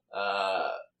individual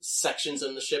sections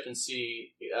in the ship and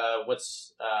see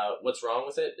what's wrong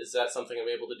with it? Is that something I'm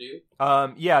able to do?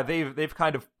 Yeah, they've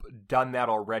kind of done that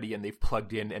already, and they've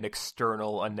plugged in an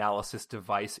external analysis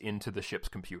device into the ship's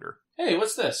computer. Hey,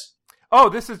 what's this? Oh,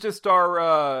 this is just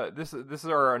our this is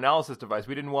our analysis device.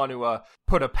 We didn't want to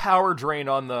put a power drain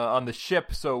on the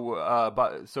ship,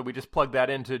 so we just plugged that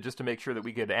in just to make sure that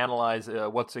we could analyze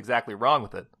what's exactly wrong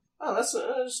with it. Oh,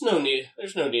 there's no need.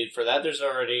 There's no need for that. There's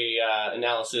already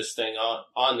analysis thing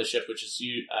on the ship, which is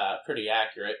pretty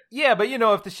accurate. Yeah, but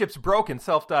if the ship's broken,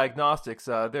 self-diagnostics,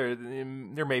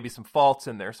 there may be some faults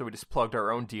in there, so we just plugged our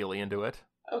own dealie into it.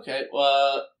 Okay.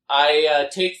 Well, I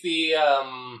take the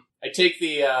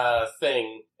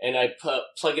thing and I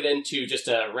plug it into just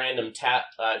a random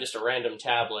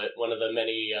tablet, one of the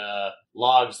many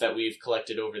logs that we've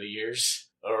collected over the years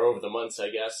or over the months,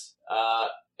 I guess.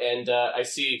 And I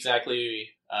see exactly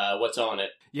what's on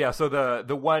it. Yeah, so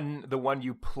the one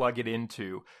you plug it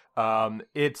into,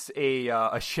 it's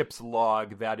a ship's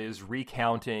log that is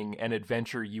recounting an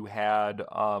adventure you had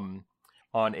on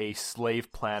a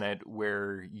slave planet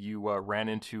where you ran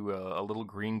into a little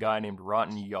green guy named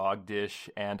Rotten Yogdish,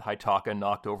 and Haitaka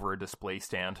knocked over a display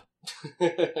stand.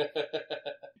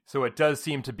 So it does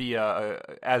seem to be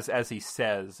as he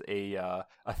says, a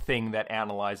thing that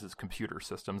analyzes computer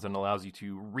systems and allows you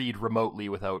to read remotely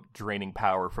without draining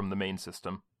power from the main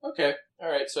system. Okay, all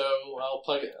right. So I'll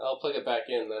plug it back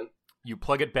in then. You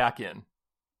plug it back in,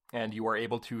 and you are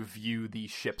able to view the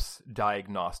ship's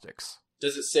diagnostics.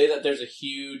 Does it say that there's a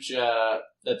huge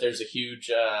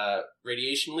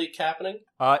radiation leak happening?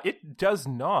 It does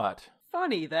not.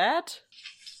 Funny that.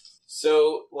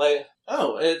 So,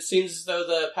 it seems as though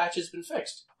the patch has been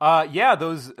fixed. Yeah,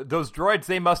 those droids,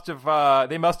 they must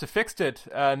have fixed it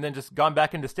and then just gone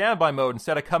back into standby mode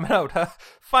instead of coming out.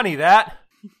 Funny that.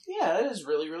 Yeah, that is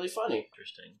really, really funny.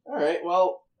 Interesting. All right,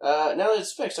 well, now that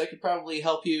it's fixed, I could probably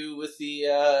help you with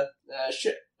the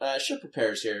ship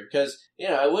repairs here, because we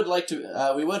would like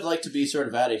to be sort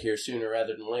of out of here sooner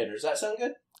rather than later. Does that sound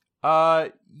good?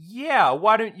 Yeah.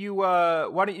 Why don't you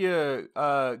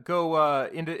go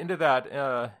into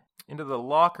that into the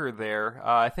locker there?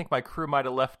 I think my crew might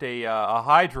have left a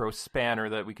hydro spanner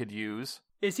that we could use.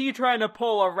 Is he trying to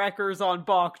pull a Wreckers on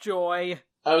Bokjoy?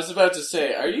 I was about to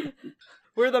say, are you?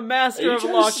 We're the master of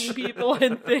locking people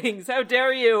in things. How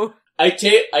dare you? I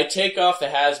take off the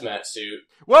hazmat suit.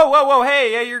 Whoa,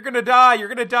 hey, you're gonna die,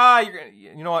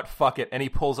 you know what, fuck it. And he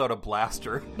pulls out a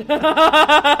blaster. Oh, no.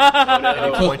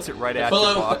 And he points it right at you,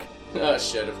 Bok. Oh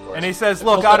shit, of course. And he says,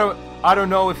 look, I don't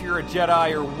know if you're a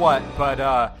Jedi or what,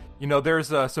 but, there's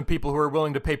some people who are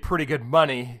willing to pay pretty good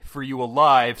money for you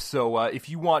alive, so if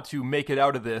you want to make it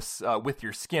out of this with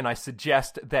your skin, I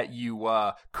suggest that you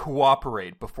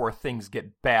cooperate before things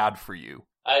get bad for you.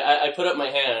 I put up my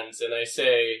hands and I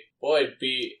say, boy,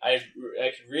 I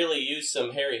could really use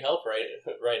some hairy help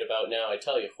right about now, I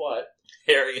tell you what.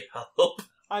 Hairy help?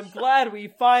 I'm glad we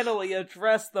finally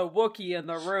addressed the Wookiee in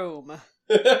the room.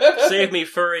 Save me,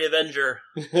 furry Avenger.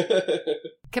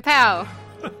 Kapow!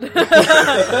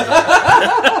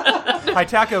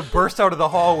 Haitaka bursts out of the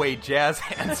hallway, jazz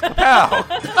hands. Kapow!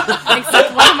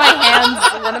 Except one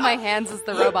of my hands is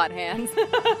the robot hands.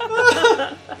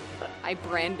 I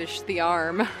brandish the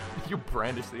arm. You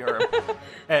brandish the arm.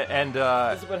 and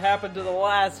this is what happened to the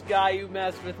last guy who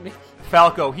messed with me.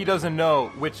 Falco, he doesn't know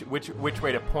which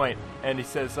way to point, and he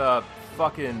says,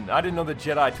 fucking, I didn't know the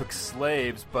Jedi took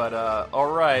slaves, but,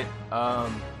 alright,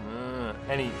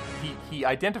 and he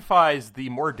identifies the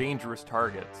more dangerous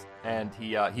targets, and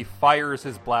he fires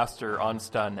his blaster on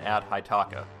stun at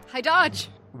Haitaka. High dodge!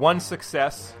 1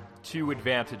 success, 2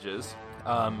 advantages.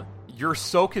 Your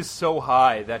soak is so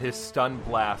high that his stun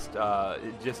blast,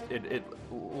 it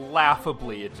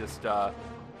laughably, it just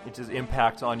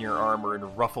impacts on your armor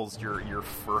and ruffles your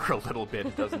fur a little bit.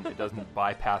 It doesn't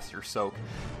bypass your soak.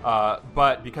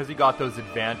 But because he got those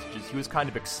advantages, he was kind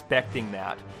of expecting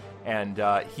that. And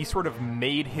he sort of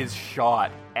made his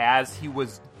shot as he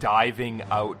was diving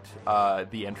out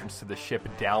the entrance to the ship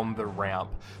down the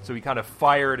ramp. So he kind of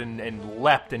fired and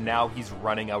leapt, and now he's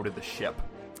running out of the ship.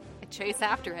 I chase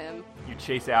after him. You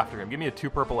chase after him. Give me a 2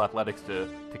 purple athletics to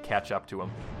catch up to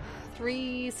him.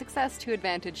 3 success, 2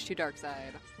 advantage, 2 dark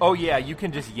side. Oh yeah, you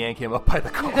can just yank him up by the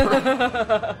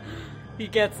collar. He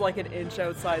gets like an inch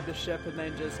outside the ship and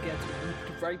then just gets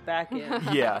ripped right back in.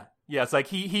 Yeah, it's like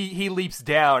he leaps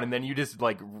down and then you just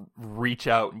like reach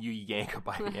out and you yank him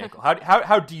by the ankle.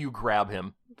 How do you grab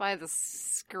him? By the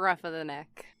scruff of the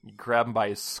neck. You grab him by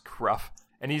his scruff.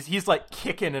 And he's like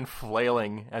kicking and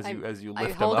flailing as you lift him up.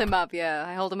 I hold him up, yeah.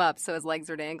 I hold him up so his legs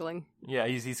are dangling. Yeah,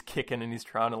 he's kicking and he's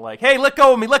trying to like, hey, let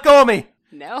go of me!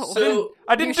 No. So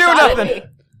I didn't do nothing.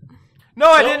 No,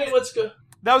 I didn't. Tell me what's good.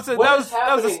 That was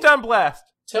a stun blast.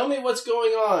 Tell me what's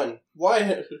going on.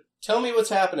 Why? Tell me what's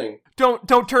happening.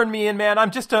 Don't turn me in, man.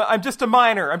 I'm just a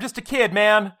minor. I'm just a kid,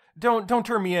 man. Don't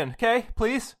turn me in, okay?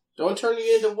 Please. Don't turn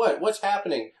you into what? What's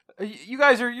happening? You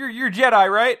guys you're Jedi,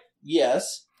 right?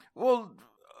 Yes. Well,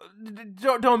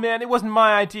 don't, man. It wasn't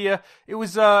my idea. It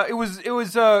was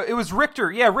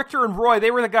Richter. Yeah, Richter and Roy.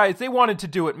 They were the guys. They wanted to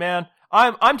do it, man.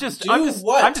 I'm just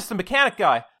the mechanic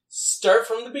guy. Start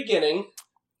from the beginning.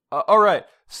 All right.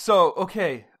 So,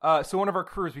 okay. So one of our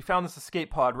crews, we found this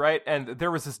escape pod, right? And there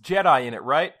was this Jedi in it,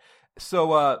 right?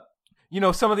 So,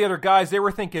 some of the other guys, they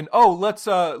were thinking, oh, let's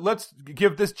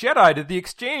give this Jedi to the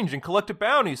exchange and collect a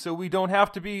bounty so we don't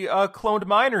have to be cloned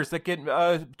miners that get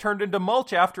turned into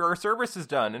mulch after our service is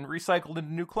done and recycled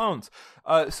into new clones.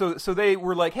 So they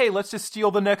were like, hey, let's just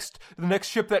steal the next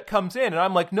ship that comes in. And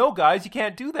I'm like, no, guys, you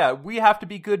can't do that. We have to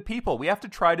be good people. We have to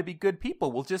try to be good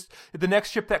people. We'll just, the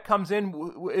next ship that comes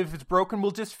in, if it's broken,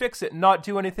 we'll just fix it and not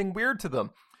do anything weird to them.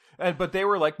 But they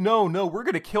were like, no, we're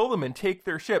going to kill them and take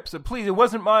their ship. So please, it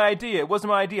wasn't my idea.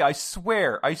 I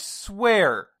swear. All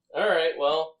right,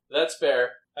 well, that's fair.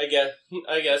 I guess.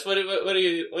 What do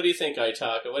you think,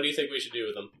 Haitaka? What do you think we should do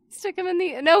with them? Stick them in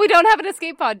the... No, we don't have an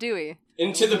escape pod, do we?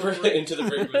 Into the brig with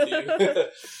you.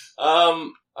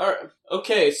 All right.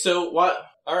 Okay, so what...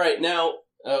 All right, now...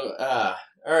 all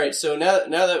right, so now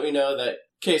that we know that...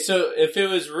 Okay, so if it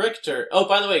was Richter... Oh,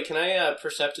 by the way, can I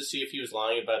percept to see if he was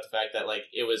lying about the fact that, like,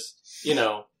 it was,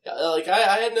 like,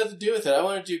 I had nothing to do with it. I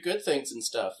want to do good things and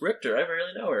stuff. Richter, I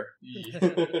barely know her.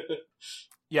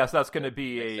 Yes, that's going to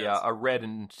be a red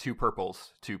and 2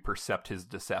 purples to percept his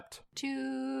decept.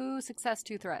 2 success,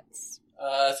 2 threats.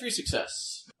 3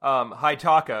 success.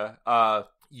 Haitaka,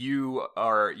 you're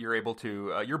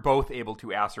both able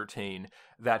to ascertain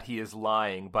that he is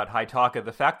lying, but Haitaka,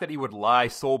 the fact that he would lie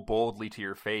so boldly to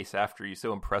your face after you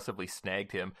so impressively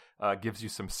snagged him, gives you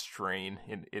some strain.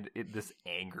 This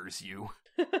angers you.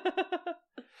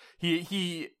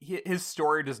 His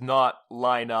story does not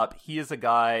line up. He is a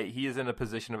guy, he is in a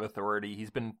position of authority. He's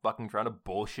been fucking trying to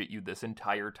bullshit you this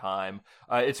entire time.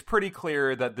 It's pretty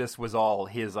clear that this was all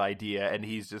his idea, and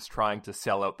he's just trying to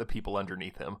sell out the people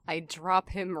underneath him. I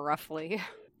drop him roughly.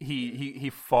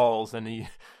 He falls, and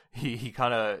he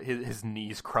kind of, his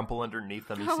knees crumple underneath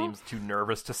him. He seems too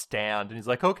nervous to stand, and he's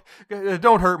like, "Okay,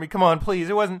 don't hurt me. Come on, please.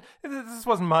 This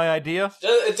wasn't my idea."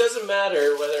 It doesn't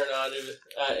matter whether or not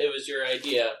it was your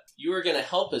idea. You are going to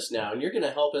help us now, and you're going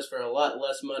to help us for a lot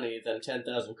less money than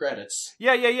 10,000 credits.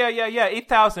 Yeah.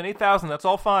 8,000. That's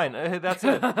all fine. That's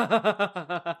it.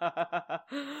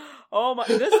 Oh my!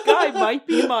 This guy might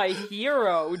be my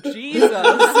hero. Jesus.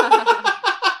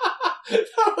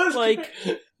 Like,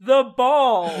 the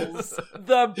balls,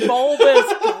 the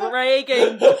bulbous,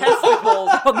 dragging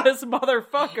testicles on this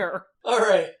motherfucker.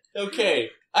 Alright, okay.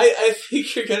 I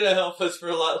think you're gonna help us for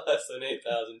a lot less than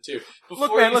 8,000 too.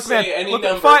 Look, man.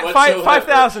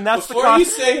 5,000. That's the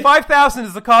cost. 5,000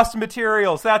 is the cost of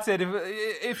materials. That's it.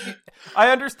 If you,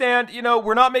 I understand,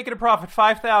 we're not making a profit.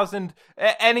 5,000.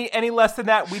 Any less than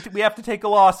that, we have to take a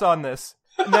loss on this.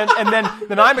 And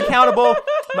then I'm accountable.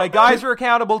 My guys are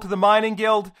accountable to the mining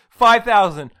guild.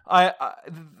 5,000.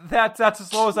 That's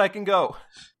as low as I can go.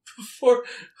 Before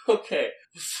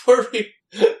we.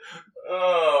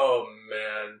 Oh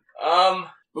man.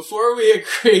 Before we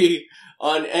agree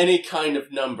on any kind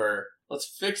of number, let's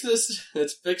fix this.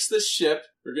 Let's fix this ship.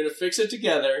 We're gonna fix it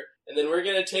together, and then we're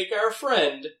gonna take our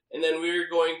friend, and then we're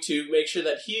going to make sure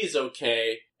that he's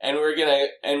okay, and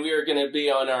we are gonna be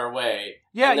on our way.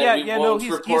 Yeah. He's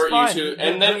fine.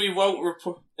 We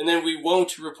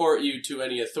won't report you to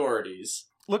any authorities.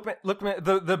 Look,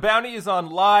 the bounty is on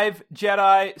live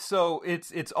Jedi, so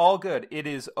it's all good. It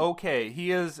is okay.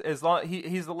 He is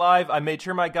he's alive. I made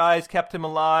sure my guys kept him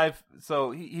alive,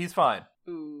 so he's fine.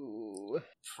 Ooh,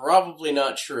 probably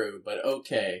not true, but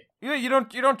okay. Yeah, you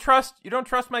don't trust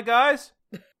my guys?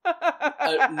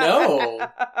 No,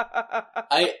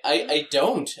 I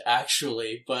don't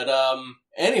actually. But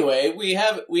anyway, we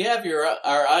have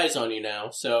our eyes on you now.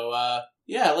 So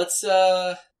yeah, let's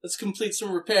complete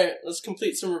some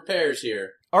repairs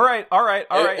here. All right.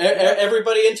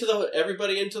 Everybody into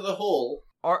the hole.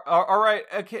 All right.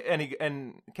 Okay.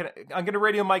 I'm gonna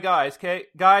radio my guys. Okay,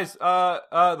 guys.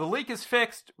 The leak is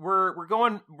fixed. We're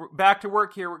going back to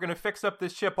work here. We're gonna fix up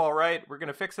this ship. All right. We're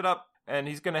gonna fix it up, and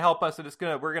he's gonna help us. And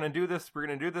we're gonna do this. We're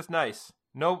gonna do this nice.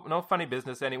 No funny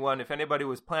business, anyone. If anybody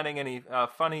was planning any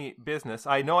funny business,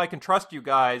 I know I can trust you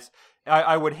guys.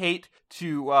 I would hate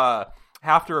to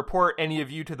have to report any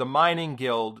of you to the mining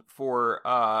guild for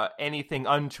anything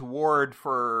untoward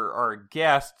for our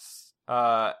guests.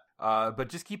 But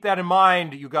just keep that in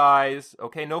mind, you guys.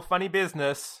 Okay, no funny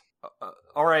business.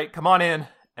 All right, come on in.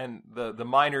 And the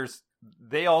miners,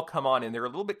 they all come on in. They're a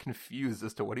little bit confused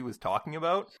as to what he was talking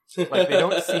about. Like, they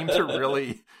don't seem to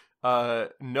really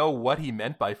know what he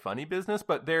meant by funny business,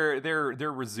 but they're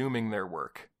resuming their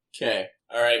work. Okay,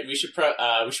 all right. We should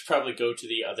probably go to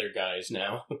the other guys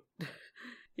now.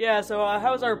 Yeah. So,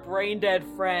 how's our brain dead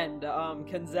friend?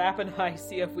 Can Zap and I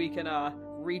see if we can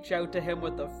reach out to him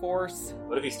with the Force?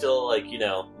 What if he's still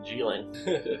geeling?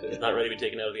 He's not ready to be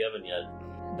taken out of the oven yet.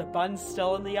 The bun's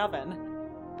still in the oven.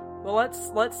 Well,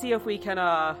 let's see if we can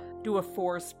do a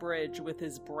Force bridge with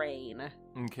his brain.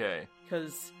 Okay.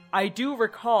 Because I do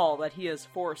recall that he is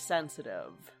Force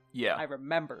sensitive. Yeah. I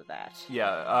remember that.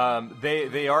 Yeah,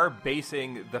 they are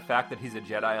basing the fact that he's a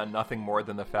Jedi on nothing more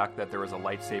than the fact that there was a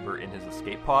lightsaber in his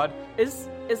escape pod. Is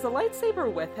the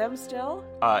lightsaber with him still?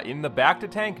 In the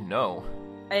bacta tank, no.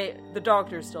 The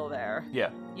doctor's still there.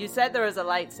 Yeah. You said there was a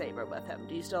lightsaber with him.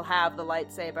 Do you still have the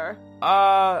lightsaber?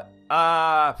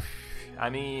 I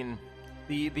mean,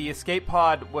 the escape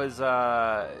pod was,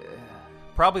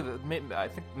 probably, I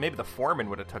think maybe the foreman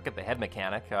would have took it, the head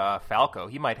mechanic, Falco.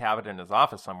 He might have it in his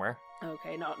office somewhere.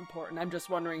 Okay, not important. I'm just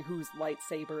wondering whose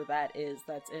lightsaber that is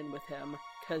that's in with him,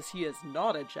 because he is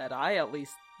not a Jedi, at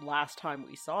least last time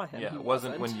we saw him. Yeah, it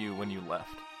wasn't when you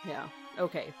left. Yeah.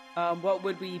 Okay. What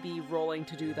would we be rolling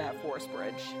to do that Force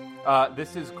bridge?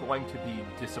 This is going to be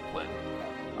discipline.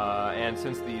 And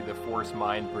since the Force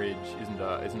Mind Bridge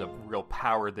isn't a real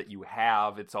power that you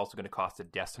have, it's also going to cost a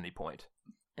destiny point.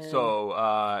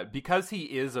 So, because he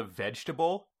is a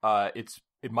vegetable,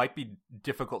 it might be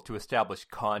difficult to establish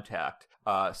contact.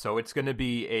 So it's going to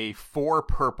be a 4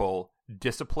 purple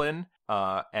discipline,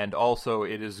 and also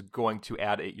it is going to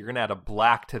you're going to add a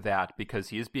black to that because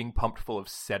he is being pumped full of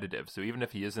sedative. So even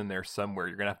if he is in there somewhere,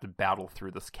 you're going to have to battle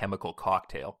through this chemical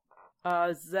cocktail.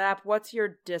 Zap, what's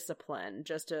your discipline?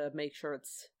 Just to make sure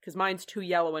because mine's 2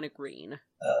 yellow and a green.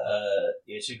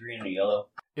 It's a green and a yellow.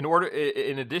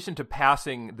 In addition to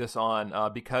passing this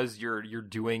on, because you're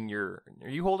doing are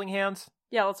you holding hands?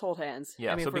 Yeah, let's hold hands.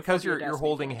 Yeah, so because you're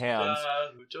holding hands.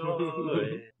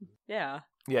 Yeah.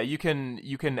 Yeah, you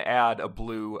can add a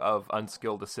blue of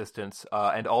unskilled assistance,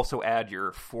 and also add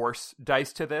your force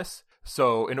dice to this.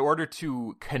 So in order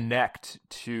to connect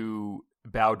to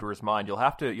Bowdur's mind, you'll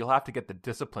have to get the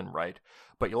discipline right,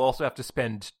 but you'll also have to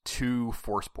spend 2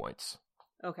 force points.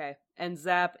 Okay, and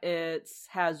Zap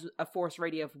has a force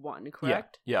rating of 1,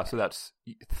 correct? Yeah. So that's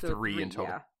 3 in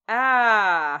total.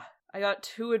 Yeah. I got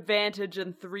 2 advantage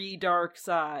and 3 dark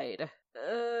side.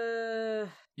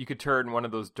 You could turn one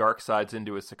of those dark sides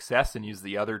into a success and use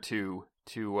the other 2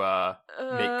 to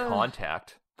make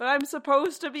contact. But I'm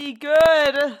supposed to be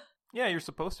good. Yeah, you're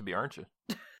supposed to be, aren't you?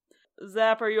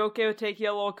 Zap, are you okay with taking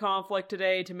a little conflict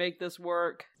today to make this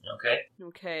work? Okay.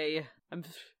 Okay.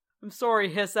 I'm sorry,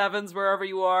 Hiss Evans, wherever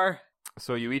you are.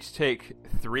 So you each take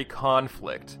 3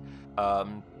 conflict,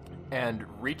 and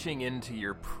reaching into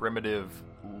your primitive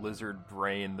lizard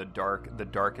brain, the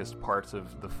darkest parts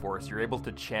of the Force, you're able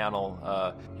to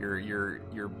channel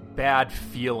your bad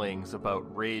feelings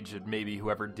about rage at maybe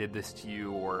whoever did this to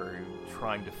you, or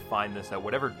trying to find this out.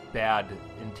 Whatever bad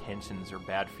intentions or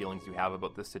bad feelings you have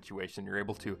about this situation, you're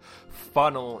able to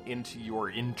funnel into your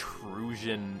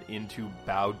intrusion into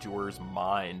Bao-Dur's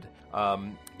mind.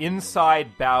 Inside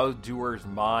Bao-Dur's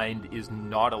mind is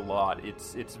not a lot.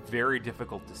 It's very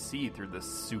difficult to see through this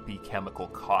soupy chemical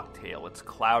cocktail. It's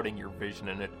clouding your vision,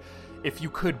 and if you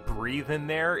could breathe in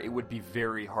there, it would be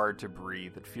very hard to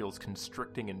breathe. It feels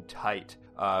constricting and tight.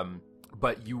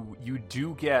 But you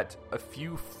do get a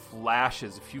few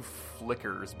flashes, a few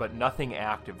flickers, but nothing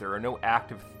active. There are no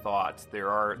active thoughts. There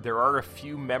are a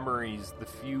few memories, the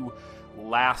few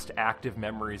last active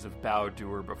memories of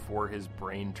Bao-Dur before his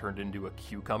brain turned into a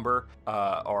cucumber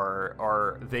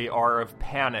they are of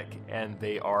panic, and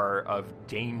they are of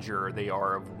danger. They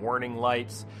are of warning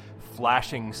lights,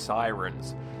 flashing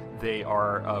sirens. They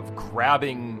are of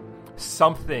grabbing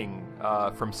something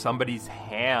from somebody's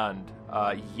hand,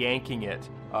 yanking it,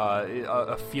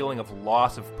 a feeling of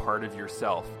loss of part of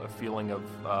yourself, a feeling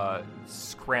of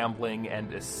scrambling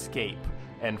and escape,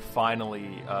 and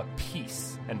finally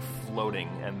peace and floating,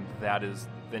 and that is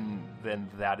then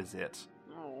that is it.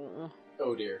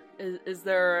 Oh dear. Is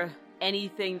there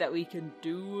anything that we can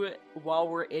do while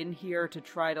we're in here to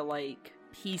try to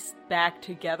piece back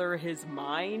together his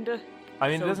mind? I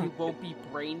mean, so he won't be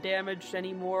brain damaged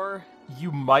anymore?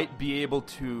 You might be able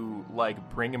to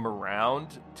bring him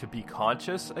around to be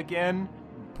conscious again,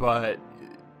 but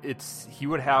he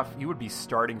would be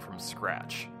starting from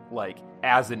scratch,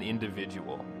 as an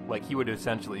individual. He would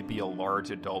essentially be a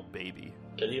large adult baby.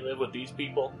 Can he live with these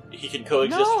people? He can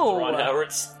coexist with Ron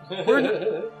Howards?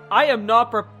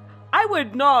 I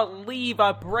would not leave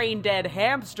a brain-dead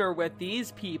hamster with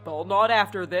these people, not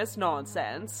after this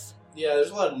nonsense. Yeah, there's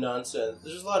a lot of nonsense.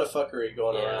 There's a lot of fuckery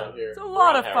going around here. It's a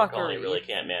lot of fuckery. He really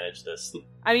can't manage this.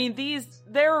 I mean,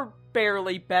 they're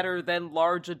barely better than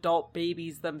large adult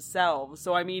babies themselves,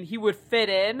 so he would fit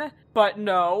in, but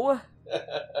no.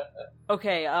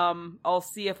 Okay, I'll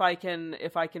see if I can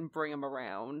bring him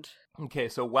around. Okay,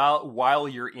 so while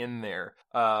you're in there,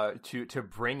 to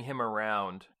bring him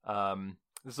around,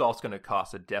 this is also going to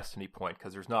cost a destiny point,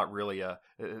 because there's not really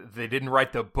they didn't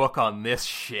write the book on this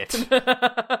shit.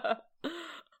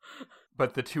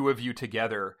 But the two of you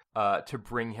together to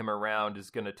bring him around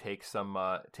is going to take some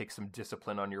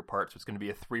discipline on your part. So it's going to be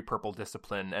a 3 purple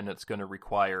discipline, and it's going to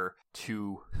require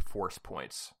 2 force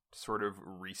points to sort of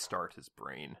restart his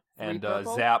brain. And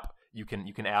Zap, you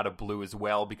can add a blue as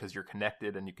well, because you're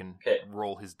connected, and you can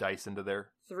roll his dice into there.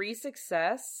 3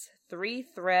 success, 3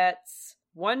 threats,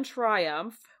 1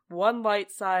 triumph, 1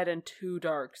 light side, and 2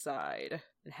 dark side.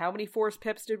 And how many force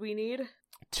pips did we need?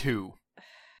 2.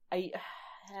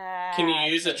 Can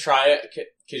you use a triumph?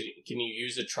 Can you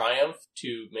use a triumph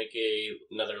to make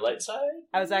another light side?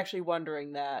 I was actually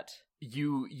wondering that.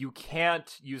 You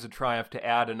can't use a triumph to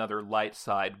add another light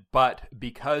side, but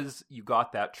because you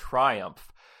got that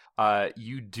triumph,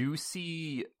 you do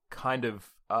see kind of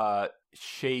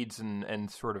shades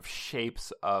and sort of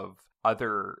shapes of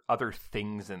other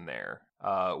things in there.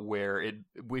 Where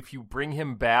if you bring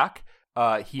him back,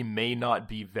 he may not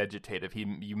be vegetative.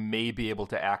 You may be able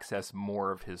to access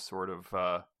more of his sort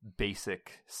of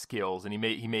basic skills, and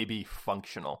he may be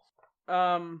functional.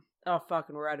 Oh,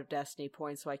 fucking, we're out of destiny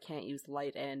points, so I can't use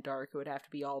light and dark. It would have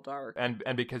to be all dark. And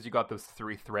because you got those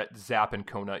 3 threats, Zap and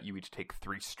Kona, you each take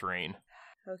 3 strain.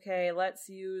 Okay, let's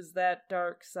use that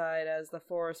dark side as the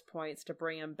force points to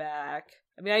bring him back.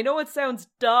 I know it sounds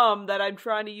dumb that I'm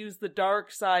trying to use the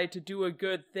dark side to do a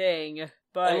good thing,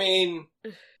 but...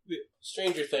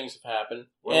 stranger things have happened.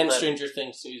 Stranger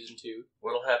Things Season 2.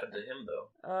 What'll happen to him,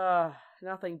 though?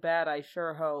 Nothing bad, I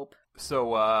sure hope.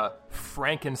 So,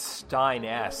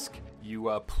 Frankenstein-esque, you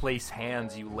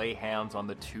lay hands on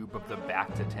the tube of the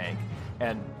Bacta tank,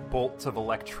 and bolts of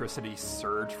electricity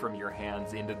surge from your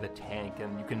hands into the tank,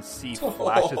 and you can see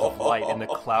flashes of light in the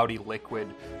cloudy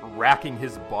liquid, racking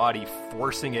his body,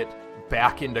 forcing it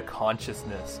back into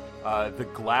consciousness. The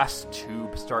glass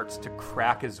tube starts to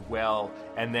crack as well,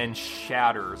 and then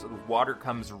shatters. Water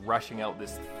comes rushing out,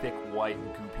 this thick, white,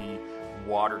 goopy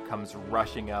water comes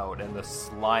rushing out, and the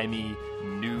slimy,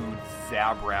 nude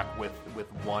Zabrak with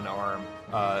one arm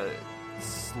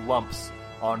slumps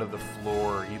onto the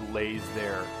floor. He lays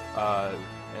there,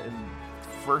 and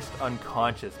first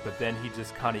unconscious, but then he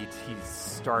just he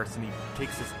starts, and he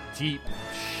takes this deep,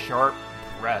 sharp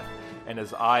breath, and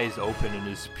his eyes open and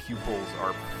his pupils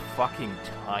are fucking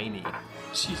tiny.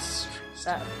 Jesus.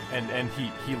 And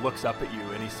he looks up at you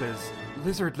and he says,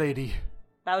 "Lizard lady."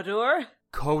 Baldur?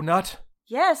 Conut?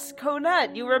 Yes,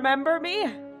 Conut, you remember me?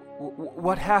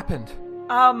 What happened?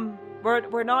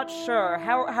 We're not sure.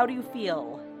 How do you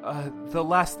feel? The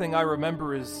last thing I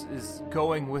remember is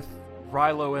going with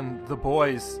Rilo and the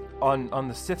boys on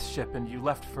the Sith ship, and you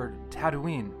left for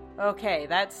Tatooine. Okay,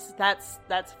 that's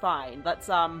fine. Let's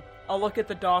I'll look at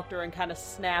the doctor and kind of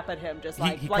snap at him, just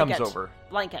like he blanket. comes over.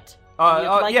 Blanket.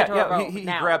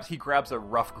 He grabs a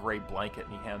rough gray blanket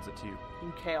and he hands it to you.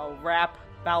 Okay, I'll wrap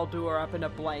Baldur up in a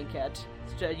blanket.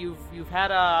 You've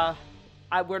had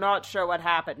we're not sure what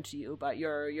happened to you, but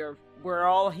we're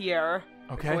all here.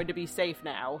 Okay. You're going to be safe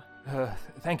now.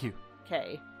 Thank you.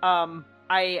 Okay.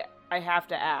 I have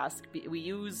to ask.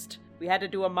 We had to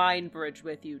do a mind bridge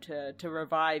with you to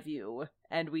revive you,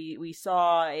 and we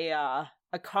saw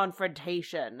a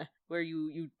confrontation where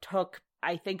you took,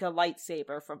 I think, a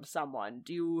lightsaber from someone.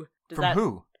 Who?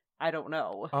 I don't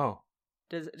know. Oh.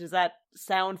 Does that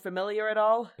sound familiar at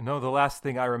all? No, the last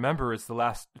thing I remember is the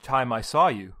last time I saw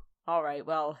you. All right,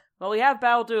 well, we have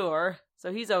Baldur,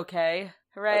 so he's okay.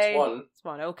 Hooray! That's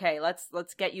one. Okay,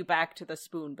 let's get you back to the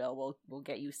Spoonbill. We'll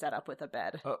get you set up with a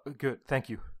bed. Good. Thank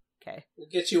you. Okay. We'll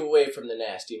get you away from the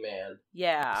nasty man.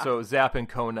 Yeah. So Zap and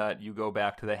Conut, you go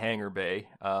back to the hangar bay.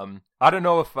 I don't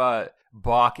know if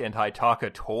Bach and Haitaka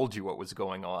told you what was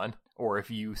going on, or if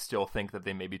you still think that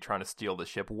they may be trying to steal the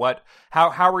ship.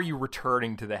 How are you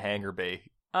returning to the hangar bay?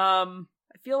 I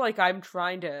feel like I'm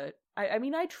trying to.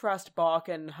 I trust Bach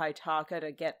and Haitaka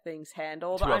to get things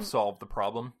handled. To have solved the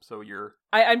problem, so you're...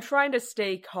 I'm trying to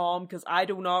stay calm, because I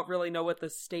do not really know what the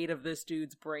state of this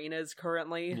dude's brain is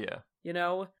currently. Yeah. You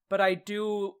know? But I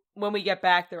do... When we get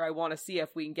back there, I want to see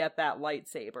if we can get that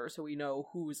lightsaber, so we know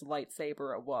whose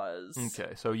lightsaber it was.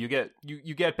 Okay, so you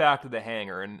get back to the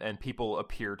hangar, and people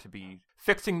appear to be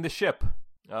fixing the ship.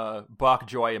 Bach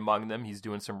Joy among them. He's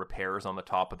doing some repairs on the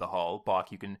top of the hull. Bach,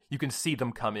 you can see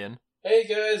them come in. Hey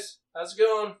guys, how's it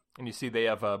going? And you see they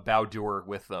have Baldur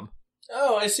with them.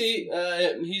 Oh, I see.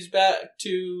 He's back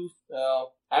to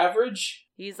average.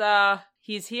 He's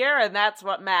here, and that's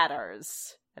what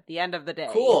matters at the end of the day.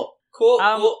 Cool.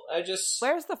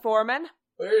 Where's the foreman?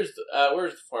 Where's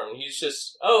the foreman? He's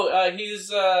just.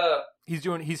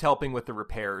 He's helping with the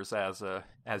repairs as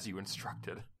you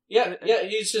instructed. Yeah.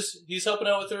 He's helping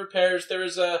out with the repairs. There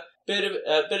was a bit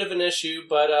of an issue,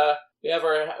 but we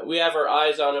have our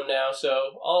eyes on him now,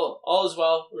 so all is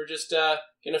well. We're just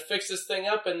gonna fix this thing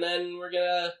up, and then we're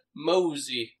gonna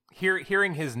mosey.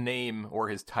 Hearing his name or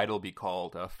his title be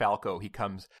called, Falco, he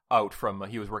comes out from.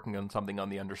 He was working on something on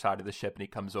the underside of the ship, and he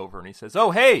comes over and he says,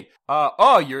 "Oh hey,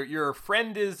 your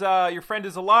friend is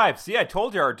alive. See, I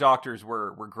told you our doctors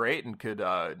were great and could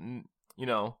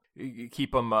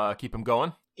keep him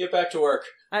going." Get back to work.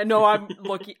 I know.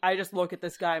 I just look at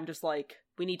this guy. I'm just like,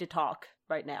 we need to talk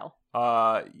right now.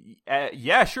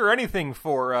 Yeah, sure. Anything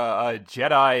for a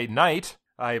Jedi Knight.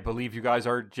 I believe you guys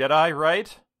are Jedi,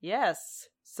 right? Yes.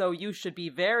 So you should be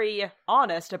very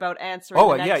honest about answering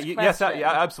the next question. Yes,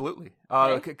 absolutely.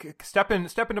 Okay. Step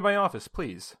into my office,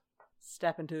 please.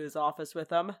 Step into his office with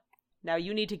him. Now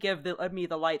you need to give me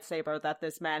the lightsaber that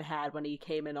this man had when he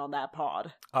came in on that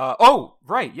pod.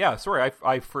 Right, yeah, sorry,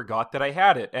 I forgot that I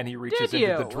had it. And he reaches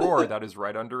into the drawer that is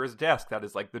right under his desk. That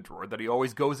is like the drawer that he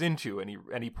always goes into,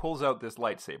 and he pulls out this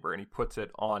lightsaber and he puts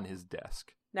it on his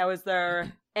desk. Now, is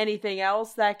there anything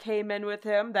else that came in with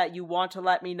him that you want to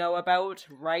let me know about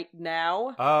right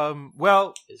now?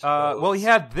 Well, he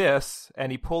had this,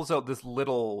 and he pulls out this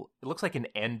little, it looks like an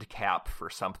end cap for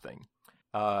something.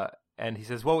 And he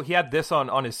says, well, he had this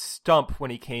on his stump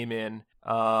when he came in.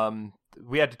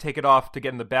 We had to take it off to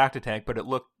get in the bacta tank, but it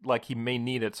looked like he may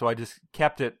need it, so I just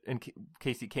kept it in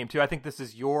case he came to. I think this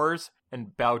is yours.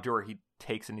 And Baldur, he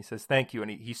takes it and he says, thank you,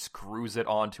 and he screws it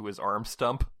onto his arm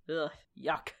stump. Ugh,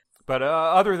 yuck. But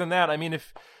other than that, I mean,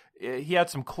 if he had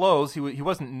some clothes, he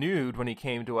wasn't nude when he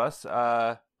came to us,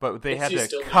 but they had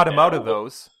to cut him out of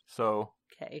those, so...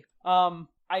 Okay.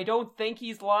 I don't think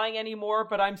he's lying anymore,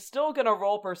 but I'm still gonna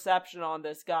roll perception on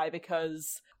this guy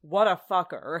because what a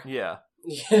fucker. Yeah.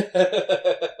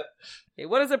 Okay,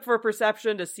 what is it for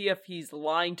perception to see if he's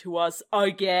lying to us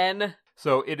again?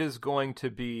 So it is going to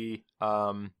be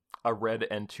a red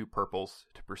and 2 purples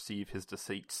to perceive his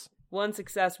deceits. 1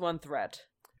 success, 1 threat.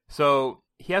 So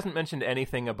he hasn't mentioned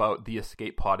anything about the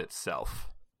escape pod itself.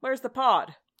 Where's the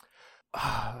pod?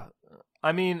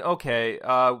 I mean, okay,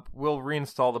 we'll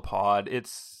reinstall the pod.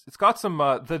 It's got some,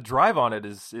 the drive on it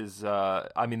is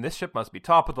I mean, this ship must be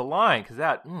top of the line, because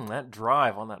that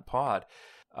drive on that pod.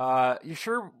 You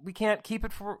sure we can't keep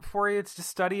it for you? It's to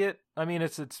study it. I mean,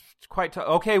 it's quite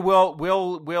okay. We'll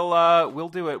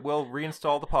do it. We'll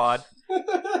reinstall the pod.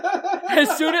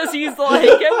 As soon as he's like,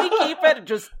 "Can we keep it?"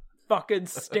 Just fucking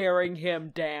staring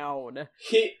him down.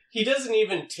 He doesn't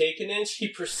even take an inch. He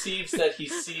perceives that he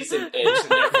sees an inch and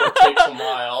therefore takes a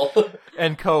mile.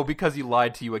 And because he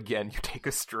lied to you again, you take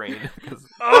a strain.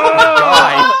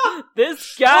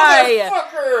 This guy,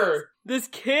 motherfucker! This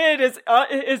kid is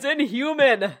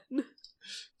inhuman.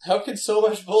 How could so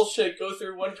much bullshit go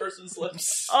through one person's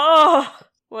lips? Oh,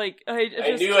 I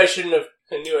knew I should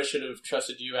have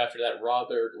trusted you after that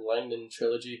Robert Langdon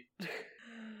trilogy.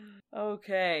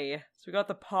 Okay, so we got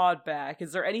the pod back.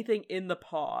 Is there anything in the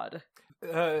pod?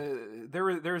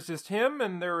 There was just him,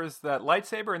 and there was that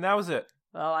lightsaber, and that was it.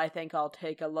 Well, I think I'll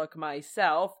take a look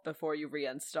myself before you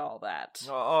reinstall that.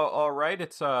 All right,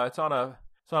 it's on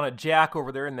a jack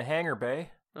over there in the hangar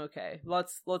bay. Okay,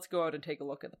 let's go out and take a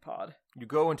look at the pod. You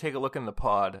go and take a look in the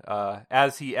pod.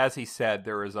 As he said,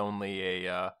 there is only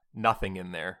a nothing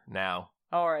in there now.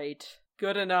 All right,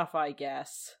 good enough, I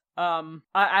guess.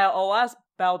 I'll ask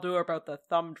Baldur about the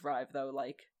thumb drive though.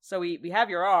 So we have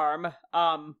your arm.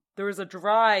 There was a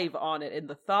drive on it in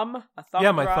the thumb. A thumb.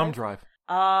 Yeah, my thumb drive.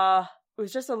 It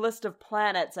was just a list of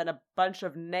planets and a bunch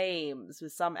of names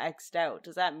with some X'd out.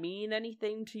 Does that mean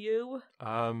anything to you?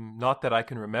 Not that I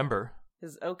can remember.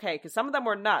 Because some of them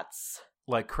were nuts.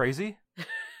 Like crazy?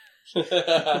 But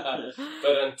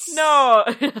no.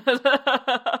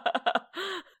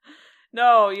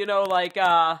 No,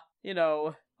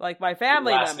 like my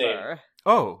family Last member. Name.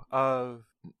 Oh,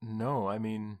 no, I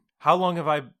mean, how long have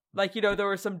I... there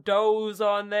were some does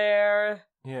on there.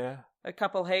 Yeah. A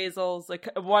couple hazels,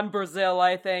 one Brazil,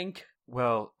 I think.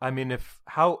 Well, I mean,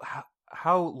 how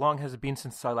long has it been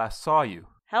since I last saw you?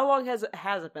 How long has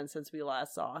it been since we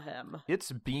last saw him?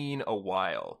 It's been a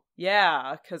while.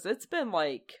 Yeah, because it's been,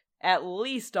 at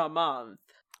least a month.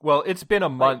 Well, it's been a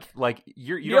month.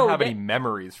 You don't have any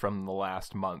memories from the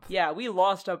last month. Yeah, we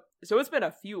lost so it's been a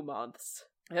few months.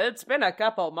 It's been a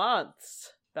couple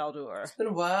months, Baldur. It's been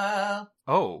a while.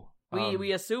 Oh.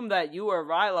 We assumed that you or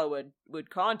Rilo would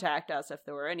contact us if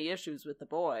there were any issues with the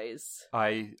boys.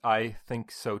 I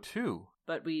think so too.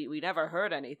 But we never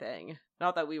heard anything.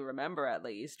 Not that we remember, at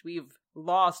least. We've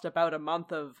lost about a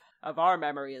month of our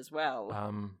memory as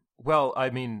well. Well, I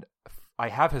mean, I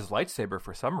have his lightsaber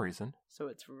for some reason. So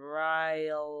it's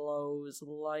Rilo's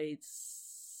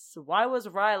lights. Why was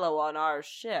Rilo on our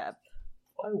ship?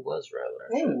 Why was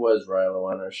Rilo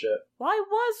on our ship? Why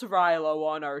was Rilo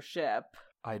on our ship?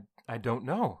 I don't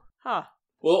know. Huh.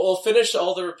 We'll finish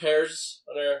all the repairs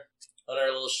on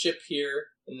our little ship here,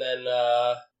 and then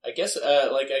I guess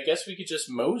we could just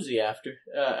mosey after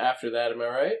that. Am I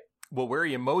right? Well, where are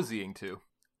you moseying to?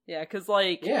 Yeah, because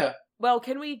yeah. Well,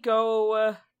 can we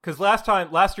go? Because last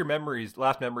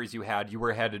memories you had, you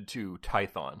were headed to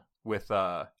Tython with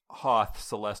Hoth,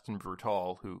 Celeste, and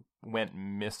Brutal, who went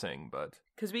missing, but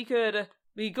because we go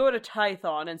to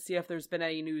Tython and see if there's been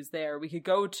any news there. We could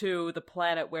go to the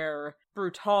planet where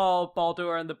Brutal,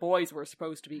 Baldur, and the boys were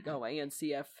supposed to be going and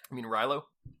see if... You mean Rilo?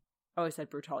 Oh, I said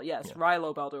Brutal. Yes, yeah.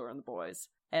 Rilo, Baldur, and the boys.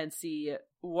 And see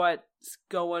what's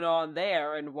going on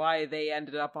there and why they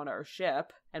ended up on our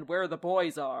ship and where the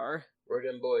boys are. Where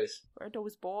them boys? Where are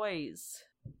those boys?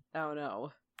 Oh,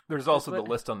 no. There's also the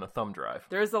list on the thumb drive.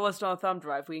 There is the list on the thumb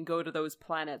drive. We can go to those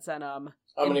planets and How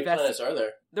many planets are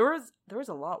there? There was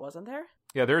a lot, wasn't there?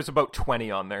 Yeah, there's about 20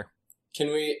 on there.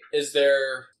 Is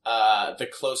there the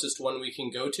closest one we can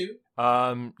go to?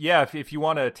 Yeah, if you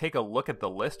want to take a look at the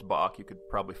list, Bach, you could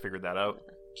probably figure that out.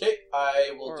 Okay,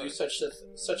 I will do such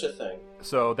a thing.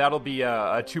 So that'll be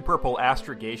a 2 purple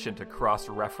astrogation to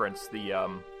cross-reference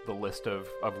the list of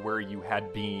where you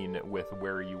had been with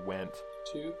where you went.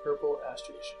 2 purple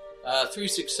astrogation. 3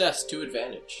 success, 2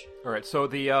 advantage. All right, so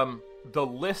the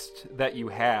list that you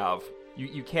have,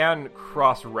 you can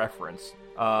cross-reference.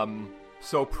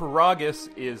 So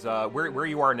Peragus is where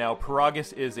you are now.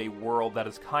 Peragus is a world that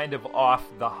is kind of off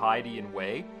the Hydean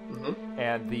way,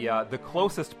 and the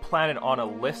closest planet on a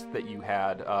list that you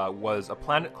had was a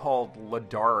planet called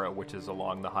Ladara, which is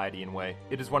along the Hydean way.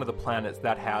 It is one of the planets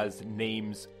that has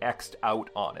names X'd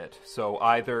out on it. So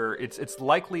either it's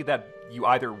likely that you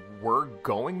either were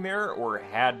going there or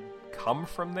had come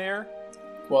from there.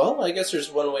 Well, I guess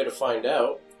there's one way to find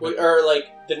out. Or,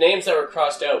 the names that were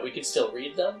crossed out, we could still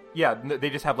read them? Yeah, they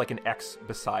just have, an X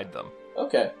beside them.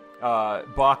 Okay.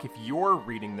 Bach, if you're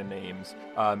reading the names,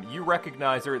 you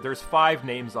recognize there's 5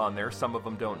 names on there. Some of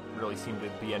them don't really seem to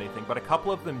be anything, but a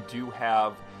couple of them do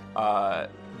have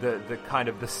the kind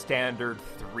of the standard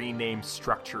 3-name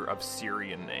structure of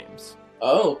Syrian names.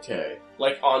 Oh, okay.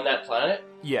 Like on that planet?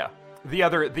 Yeah. The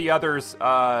others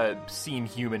seem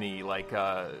human-y,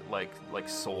 like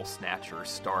Soul Snatcher,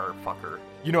 Star Fucker.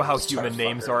 You know how human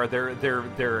names are.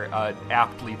 They're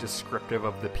aptly descriptive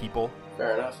of the people.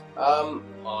 Fair enough.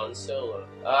 On Solo.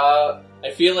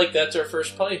 I feel like that's our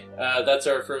first play. That's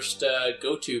our first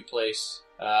go-to place.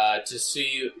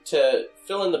 To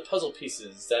fill in the puzzle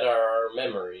pieces that are our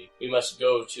memory, we must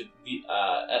go to the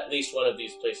at least one of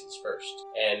these places first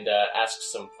and ask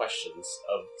some questions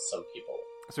of some people.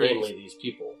 So namely these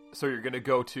people. So you're gonna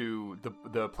go to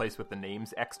the place with the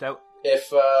names X'd out?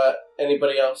 If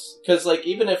anybody else, because like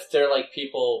even if they're like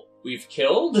people we've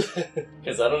killed,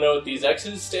 because I don't know what these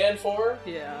X's stand for.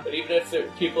 Yeah. But even if they're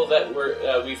people that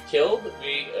we've killed,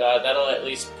 that'll at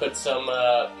least put some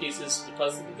pieces to the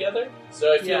puzzle together.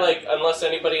 So I feel like unless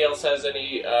anybody else has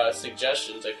any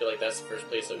suggestions, I feel like that's the first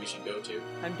place that we should go to.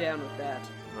 I'm down with that.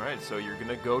 All right, so you're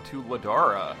gonna go to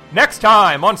Ladara next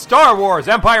time on Star Wars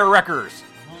Empire Wreckers.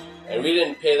 And we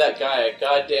didn't pay that guy a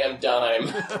goddamn dime.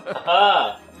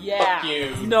 Yeah. Fuck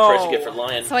you. No. Price you get for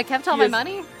lying. So I kept all my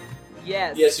money?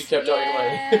 Yes. Yes, you kept all your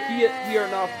money. We are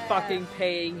not fucking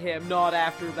paying him, not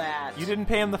after that. You didn't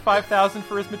pay him the $5,000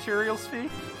 for his materials fee?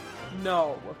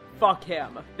 No. Fuck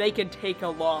him. They can take a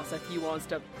loss if he wants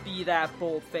to be that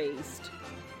bull-faced.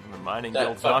 The mining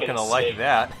guild's not gonna like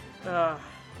that. So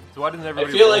why doesn't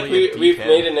everybody? I feel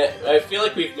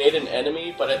like we've made an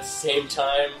enemy, but at the same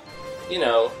time, you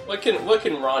know, what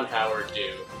can Ron Howard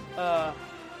do?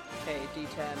 Okay,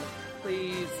 D10.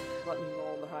 Please let me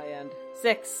roll on the high end.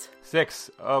 6. 6.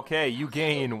 Okay, you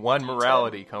gain 1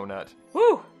 morality, Conut.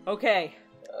 Whew. Okay.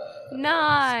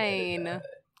 9.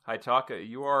 Haitaka,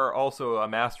 you are also a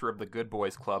master of the Good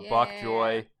Boys Club. Yeah.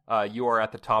 Bokjoy, you are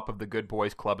at the top of the Good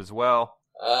Boys Club as well.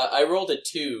 I rolled a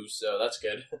 2, so that's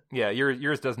good. Yeah,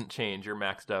 yours doesn't change. You're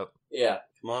maxed out. Yeah.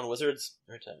 Come on, wizards.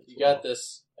 You got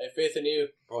this. I have faith in you.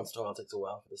 Once in a while, it takes a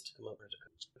while for this to come up.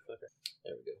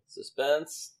 There we go.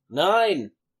 Suspense.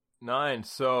 9! 9.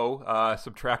 So,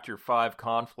 subtract your 5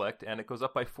 conflict, and it goes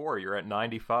up by 4. You're at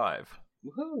 95.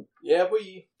 Woohoo! Yeah,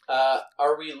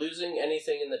 are we losing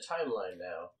anything in the timeline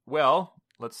now? Well,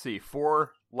 let's see.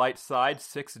 4 light side,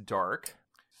 6 dark.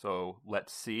 So,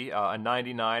 let's see. A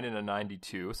 99 and a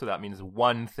 92. So that means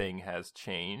 1 thing has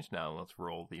changed. Now, let's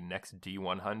roll the next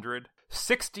D100.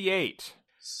 68.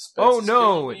 Oh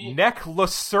no! Nek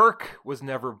Lusirk was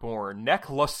never born. Nek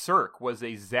Lusirk was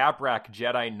a Zabrak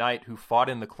Jedi Knight who fought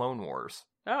in the Clone Wars.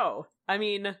 Oh, I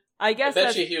mean, I guess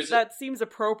that seems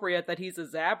appropriate that he's a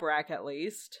Zabrak at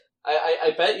least.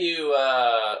 I bet you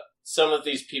some of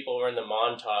these people were in the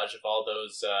montage of all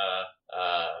those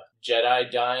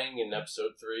Jedi dying in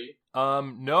Episode 3.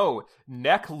 No.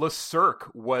 Nek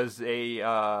Lusirk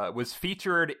was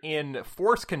featured in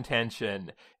Force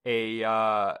Contention,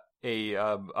 a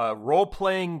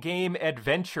role-playing game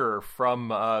adventure from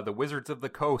the Wizards of the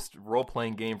Coast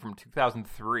role-playing game from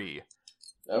 2003.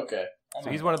 Okay. So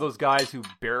he's one of those guys who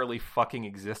barely fucking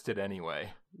existed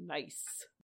anyway. Nice.